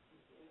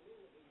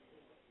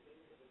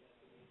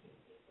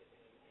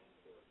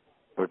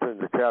 But then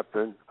the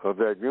captain of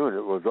that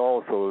unit was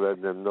also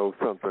letting them know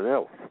something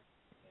else.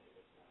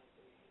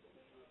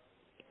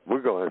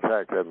 We're going to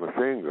attack that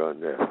machine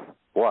gun nest.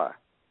 Why?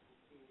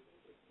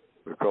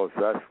 Because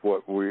that's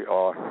what we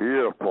are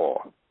here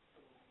for.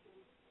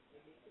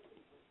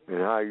 And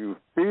how you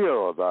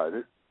feel about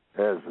it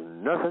has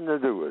nothing to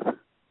do with it.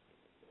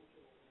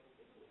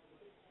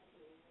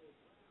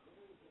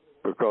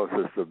 Because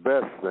it's the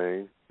best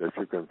thing that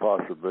you can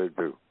possibly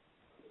do.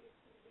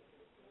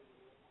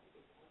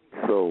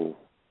 So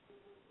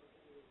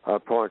I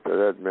point to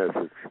that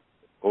message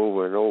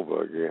over and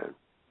over again.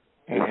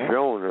 It's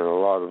shown in a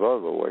lot of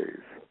other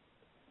ways.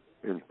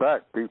 In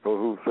fact, people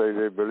who say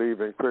they believe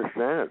in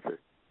Christianity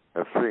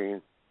have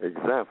seen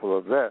example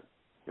of that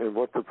in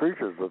what the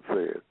preachers have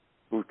said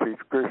who teach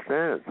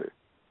Christianity.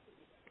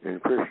 In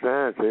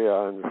Christianity,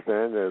 I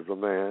understand there's a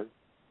man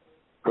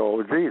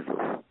called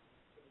Jesus.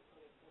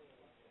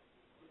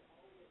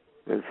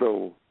 And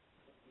so,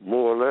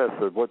 more or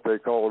less, at what they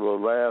call the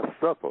Last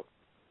Supper,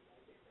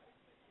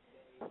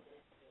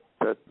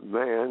 that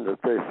man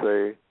that they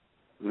say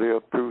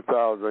lived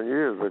 2,000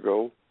 years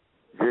ago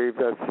gave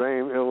that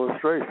same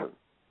illustration.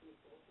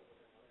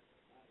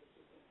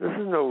 This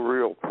is no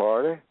real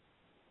party.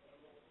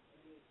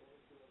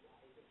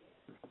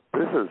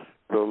 This is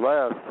the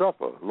Last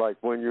Supper, like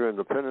when you're in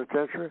the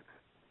penitentiary.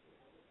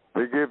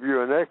 They give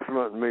you an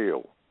excellent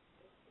meal.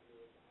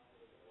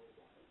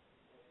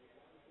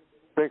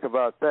 Think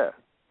about that.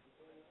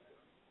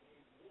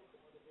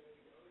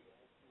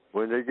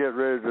 When they get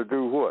ready to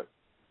do what?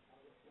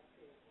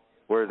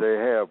 Where they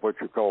have what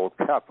you call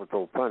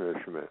capital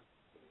punishment.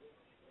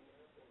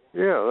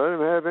 Yeah, let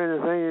him have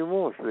anything he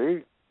wants to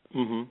eat. He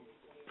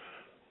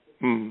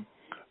ain't going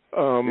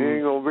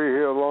to be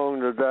here long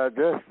to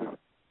digest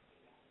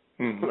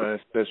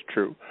it. That's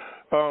true.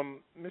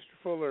 Mr.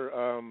 Fuller,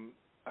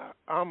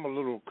 I'm a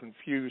little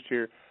confused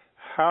here.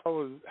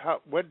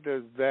 What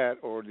does that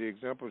or the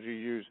examples you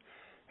use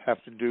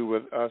have to do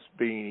with us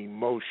being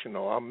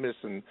emotional? I'm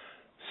missing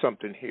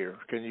something here.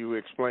 Can you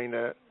explain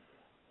that?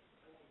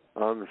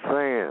 I'm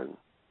saying,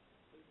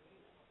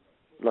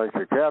 like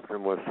the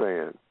captain was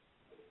saying,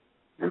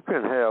 you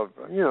can have,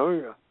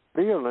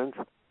 feelings.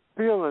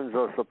 Feelings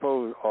are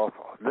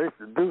they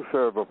do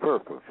serve a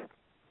purpose,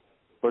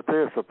 but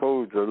they're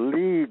supposed to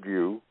lead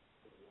you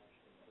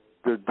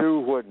to do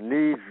what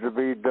needs to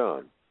be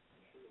done.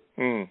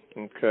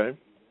 Okay.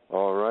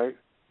 All right.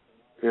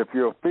 If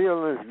your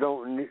feelings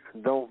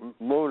don't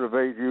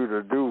motivate you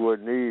to do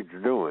what needs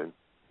doing,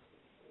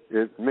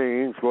 it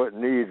means what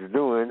needs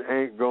doing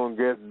ain't going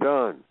to get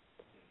done.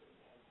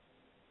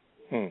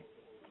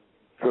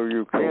 So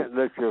you can't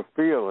let your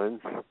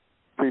feelings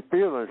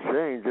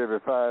change every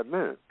 5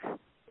 minutes.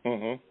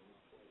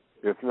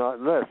 If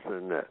not less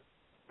than that,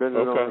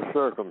 depending on the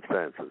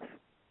circumstances.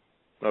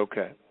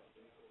 Okay.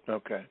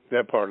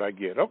 That part I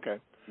get. Okay.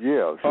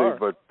 Yeah,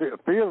 but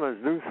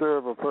feelings do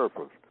serve a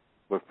purpose.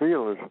 But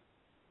feelings,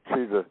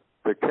 the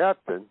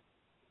captain,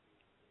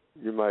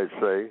 you might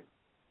say,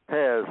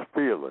 has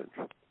feelings.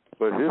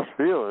 But his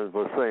feelings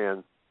were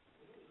saying,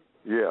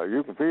 yeah,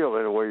 you can feel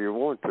any way you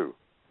want to,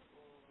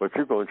 but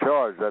you're going to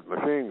charge that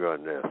machine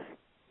gun nest.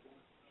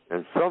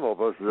 And some of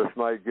us just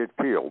might get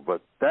killed,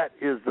 but that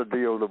is the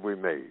deal that we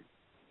made.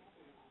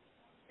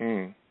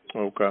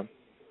 Okay.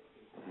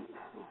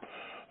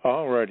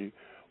 All righty.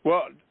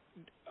 Well,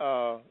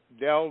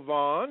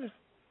 Delvon,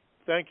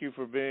 thank you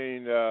for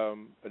being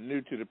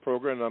new to the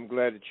program. I'm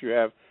glad that you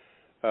have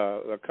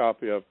a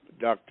copy of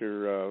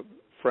Dr.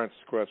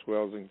 Francis Cress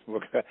Welsing's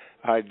book.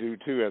 I do,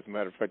 too, as a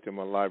matter of fact, in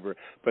my library.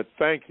 But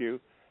thank you.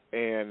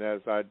 And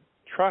as I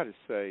try to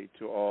say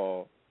to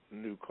all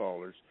new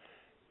callers,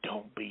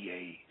 don't be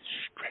a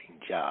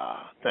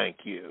stranger.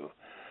 Thank you.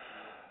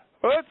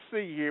 Let's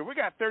see here. We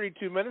got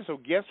 32 minutes, so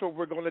guess what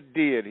we're going to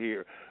do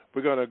here?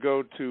 We're going to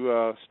go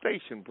to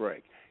station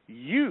break.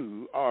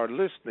 You are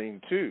listening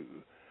to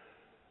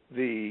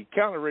the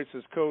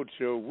Counter-Racist Code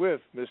Show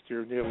with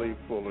Mr. Neely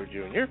Fuller,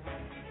 Jr.,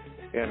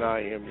 and I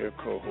am your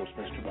co-host,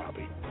 Mr.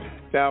 Bobby.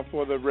 Now,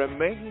 for the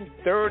remaining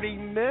 30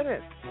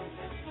 minutes,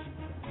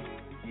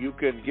 you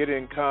can get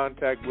in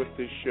contact with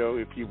this show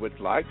if you would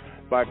like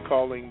by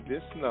calling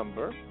this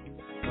number,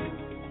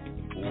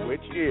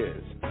 which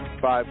is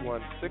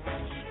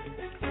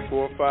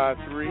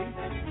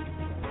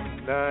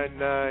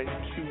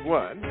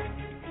 516-453-9921.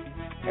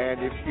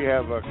 And if you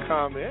have a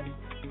comment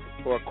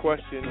or a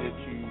question that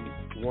you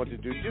want to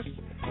do, just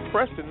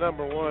press the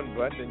number 1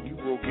 button and you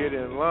will get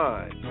in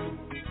line.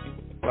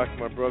 Like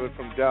my brother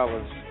from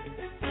Dallas,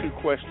 2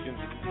 questions,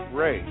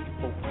 Ray.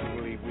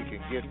 Hopefully we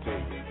can get to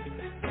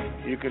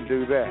you. You can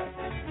do that.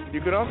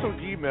 You can also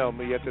Gmail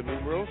me at the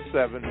numero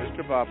 7,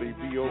 Mr. Bobby,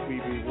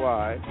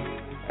 BOBBY,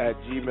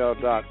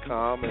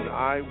 @gmail.com, and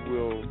I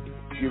will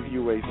give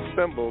you a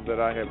symbol that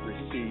I have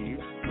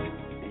received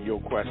your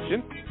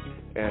question,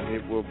 and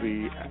it will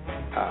be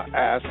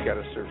asked at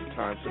a certain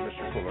time so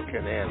Mr. Fuller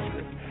can answer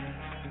it.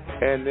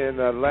 And then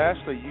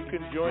lastly, you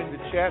can join the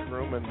chat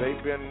room, and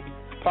they've been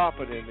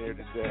popping in there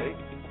today.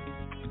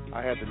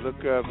 I had to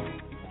look up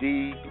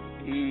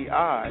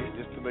DEI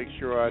just to make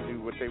sure I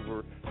knew what they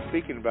were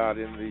speaking about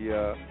in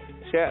the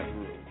chat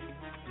room.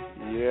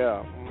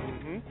 Yeah.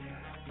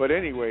 But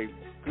anyway,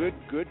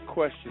 good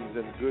questions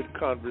and good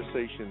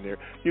conversation there.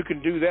 You can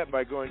do that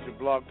by going to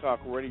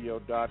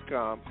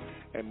blogtalkradio.com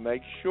and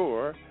make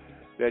sure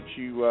that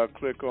you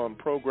click on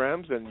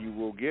programs, and you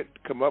will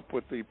come up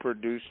with the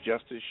Produce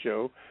Justice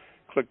Show.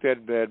 Click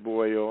that bad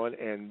boy on,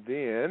 and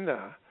then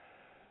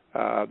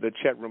the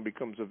chat room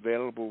becomes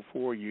available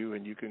for you,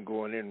 and you can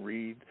go in and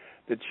read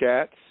the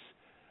chats.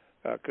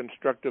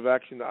 Constructive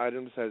Action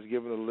Items has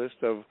given a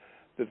list of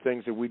the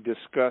things that we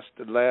discussed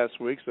last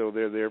week, so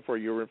they're there for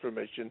your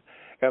information,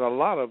 and a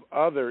lot of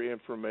other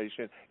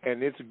information,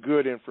 and it's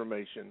good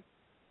information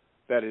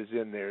that is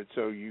in there.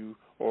 So you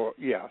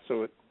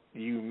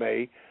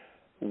may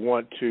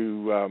want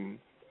to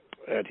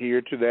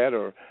adhere to that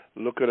or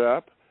look it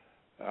up.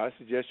 I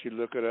suggest you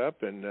look it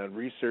up and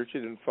research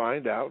it and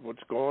find out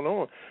what's going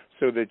on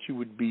so that you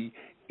would be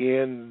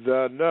in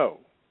the know.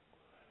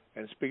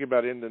 And speaking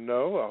about in the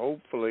know,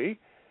 hopefully,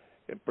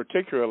 and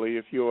particularly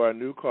if you are a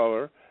new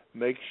caller,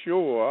 make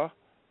sure,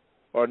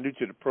 or new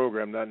to the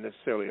program, not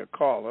necessarily a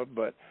caller,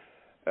 but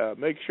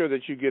make sure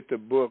that you get the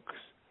books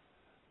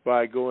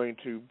by going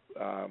to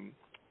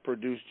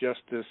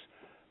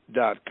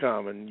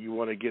ProduceJustice.com, and you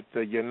want to get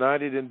the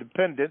United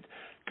Independent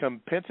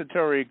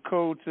Compensatory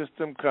Code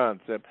System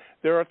Concept.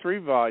 There are 3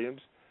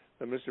 volumes.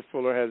 Mr.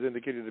 Fuller has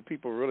indicated that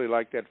people really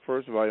like that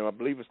first volume. I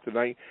believe it's is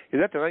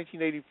that the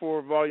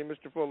 1984 volume,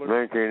 Mr. Fuller?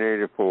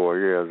 1984,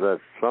 yes.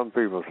 Some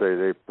people say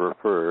they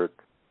prefer it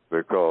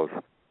because,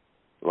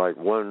 like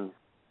one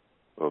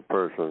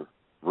person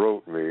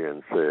wrote me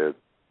and said,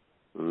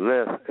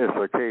 it's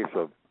a case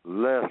of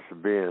less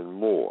being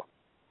more.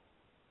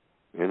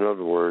 In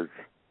other words,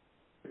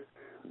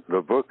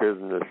 the book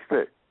isn't as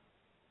thick.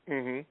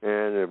 And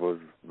it was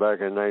back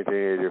in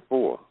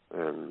 1984.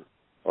 And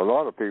a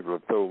lot of people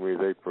have told me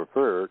they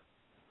prefer it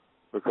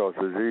because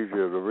it's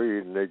easier to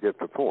read and they get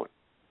the point.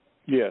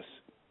 Yes.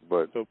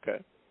 But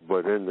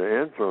in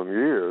the interim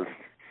years,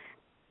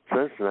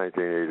 since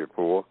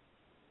 1984,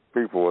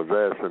 people was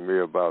asking me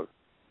about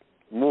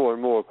more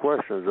and more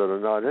questions that are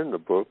not in the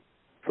book,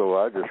 so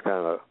I just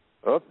kind of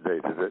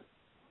updated it.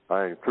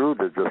 I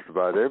included just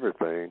about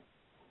everything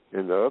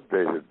in the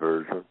updated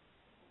version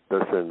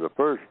that's in the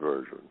first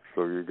version,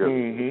 so you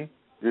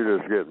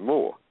just get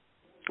more.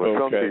 But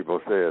some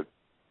people said,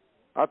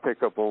 I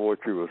pick up on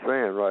what you were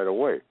saying right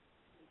away.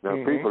 Now,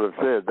 people have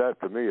said that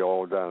to me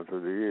all down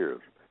through the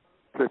years.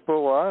 They said,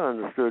 well, I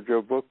understood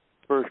your book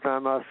first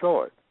time I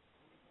saw it.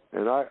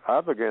 And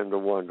I began to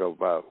wonder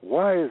about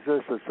why is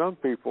this that some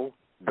people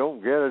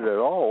don't get it at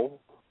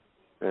all,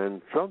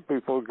 and some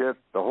people get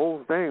the whole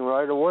thing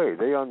right away.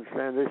 They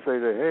understand. They say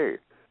that, hey,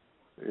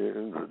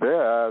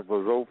 their eyes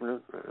was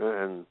opening,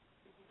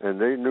 and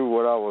they knew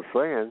what I was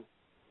saying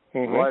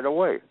right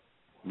away.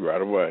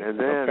 Right away. And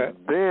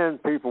then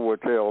people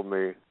would tell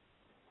me,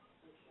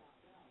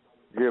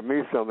 give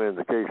me some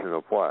indication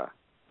of why.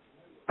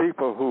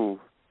 People who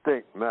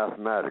think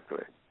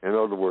mathematically, in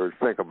other words,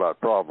 think about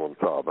problem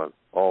solving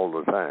all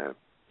the time,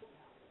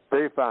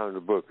 they found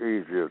the book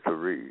easier to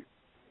read.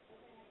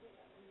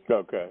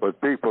 Okay.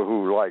 But people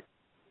who like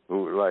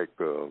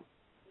the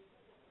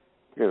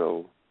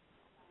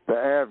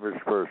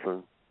average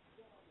person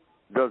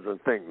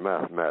doesn't think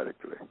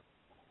mathematically,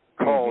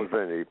 cause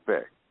and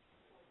effect.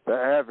 The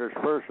average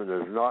person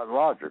is not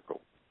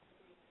logical.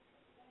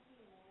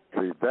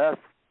 See,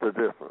 that's the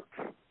difference.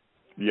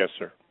 Yes,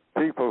 sir.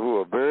 People who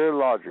are very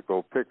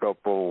logical pick up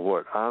on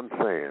what I'm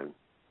saying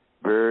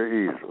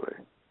very easily.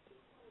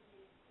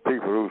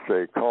 People who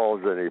say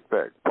cause and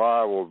effect,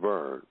 fire will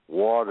burn,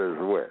 water is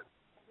wet.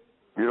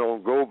 You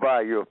don't go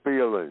by your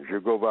feelings. You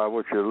go by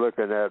what you're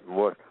looking at and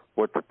what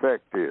the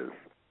effect is.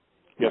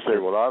 You say,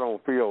 well, I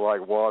don't feel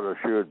like water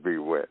should be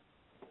wet.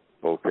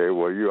 Okay,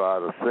 well, you're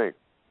out of sync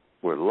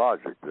with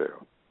logic there.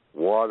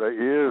 Water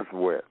is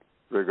wet,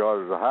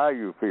 regardless of how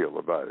you feel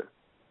about it.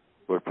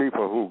 But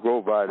people who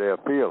go by their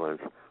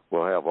feelings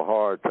will have a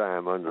hard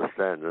time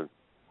understanding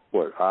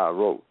what I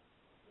wrote.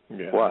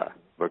 Yeah. Why?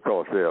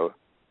 Because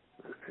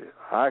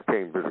I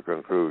came to the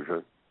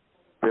conclusion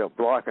they're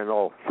blocking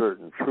off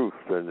certain truths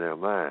in their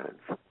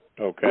minds.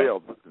 Okay.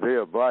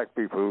 There are black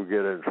people who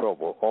get in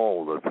trouble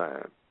all the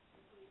time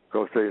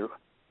because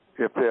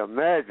if they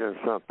imagine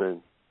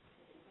something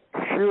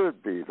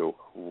should be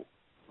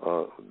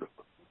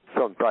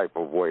some type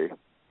of way,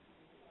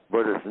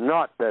 but it's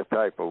not that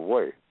type of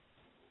way,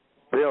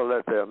 they'll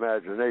let their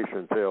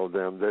imagination tell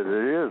them that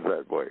it is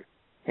that way.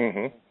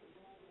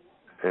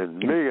 And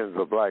millions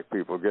of black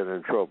people get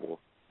in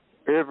trouble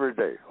every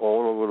day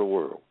all over the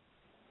world.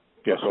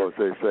 Yes, because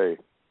they say,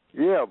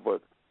 yeah,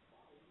 but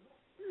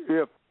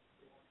if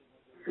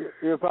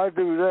I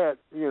do that,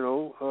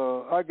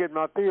 I get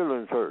my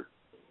feelings hurt.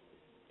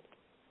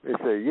 They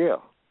say, yeah.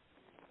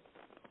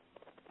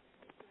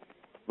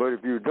 But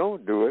if you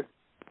don't do it,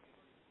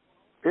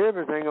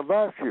 everything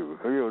about you,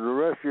 the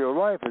rest of your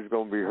life is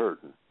going to be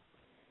hurting.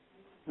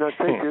 Now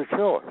take your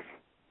choice.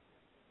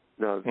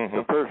 Now,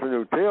 the person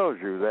who tells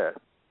you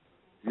that,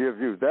 gives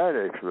you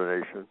that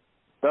explanation,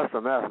 that's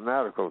a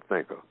mathematical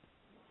thinker.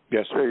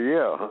 Yes,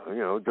 sir. Say,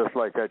 yeah, just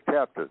like that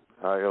captain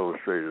I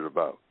illustrated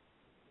about.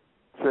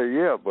 Say,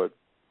 yeah, but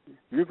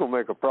you can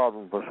make a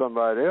problem for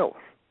somebody else.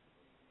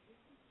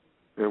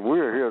 And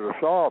we're here to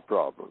solve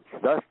problems.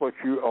 That's what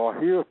you are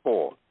here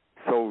for,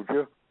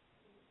 soldier.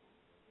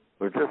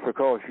 But just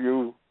because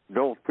you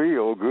don't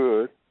feel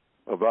good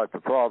about the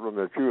problem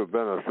that you have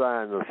been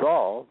assigned to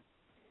solve,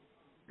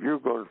 you're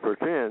going to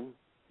pretend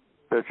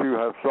that you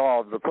have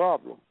solved the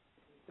problem.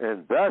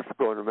 And that's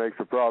going to make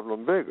the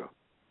problem bigger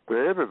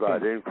for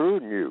everybody,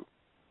 including you.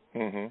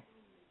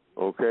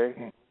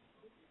 Okay?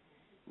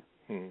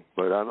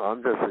 But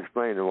I'm just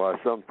explaining why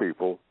some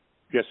people...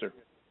 Yes, sir.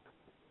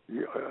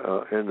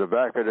 In the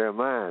back of their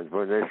minds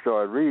when they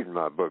started reading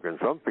my book, and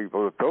some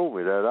people have told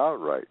me that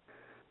outright.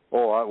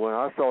 When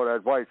I saw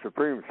that white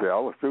supremacy, I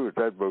was through with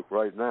that book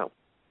right now.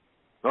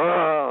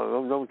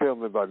 Don't tell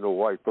me about no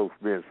white folks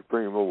being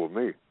supreme over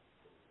me.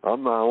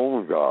 I'm my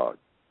own God.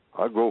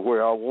 I go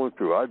where I want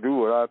to. I do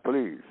what I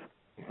please.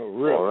 Oh,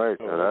 really? All right,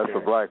 and that's a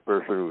black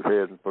person who's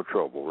heading for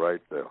trouble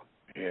right there.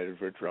 Heading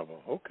for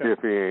trouble. Okay. If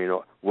he ain't,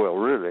 well,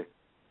 really,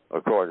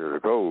 according to the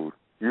code,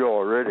 you're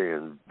already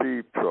in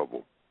deep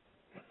trouble.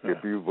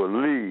 If you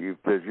believe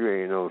that you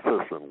ain't no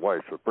system of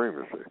white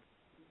supremacy,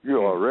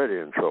 you're already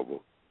in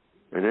trouble.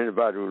 And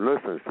anybody who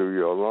listens to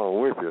you along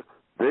with you,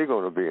 they're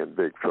going to be in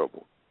big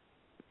trouble.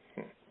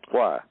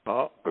 Why?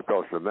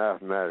 Because the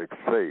mathematics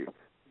say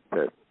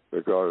that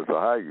regardless of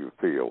how you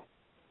feel,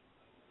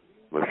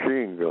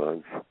 machine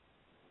guns,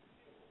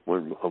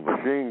 when a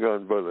machine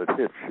gun bullet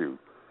hits you,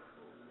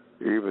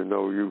 even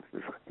though you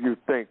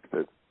think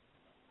that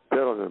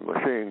telling the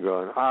machine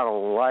gun, I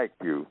don't like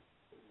you,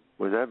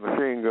 when that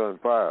machine gun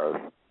fires,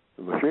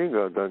 the machine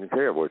gun doesn't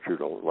care what you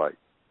don't like.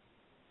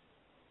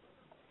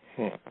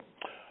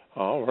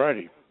 All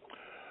righty.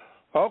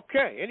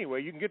 Okay.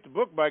 Anyway, you can get the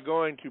book by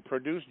going to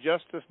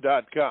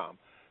producejustice.com.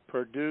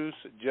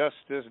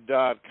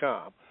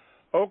 Producejustice.com.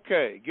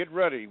 Okay, get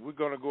ready. We're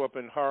going to go up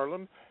in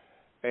Harlem,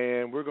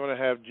 and we're going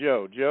to have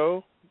Joe.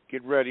 Joe,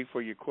 get ready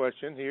for your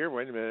question here.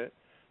 Wait a minute.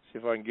 See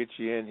if I can get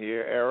you in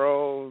here.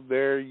 Errol,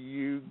 there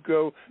you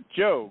go.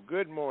 Joe,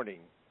 good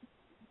morning.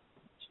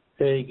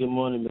 Hey, good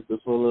morning, Mr.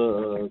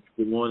 Fuller.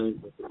 Good morning,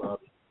 Mr.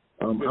 Bobby.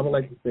 I would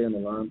like to stay on the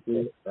line,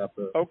 please.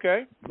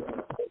 Okay.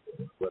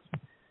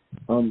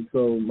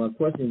 So my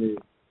question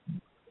is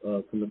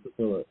to Mr.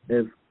 Fuller: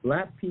 if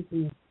black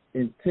people's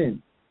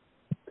intent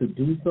to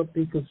do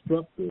something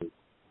constructive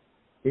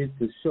is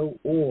to show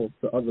off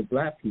to other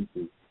black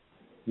people,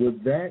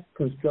 would that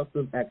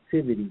constructive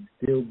activity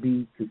still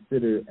be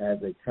considered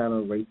as a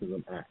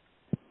counter-racism act?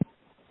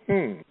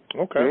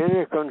 Okay.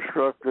 Any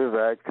constructive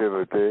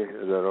activity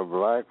that a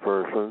black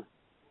person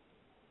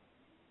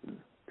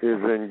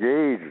is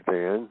engaged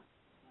in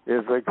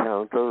is a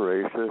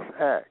counter-racist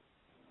act,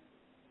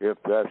 if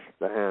that's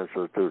the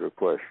answer to the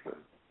question.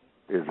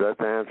 Is that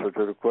the answer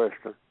to the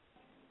question?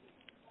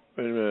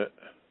 Wait a minute.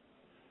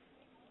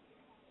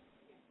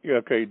 Yeah,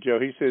 okay, Joe,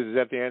 he says, is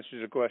that the answer to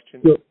the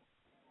question?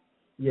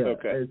 Yeah.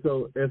 Okay. And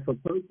so if a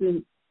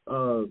person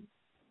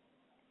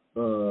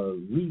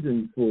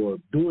reason for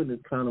doing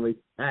this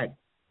counter-racist act,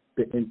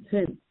 the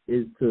intent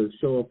is to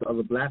show off to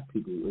other black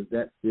people, is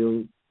that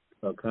still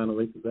a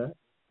counter-racist act?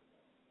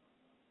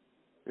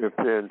 If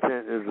the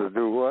intent is to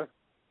do what?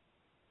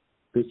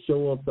 To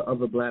show off to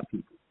other black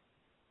people.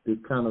 This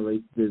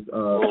counter-racist...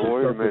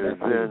 wait a minute.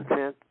 The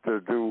intent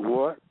to do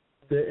what?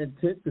 The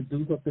intent to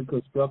do something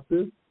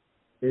constructive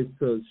is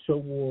to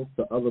show off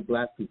to other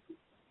black people.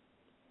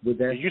 Would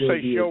that did you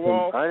say show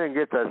off? I didn't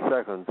get that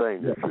second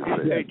thing that you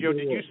said. Hey, Joe,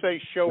 did you say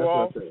show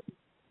off?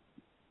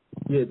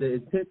 Yeah, the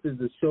intent is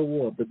to show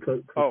off. The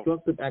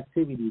constructive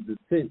activity, the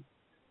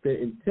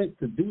intent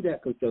to do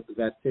that constructive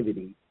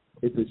activity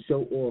is to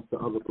show off to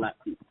other black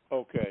people.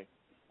 Okay.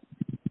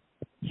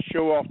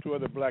 Show off to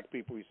other black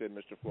people, he said,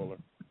 Mr. Fuller.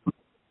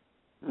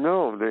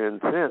 No, the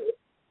intent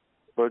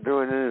for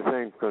doing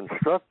anything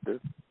constructive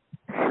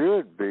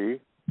should be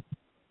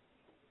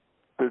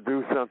to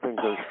do something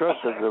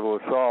constructive that will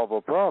solve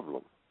a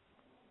problem.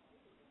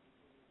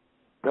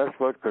 That's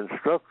what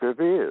constructive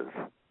is,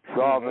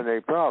 solving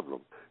a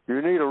problem.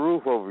 You need a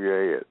roof over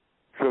your head,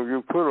 so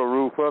you put a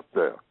roof up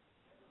there.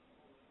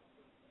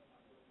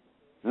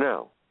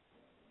 Now,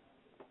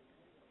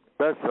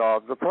 that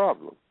solved the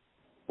problem.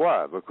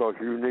 Why? Because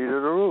you needed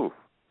a roof.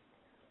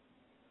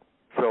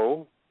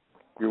 So,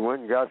 you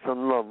went and got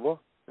some lumber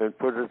and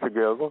put it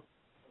together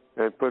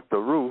and put the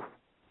roof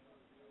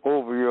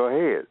over your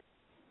head.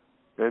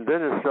 And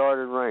then it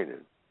started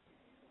raining.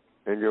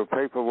 And your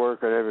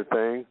paperwork and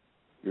everything,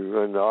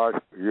 you're an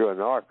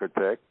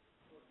architect.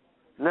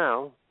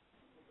 Now,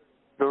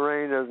 the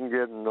rain is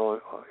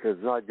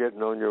not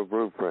getting on your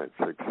blueprints,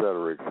 et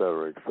cetera, et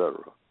cetera, et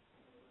cetera.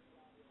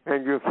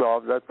 And you've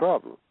solved that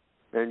problem.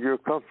 And you're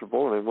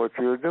comfortable in what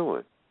you're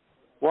doing.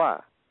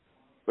 Why?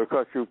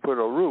 because you put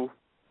a roof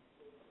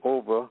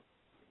over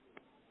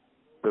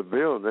the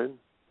building.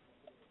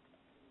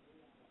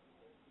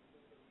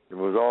 It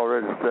was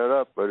already set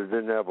up, but it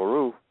didn't have a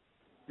roof.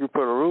 You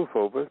put a roof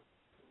over it,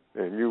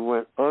 and you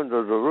went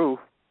under the roof,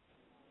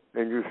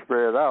 and you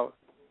spread out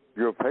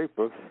your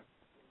papers,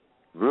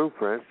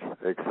 blueprints,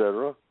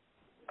 etc.,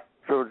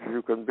 so that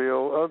you can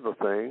build other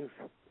things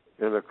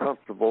in a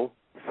comfortable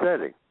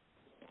setting.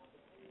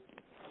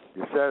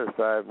 You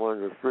satisfied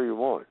one of the three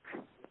wants,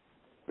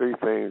 three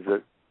things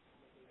that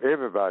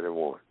everybody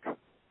wants.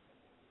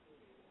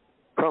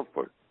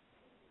 Comfort.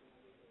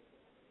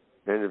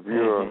 And if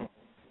you're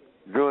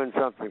doing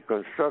something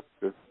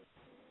constructive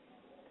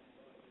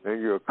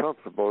and you're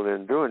comfortable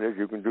in doing it,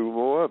 you can do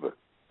more of it.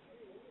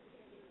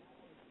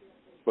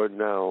 But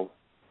now,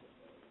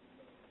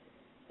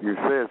 you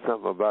said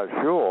something about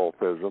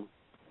show-offism.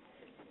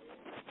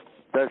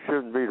 That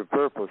shouldn't be the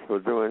purpose for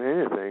doing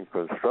anything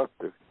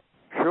constructive.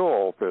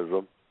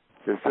 Show-offism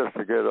is just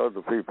to get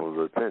other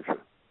people's attention.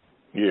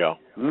 Yeah.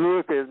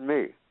 Look at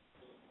me.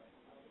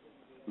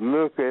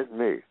 Look at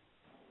me.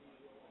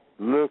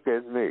 Look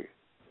at me.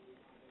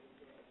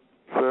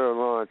 Sir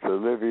Laurence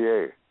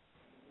Olivier,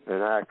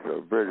 an actor,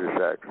 a British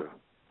actor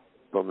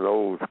from the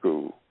old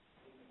school,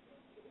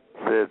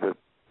 said that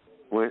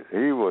when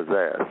he was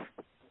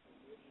asked,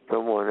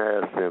 someone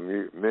asked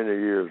him many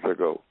years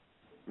ago,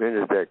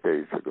 many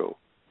decades ago,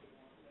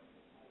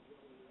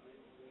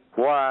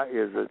 why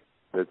is it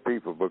that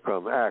people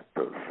become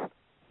actors?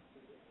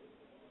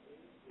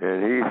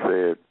 And he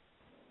said,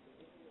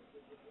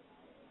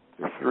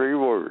 it's three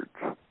words.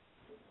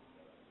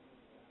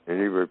 And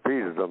he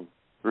repeated them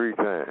 3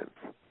 times.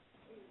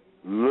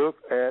 Look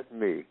at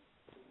me.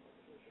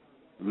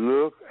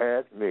 Look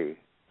at me.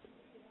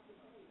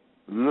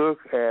 Look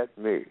at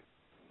me.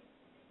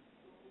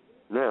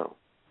 Now,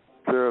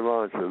 Sir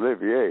Laurence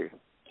Olivier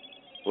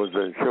was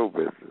in show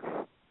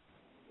business.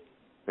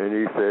 And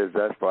he says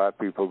that's why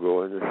people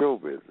go into show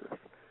business.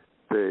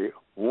 They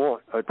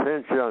want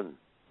attention.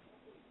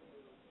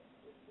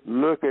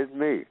 Look at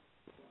me.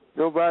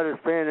 Nobody's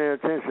paying any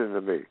attention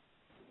to me.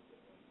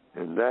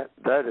 And that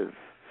is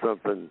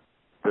something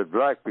that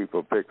black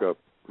people pick up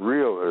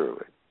real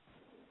early.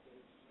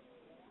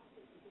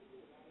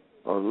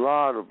 A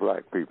lot of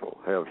black people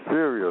have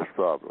serious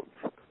problems.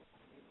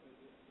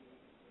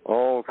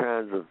 All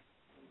kinds of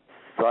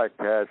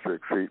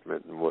psychiatric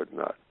treatment and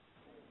whatnot.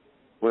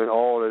 When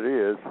all it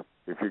is,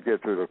 if you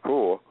get to the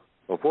core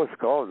of what's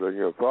causing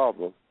your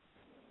problem,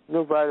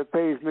 nobody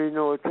pays me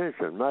no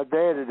attention. My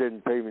daddy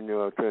didn't pay me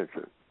no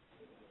attention.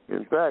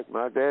 In fact,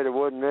 my daddy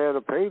wasn't there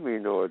to pay me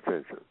no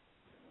attention.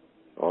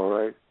 All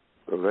right?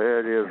 So there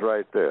it is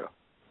right there.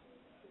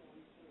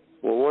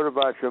 Well, what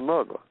about your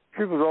mother?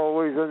 She was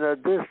always in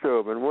that dish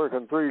tub and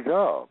working 3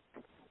 jobs.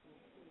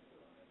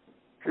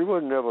 She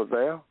wasn't never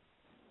there.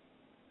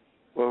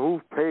 Well,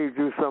 who paid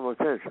you some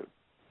attention?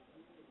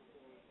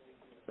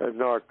 That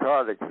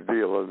narcotics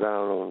dealer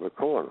down on the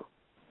corner.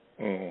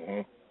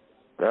 Mm-hmm.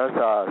 That's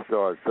how I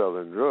started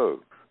selling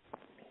drugs.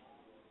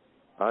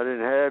 I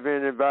didn't have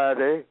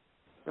anybody.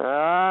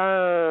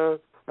 I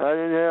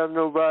didn't have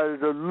nobody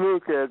to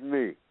look at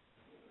me.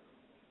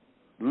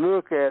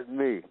 Look at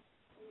me.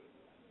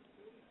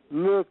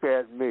 Look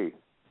at me.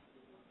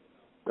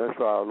 That's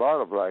why a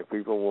lot of black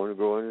people want to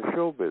go into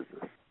show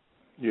business.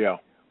 Yeah.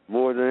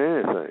 More than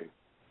anything.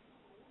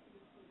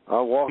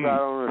 I walk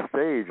out on the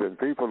stage and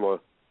people are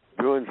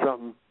doing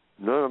something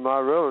none of my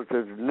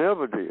relatives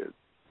never did.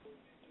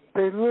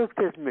 They looked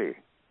at me.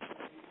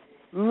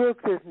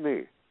 Looked at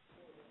me.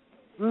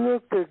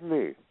 Looked at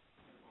me.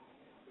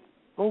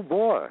 Oh,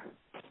 boy.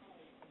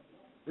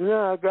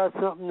 I got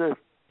something that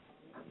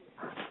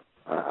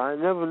I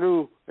never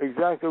knew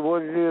exactly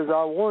what it is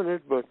I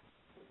wanted, but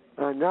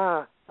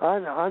now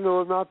I know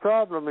what my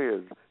problem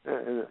is.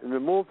 And the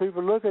more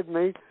people look at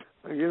me,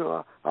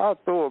 I'll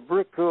throw a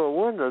brick through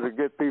a window to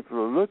get people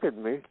to look at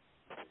me.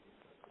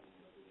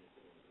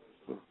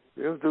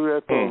 They'll do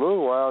that for a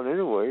little while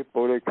anyway,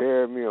 before they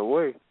carry me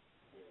away.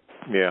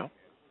 Yeah.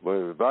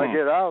 But if I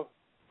get out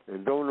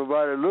and don't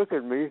nobody look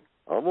at me,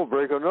 I'm going to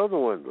break another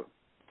window.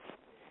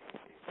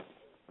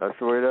 That's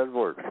the way that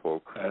works,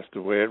 folks. That's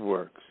the way it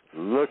works.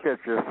 Look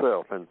at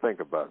yourself and think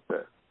about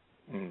that.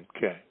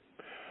 Okay.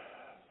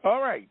 All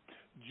right.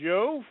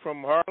 Joe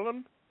from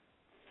Harlem,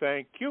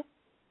 thank you.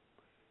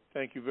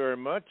 Thank you very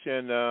much.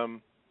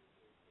 And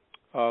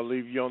I'll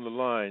leave you on the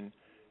line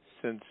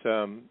since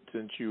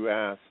you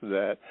asked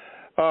that.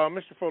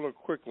 Mr. Fuller,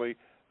 quickly,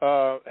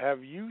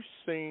 have you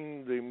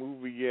seen the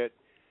movie yet,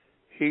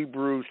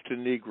 Hebrews to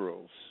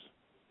Negroes?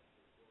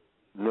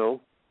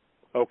 No.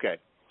 Okay.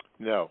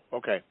 No.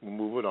 Okay. We'll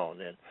move it on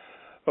then.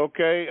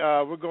 Okay.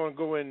 We're going to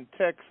go in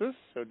Texas,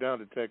 or down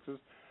to Texas.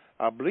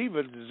 I believe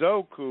it's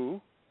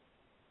Zoku.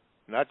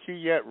 Not you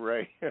yet,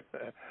 Ray.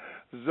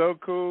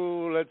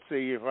 Zoku, let's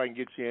see if I can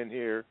get you in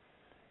here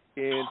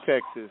in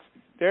Texas.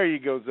 There you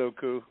go,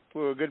 Zoku.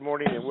 Well, good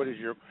morning, and what is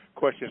your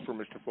question for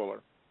Mr.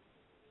 Fuller?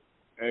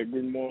 Hey,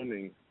 good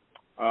morning.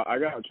 I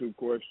got 2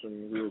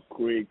 questions real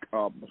quick.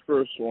 The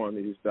first one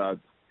is that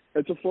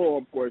It's a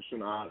follow-up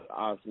question I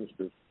asked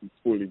Mr.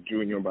 Foley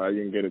Jr., but I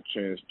didn't get a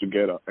chance to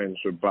get an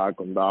answer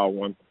back on that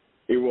one.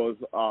 It was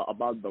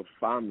about the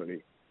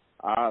family.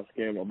 I asked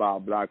him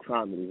about black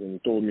families, and he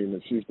told me in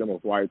the system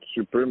of white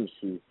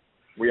supremacy,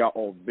 we are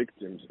all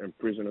victims and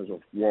prisoners of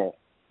war.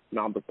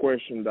 Now, the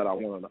question that I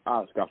wanted to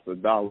ask after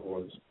that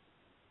was,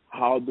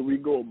 how do we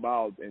go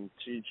about and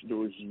teach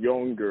those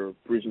younger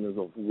prisoners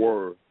of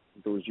war,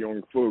 those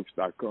young folks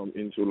that come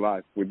into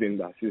life within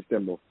that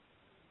system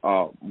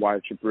of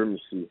white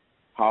supremacy,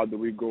 how do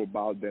we go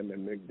about them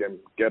and make them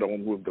get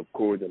on with the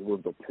code and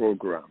with the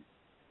program?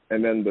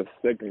 And then the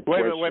second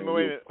question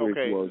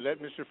Okay, was, let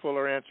Mr.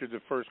 Fuller answer the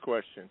first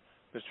question.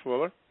 Mr.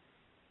 Fuller?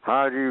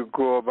 How do you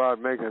go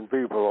about making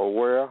people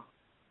aware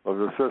of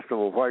the system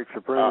of white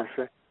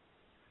supremacy?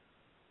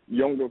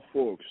 Younger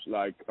folks,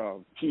 like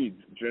kids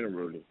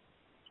generally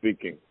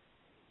speaking.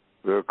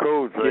 The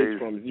code says... Kids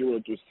from 0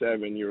 to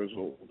 7 years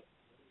old.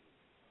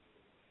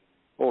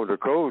 Oh, the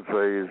code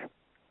says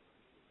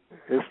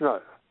it's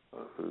not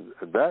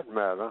that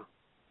matter.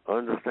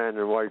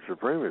 Understanding white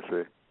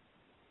supremacy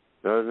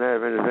doesn't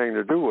have anything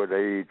to do with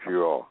the age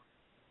you are.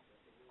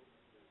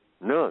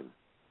 None.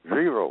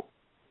 Zero.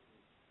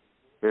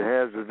 It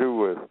has to do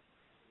with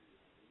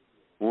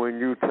when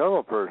you tell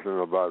a person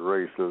about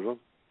racism,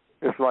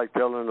 it's like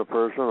telling a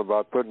person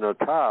about putting a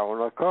tire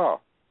on a car.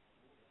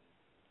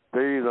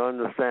 They either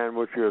understand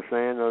what you're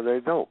saying or they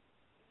don't.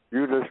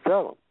 You just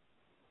tell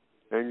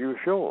them, and you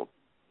show them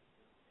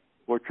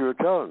what you're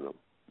telling them.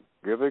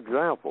 Give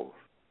examples,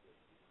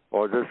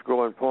 or just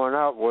go and point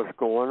out what's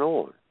going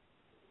on.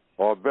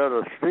 Or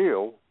better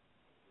still,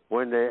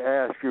 when they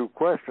ask you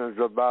questions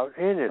about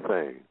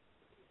anything.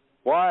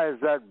 Why is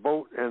that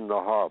boat in the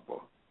harbor?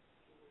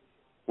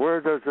 Where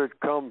does it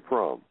come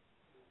from?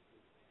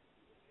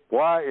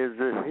 Why is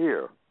it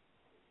here?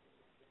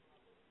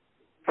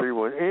 See,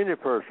 when any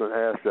person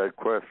asks that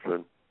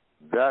question,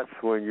 that's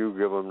when you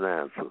give them the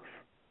answers.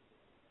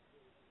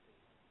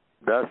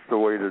 That's the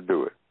way to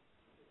do it.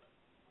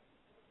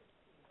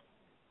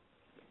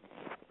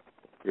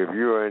 If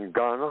you're in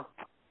Ghana,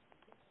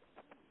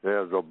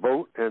 there's a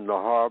boat in the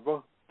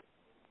harbor,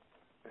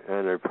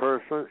 and a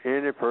person,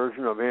 any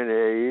person of any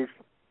age,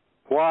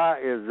 why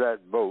is that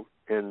boat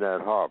in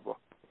that harbor?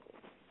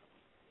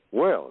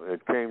 Well,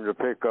 it came to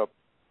pick up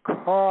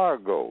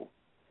cargo.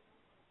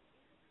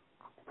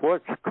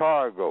 What's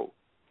cargo?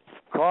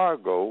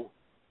 Cargo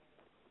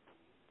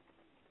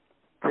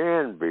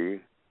can be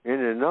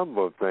any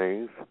number of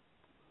things,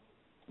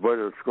 but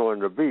it's going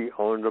to be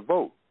on the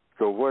boat.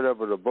 So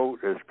whatever the boat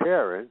is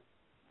carrying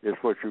is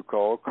what you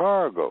call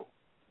cargo.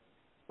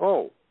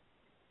 Oh,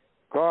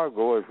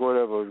 cargo is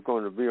whatever is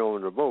going to be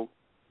on the boat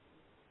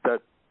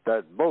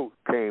that boat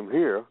came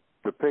here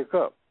to pick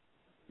up.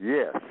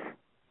 Yes.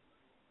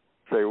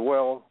 Say,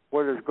 well,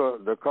 what is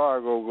the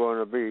cargo going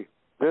to be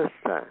this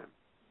time?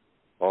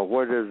 Or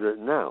what is it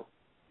now?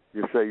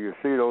 You say, you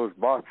see those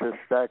boxes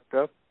stacked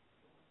up?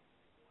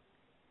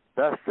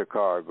 That's the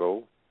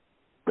cargo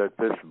that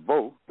this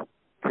boat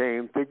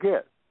came to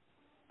get.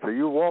 So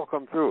you walk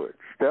them through it,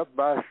 step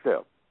by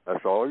step.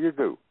 That's all you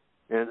do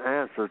in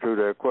answer to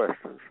their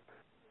questions.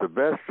 The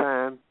best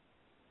time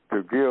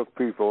to give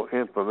people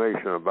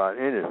information about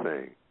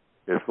anything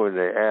is when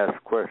they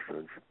ask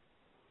questions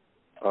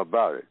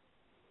about it,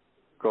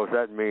 because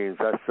that means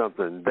that's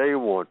something they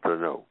want to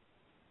know.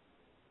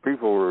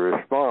 People will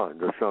respond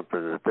to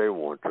something that they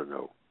want to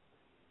know,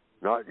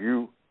 not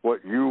you,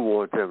 what you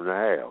want them to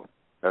have.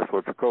 That's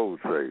what the code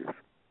says.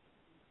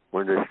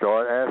 When they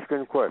start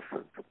asking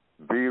questions,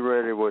 be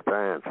ready with the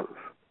answers.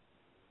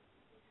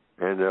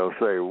 And they'll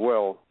say,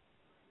 well,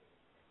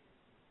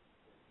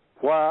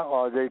 why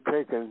are they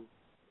taking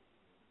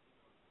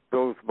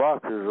those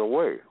boxes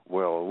away?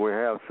 Well, we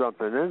have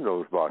something in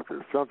those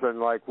boxes. Something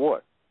like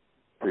what?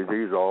 See,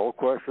 these are all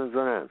questions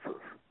and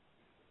answers.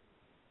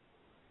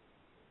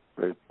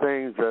 The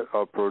things that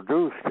are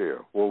produced here.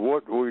 Well,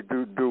 what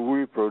do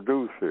we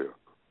produce here?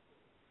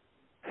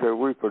 So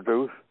we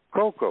produce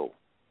cocoa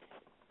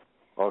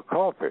or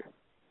coffee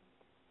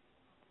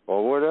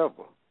or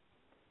whatever.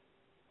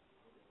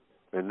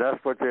 And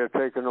that's what they're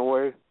taking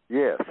away?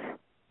 Yes.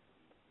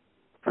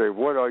 Say,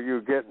 what are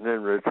you getting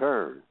in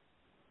return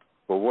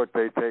for what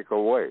they take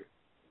away?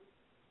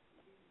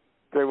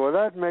 Say, well,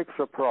 that makes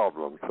a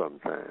problem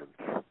sometimes.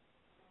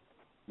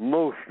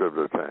 Most of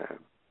the time.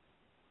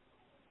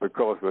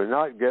 Because we're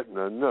not getting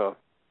enough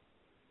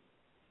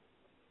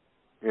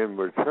in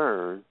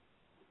return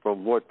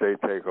from what they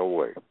take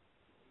away.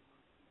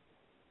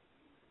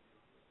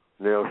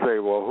 And they'll say,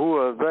 well, who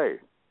are they?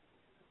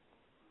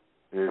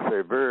 And they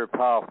say, very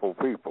powerful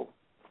people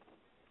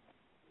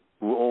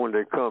who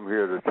only come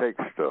here to take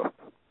stuff.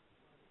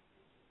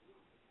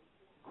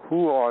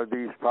 Who are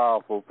these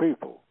powerful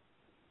people?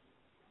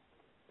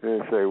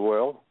 And they say,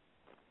 well,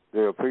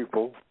 they're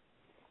people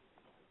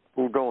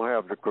who don't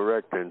have the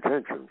correct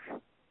intentions,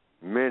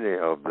 many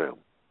of them,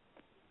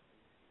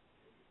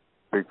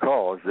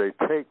 because they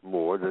take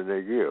more than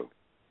they give.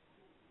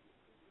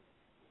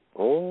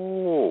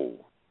 Oh,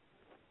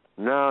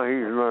 now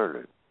he's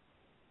learning.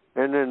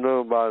 And then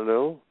little by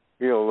little,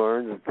 he'll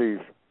learn that these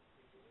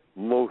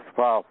most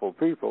powerful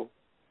people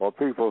are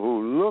people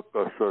who look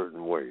a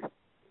certain way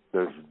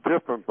that's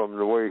different from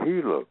the way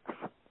he looks.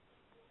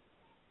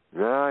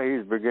 Now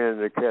he's beginning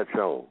to catch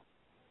on.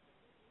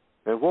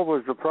 And what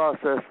was the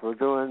process for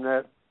doing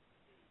that?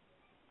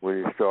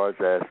 When he starts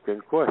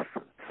asking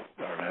questions.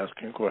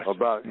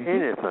 About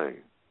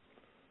anything.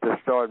 To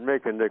start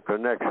making the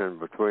connection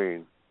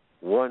between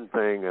one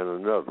thing and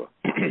another.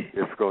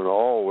 It's going to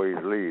always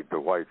lead to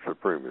white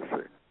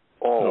supremacy.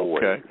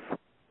 Always. Okay.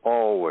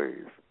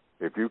 Always.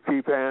 If you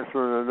keep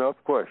answering enough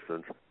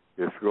questions,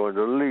 it's going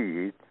to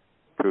lead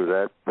to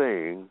that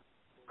thing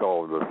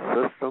called the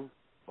system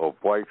of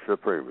white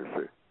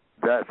supremacy.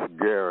 That's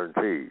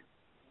guaranteed.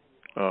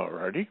 All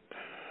righty.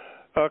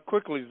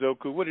 Quickly,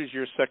 Zoku, what is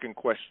your second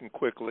question,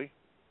 quickly?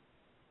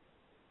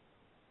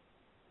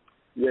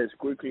 Yes,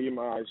 quickly,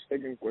 my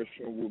second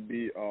question would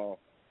be,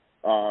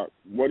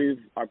 what is,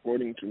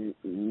 according to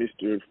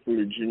Mr.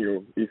 Fuller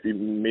Jr., if he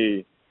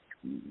may,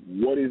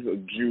 what is a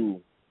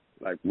Jew?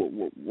 Like,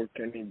 what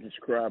can he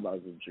describe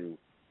as a Jew?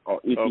 Or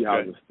if he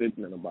has a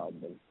statement about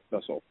them.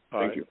 That's all.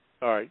 Thank you.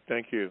 All right,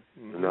 thank you.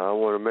 Mm-hmm. Now, I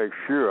want to make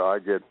sure I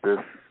get this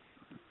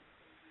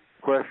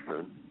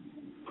question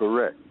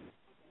correct.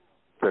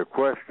 The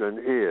question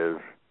is,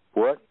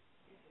 what?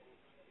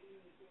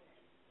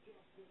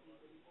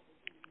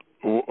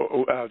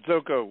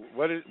 Zoko,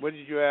 what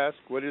did you ask?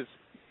 What is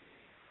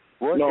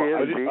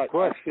the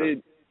question? I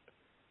said,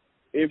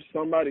 if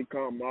somebody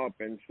come up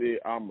and say,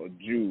 I'm a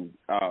Jew,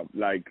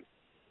 like,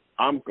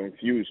 I'm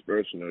confused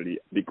personally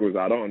because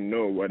I don't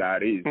know what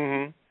that is.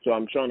 Mm-hmm. So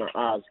I'm trying to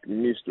ask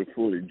Mr.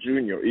 Fuller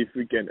Jr. if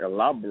we can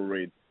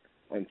elaborate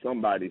on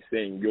somebody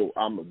saying, yo,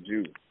 I'm a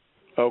Jew.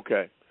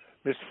 Okay.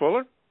 Mr.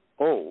 Fuller?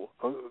 Oh,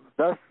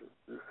 that's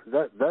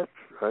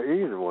an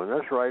easy one.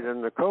 That's right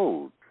in the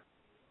code.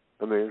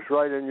 I mean, it's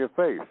right in your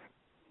face.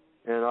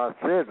 And I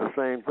said the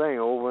same thing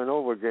over and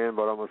over again,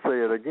 but I'm going to say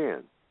it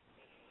again.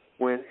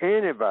 When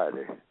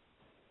anybody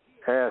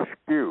asks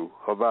you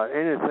about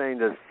anything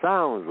that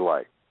sounds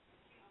like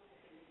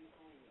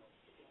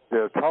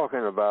they're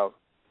talking about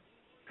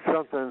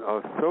something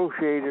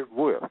associated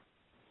with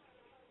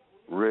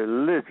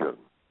religion,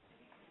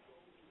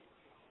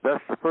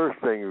 that's the first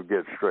thing you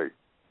get straight.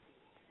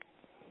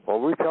 Are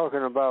we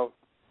talking about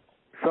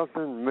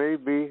something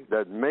maybe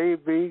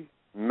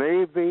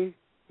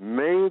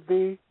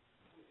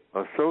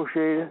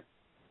associated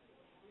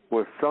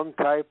with some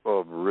type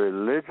of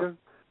religion?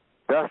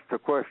 That's the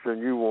question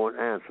you want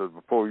answered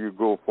before you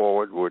go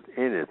forward with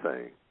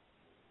anything.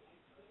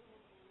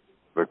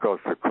 Because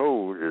the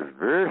code is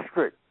very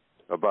strict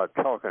about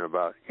talking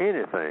about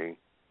anything,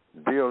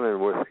 dealing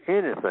with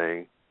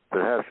anything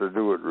that has to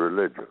do with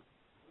religion.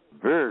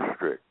 Very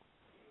strict.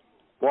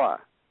 Why?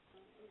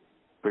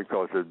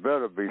 Because it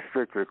better be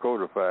strictly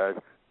codified,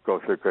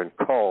 because it can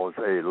cause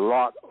a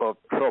lot of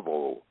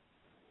trouble.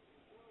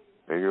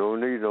 And you don't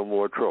need no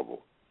more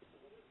trouble.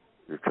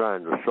 You're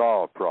trying to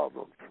solve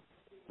problems,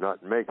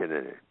 not making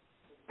any.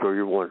 So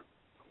you want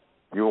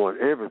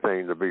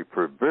everything to be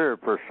very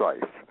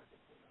precise.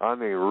 I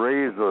mean,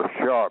 razor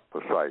sharp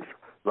precise,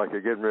 like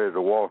you're getting ready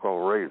to walk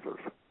on razors.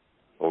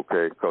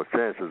 Okay, because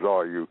chances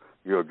are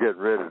you're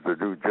getting ready to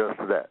do just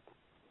that.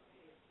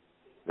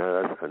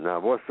 Now,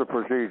 what's the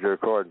procedure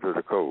according to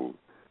the code?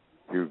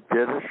 You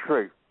get it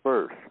straight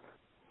first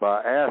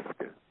by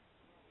asking.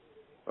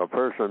 A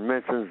person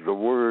mentions the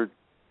word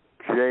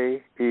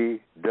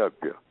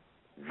J-E-W,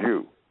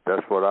 Jew.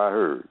 That's what I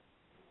heard.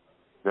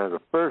 Now,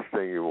 the first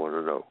thing you want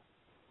to know,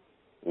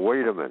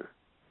 wait a minute.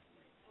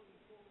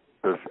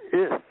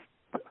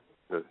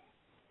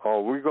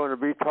 Are we going to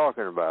be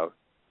talking about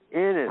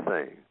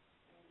anything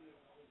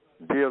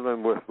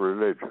dealing with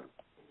religion?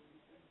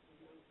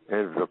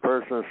 And if the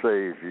person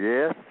says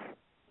yes,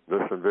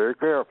 listen very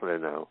carefully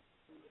now.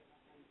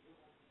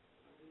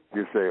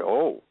 You say,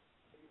 oh,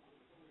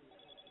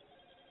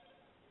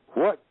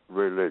 what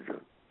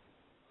religion?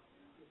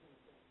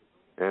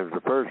 And if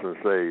the person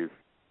says,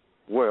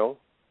 well,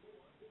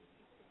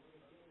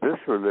 this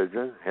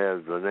religion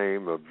has the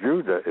name of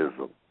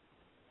Judaism,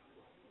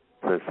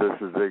 since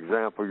this is the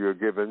example you're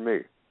giving me.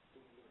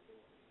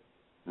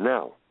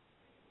 Now,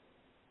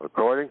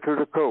 according to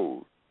the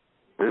code,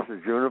 this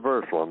is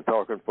universal. I'm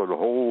talking for the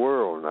whole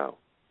world now,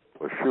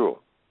 for sure.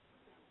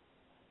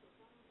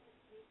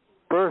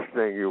 First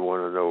thing you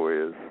want to know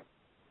is,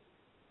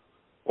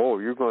 oh,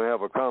 you're going to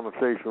have a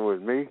conversation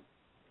with me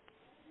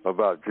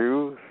about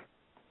Jews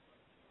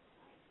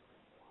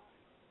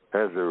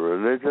as a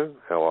religion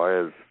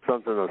or as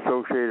something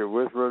associated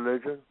with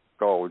religion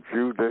called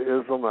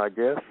Judaism, I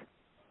guess.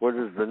 What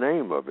is the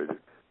name of it?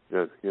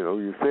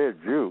 You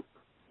said Jew.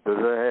 Does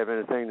that have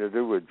anything to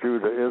do with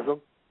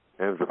Judaism?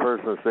 And if the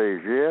person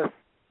says yes,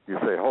 you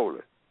say, hold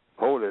it.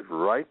 Hold it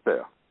right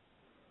there.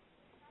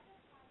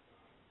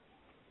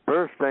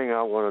 First thing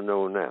I want to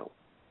know now,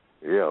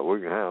 yeah, we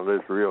can handle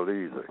this real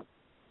easy.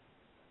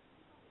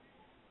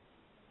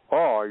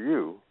 Are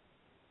you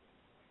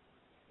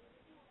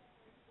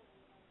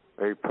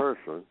a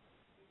person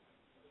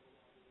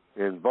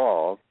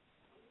involved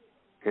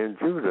in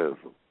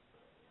Judaism?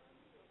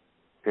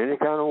 any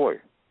kind of way?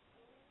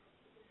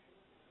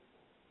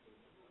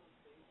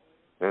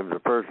 And the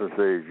person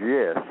says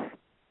yes,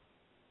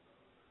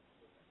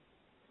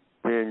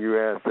 then you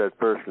ask that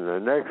person the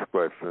next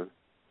question,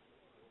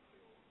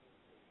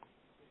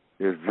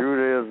 is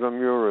Judaism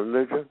your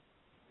religion?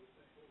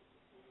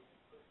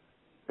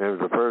 And if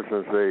the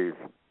person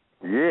says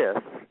yes,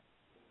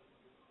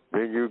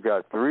 then you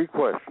got three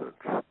questions.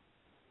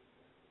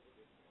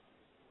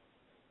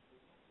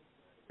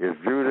 Is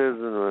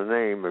Judaism the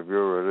name of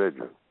your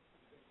religion?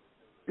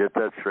 Get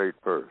that straight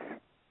first.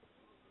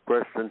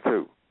 Question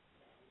 2.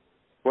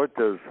 What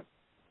does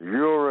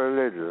your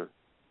religion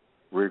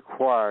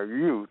require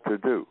you to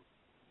do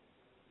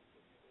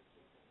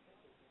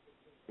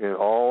in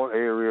all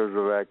areas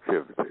of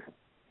activity?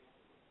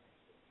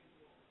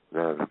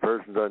 Now, if the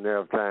person doesn't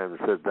have time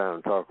to sit down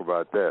and talk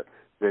about that,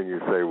 then you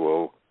say,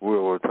 well,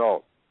 we'll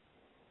talk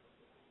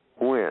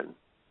when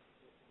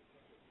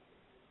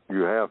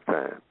you have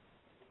time.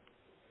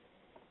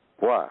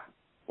 Why?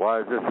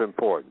 Why is this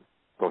important?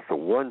 Because the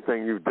one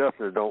thing you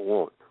definitely don't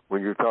want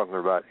when you're talking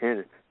about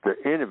to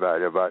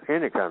anybody about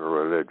any kind of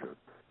religion,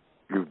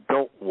 you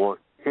don't want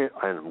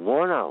and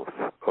 1 ounce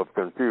of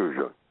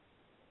confusion.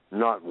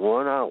 Not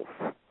 1 ounce.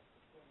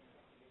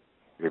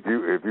 If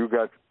you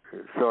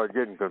start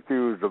getting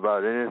confused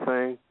about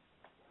anything,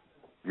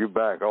 you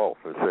back off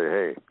and say,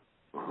 hey,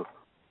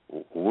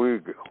 we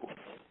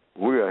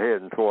are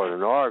heading toward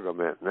an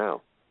argument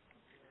now.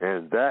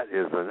 And that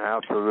is an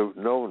absolute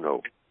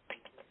no-no.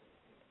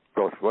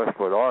 Because that's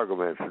what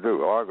arguments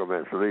do.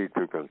 Arguments lead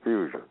to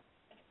confusion.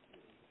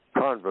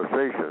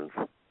 Conversations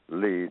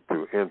lead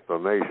to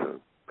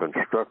information,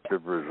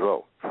 constructive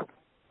results.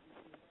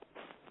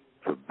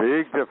 It's a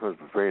big difference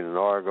between an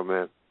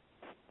argument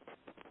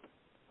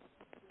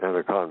and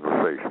a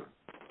conversation.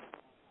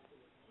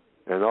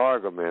 And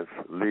arguments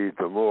lead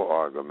to more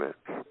arguments.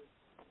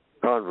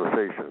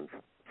 Conversations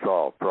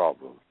solve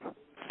problems.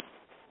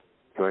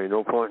 So ain't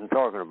no point in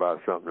talking about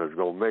something that's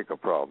going to make a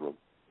problem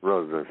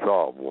rather than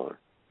solve one.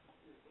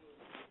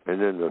 And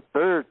then the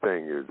third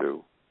thing you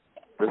do,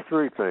 there's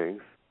 3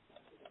 things,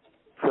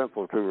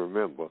 simple to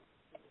remember,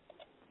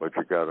 but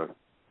you got to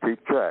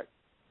keep track.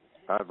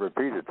 I've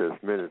repeated this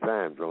many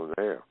times on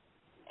the air.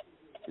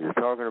 You're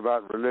talking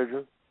about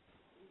religion,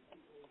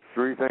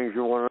 3 things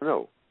you want to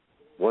know.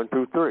 1,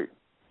 2, 3.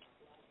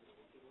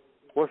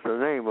 What's the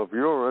name of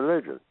your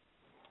religion?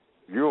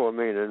 Your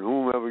meaning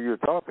whomever you're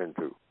talking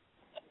to.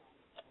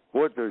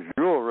 What does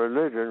your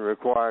religion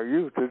require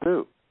you to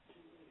do?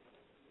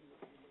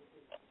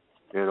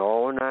 In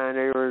all 9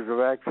 areas of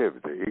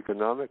activity: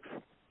 economics,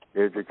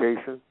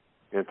 education,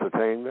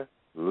 entertainment,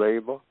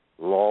 labor,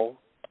 law,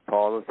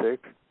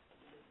 politics,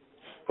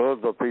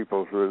 other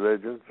people's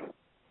religions,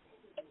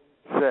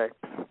 sex,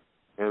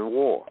 and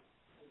war.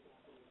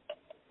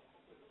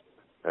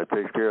 That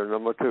takes care of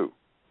number 2.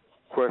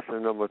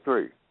 Question number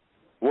 3.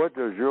 What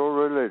does your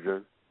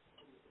religion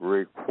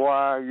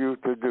require you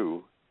to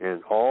do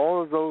in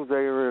all of those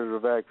areas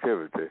of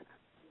activity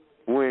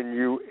when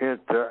you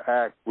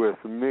interact with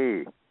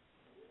me?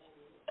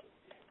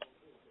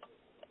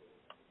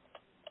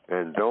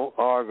 And don't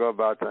argue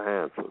about the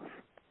answers.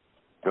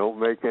 Don't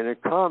make any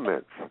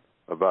comments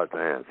about the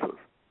answers.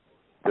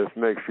 Just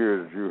make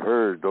sure that you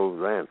heard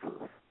those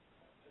answers,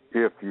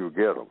 if you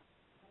get them.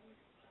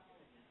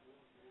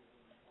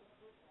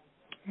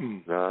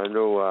 Now, I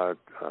know I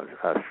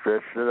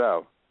stretched it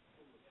out,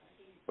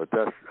 but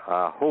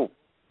I hope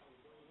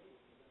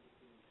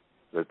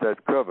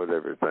that covered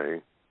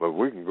everything, but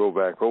we can go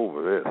back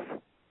over this.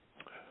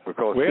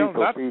 Because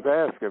people keep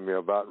asking me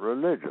about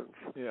religions.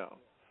 Yeah.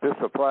 This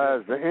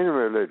applies to any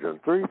religion.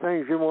 3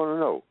 things you want to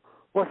know.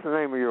 What's the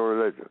name of your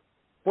religion?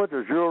 What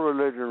does your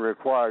religion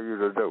require you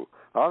to do?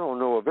 I don't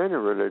know of any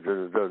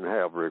religion that doesn't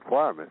have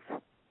requirements.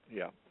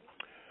 Yeah.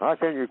 How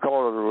can you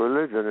call it a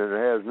religion and it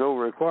has no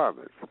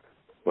requirements?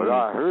 But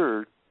I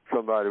heard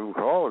somebody who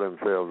called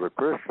themselves a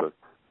Christian,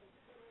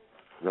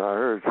 and I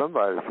heard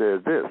somebody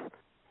said this.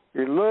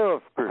 He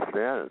loves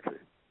Christianity.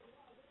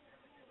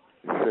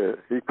 He said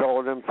he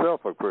called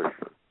himself a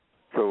Christian.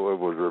 So it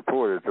was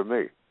reported to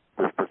me,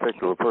 this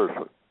particular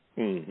person.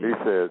 Mm-hmm. He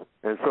said,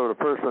 and so the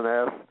person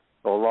asked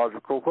a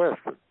logical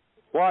question.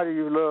 Why do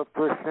you love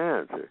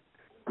Christianity?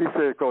 He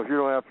said, because you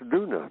don't have to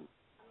do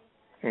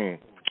nothing.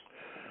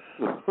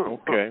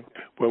 Okay.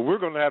 Well, we're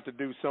going to have to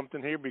do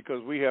something here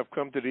because we have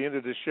come to the end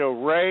of the show.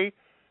 Ray,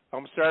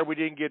 I'm sorry we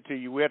didn't get to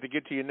you. We have to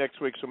get to you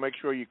next week, so make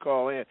sure you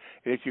call in.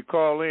 And if you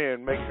call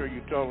in, make sure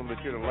you tell them that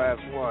you're the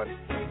last one,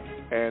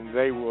 and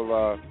they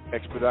will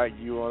expedite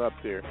you on up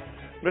there.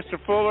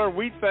 Mr. Fuller,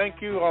 we thank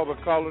you. All the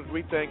callers,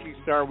 we thank you.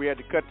 Sorry we had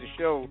to cut the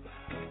show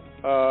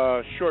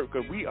short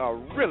because we are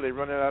really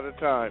running out of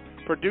time.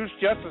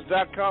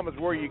 ProduceJustice.com is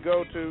where you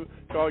go to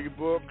all your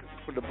books,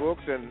 for the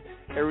books and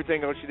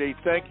everything else you need.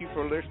 Thank you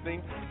for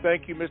listening.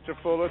 Thank you, Mr.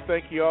 Fuller.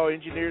 Thank you all,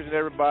 engineers and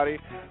everybody.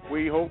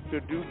 We hope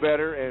to do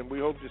better, and we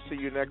hope to see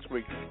you next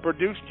week.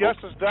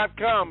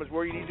 ProduceJustice.com is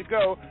where you need to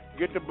go.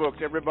 Get the books.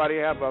 Everybody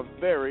have a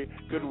very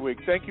good week.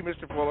 Thank you,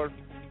 Mr. Fuller.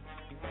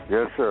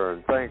 Yes, sir,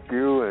 and thank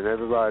you and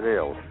everybody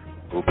else.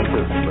 will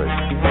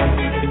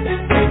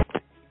participate.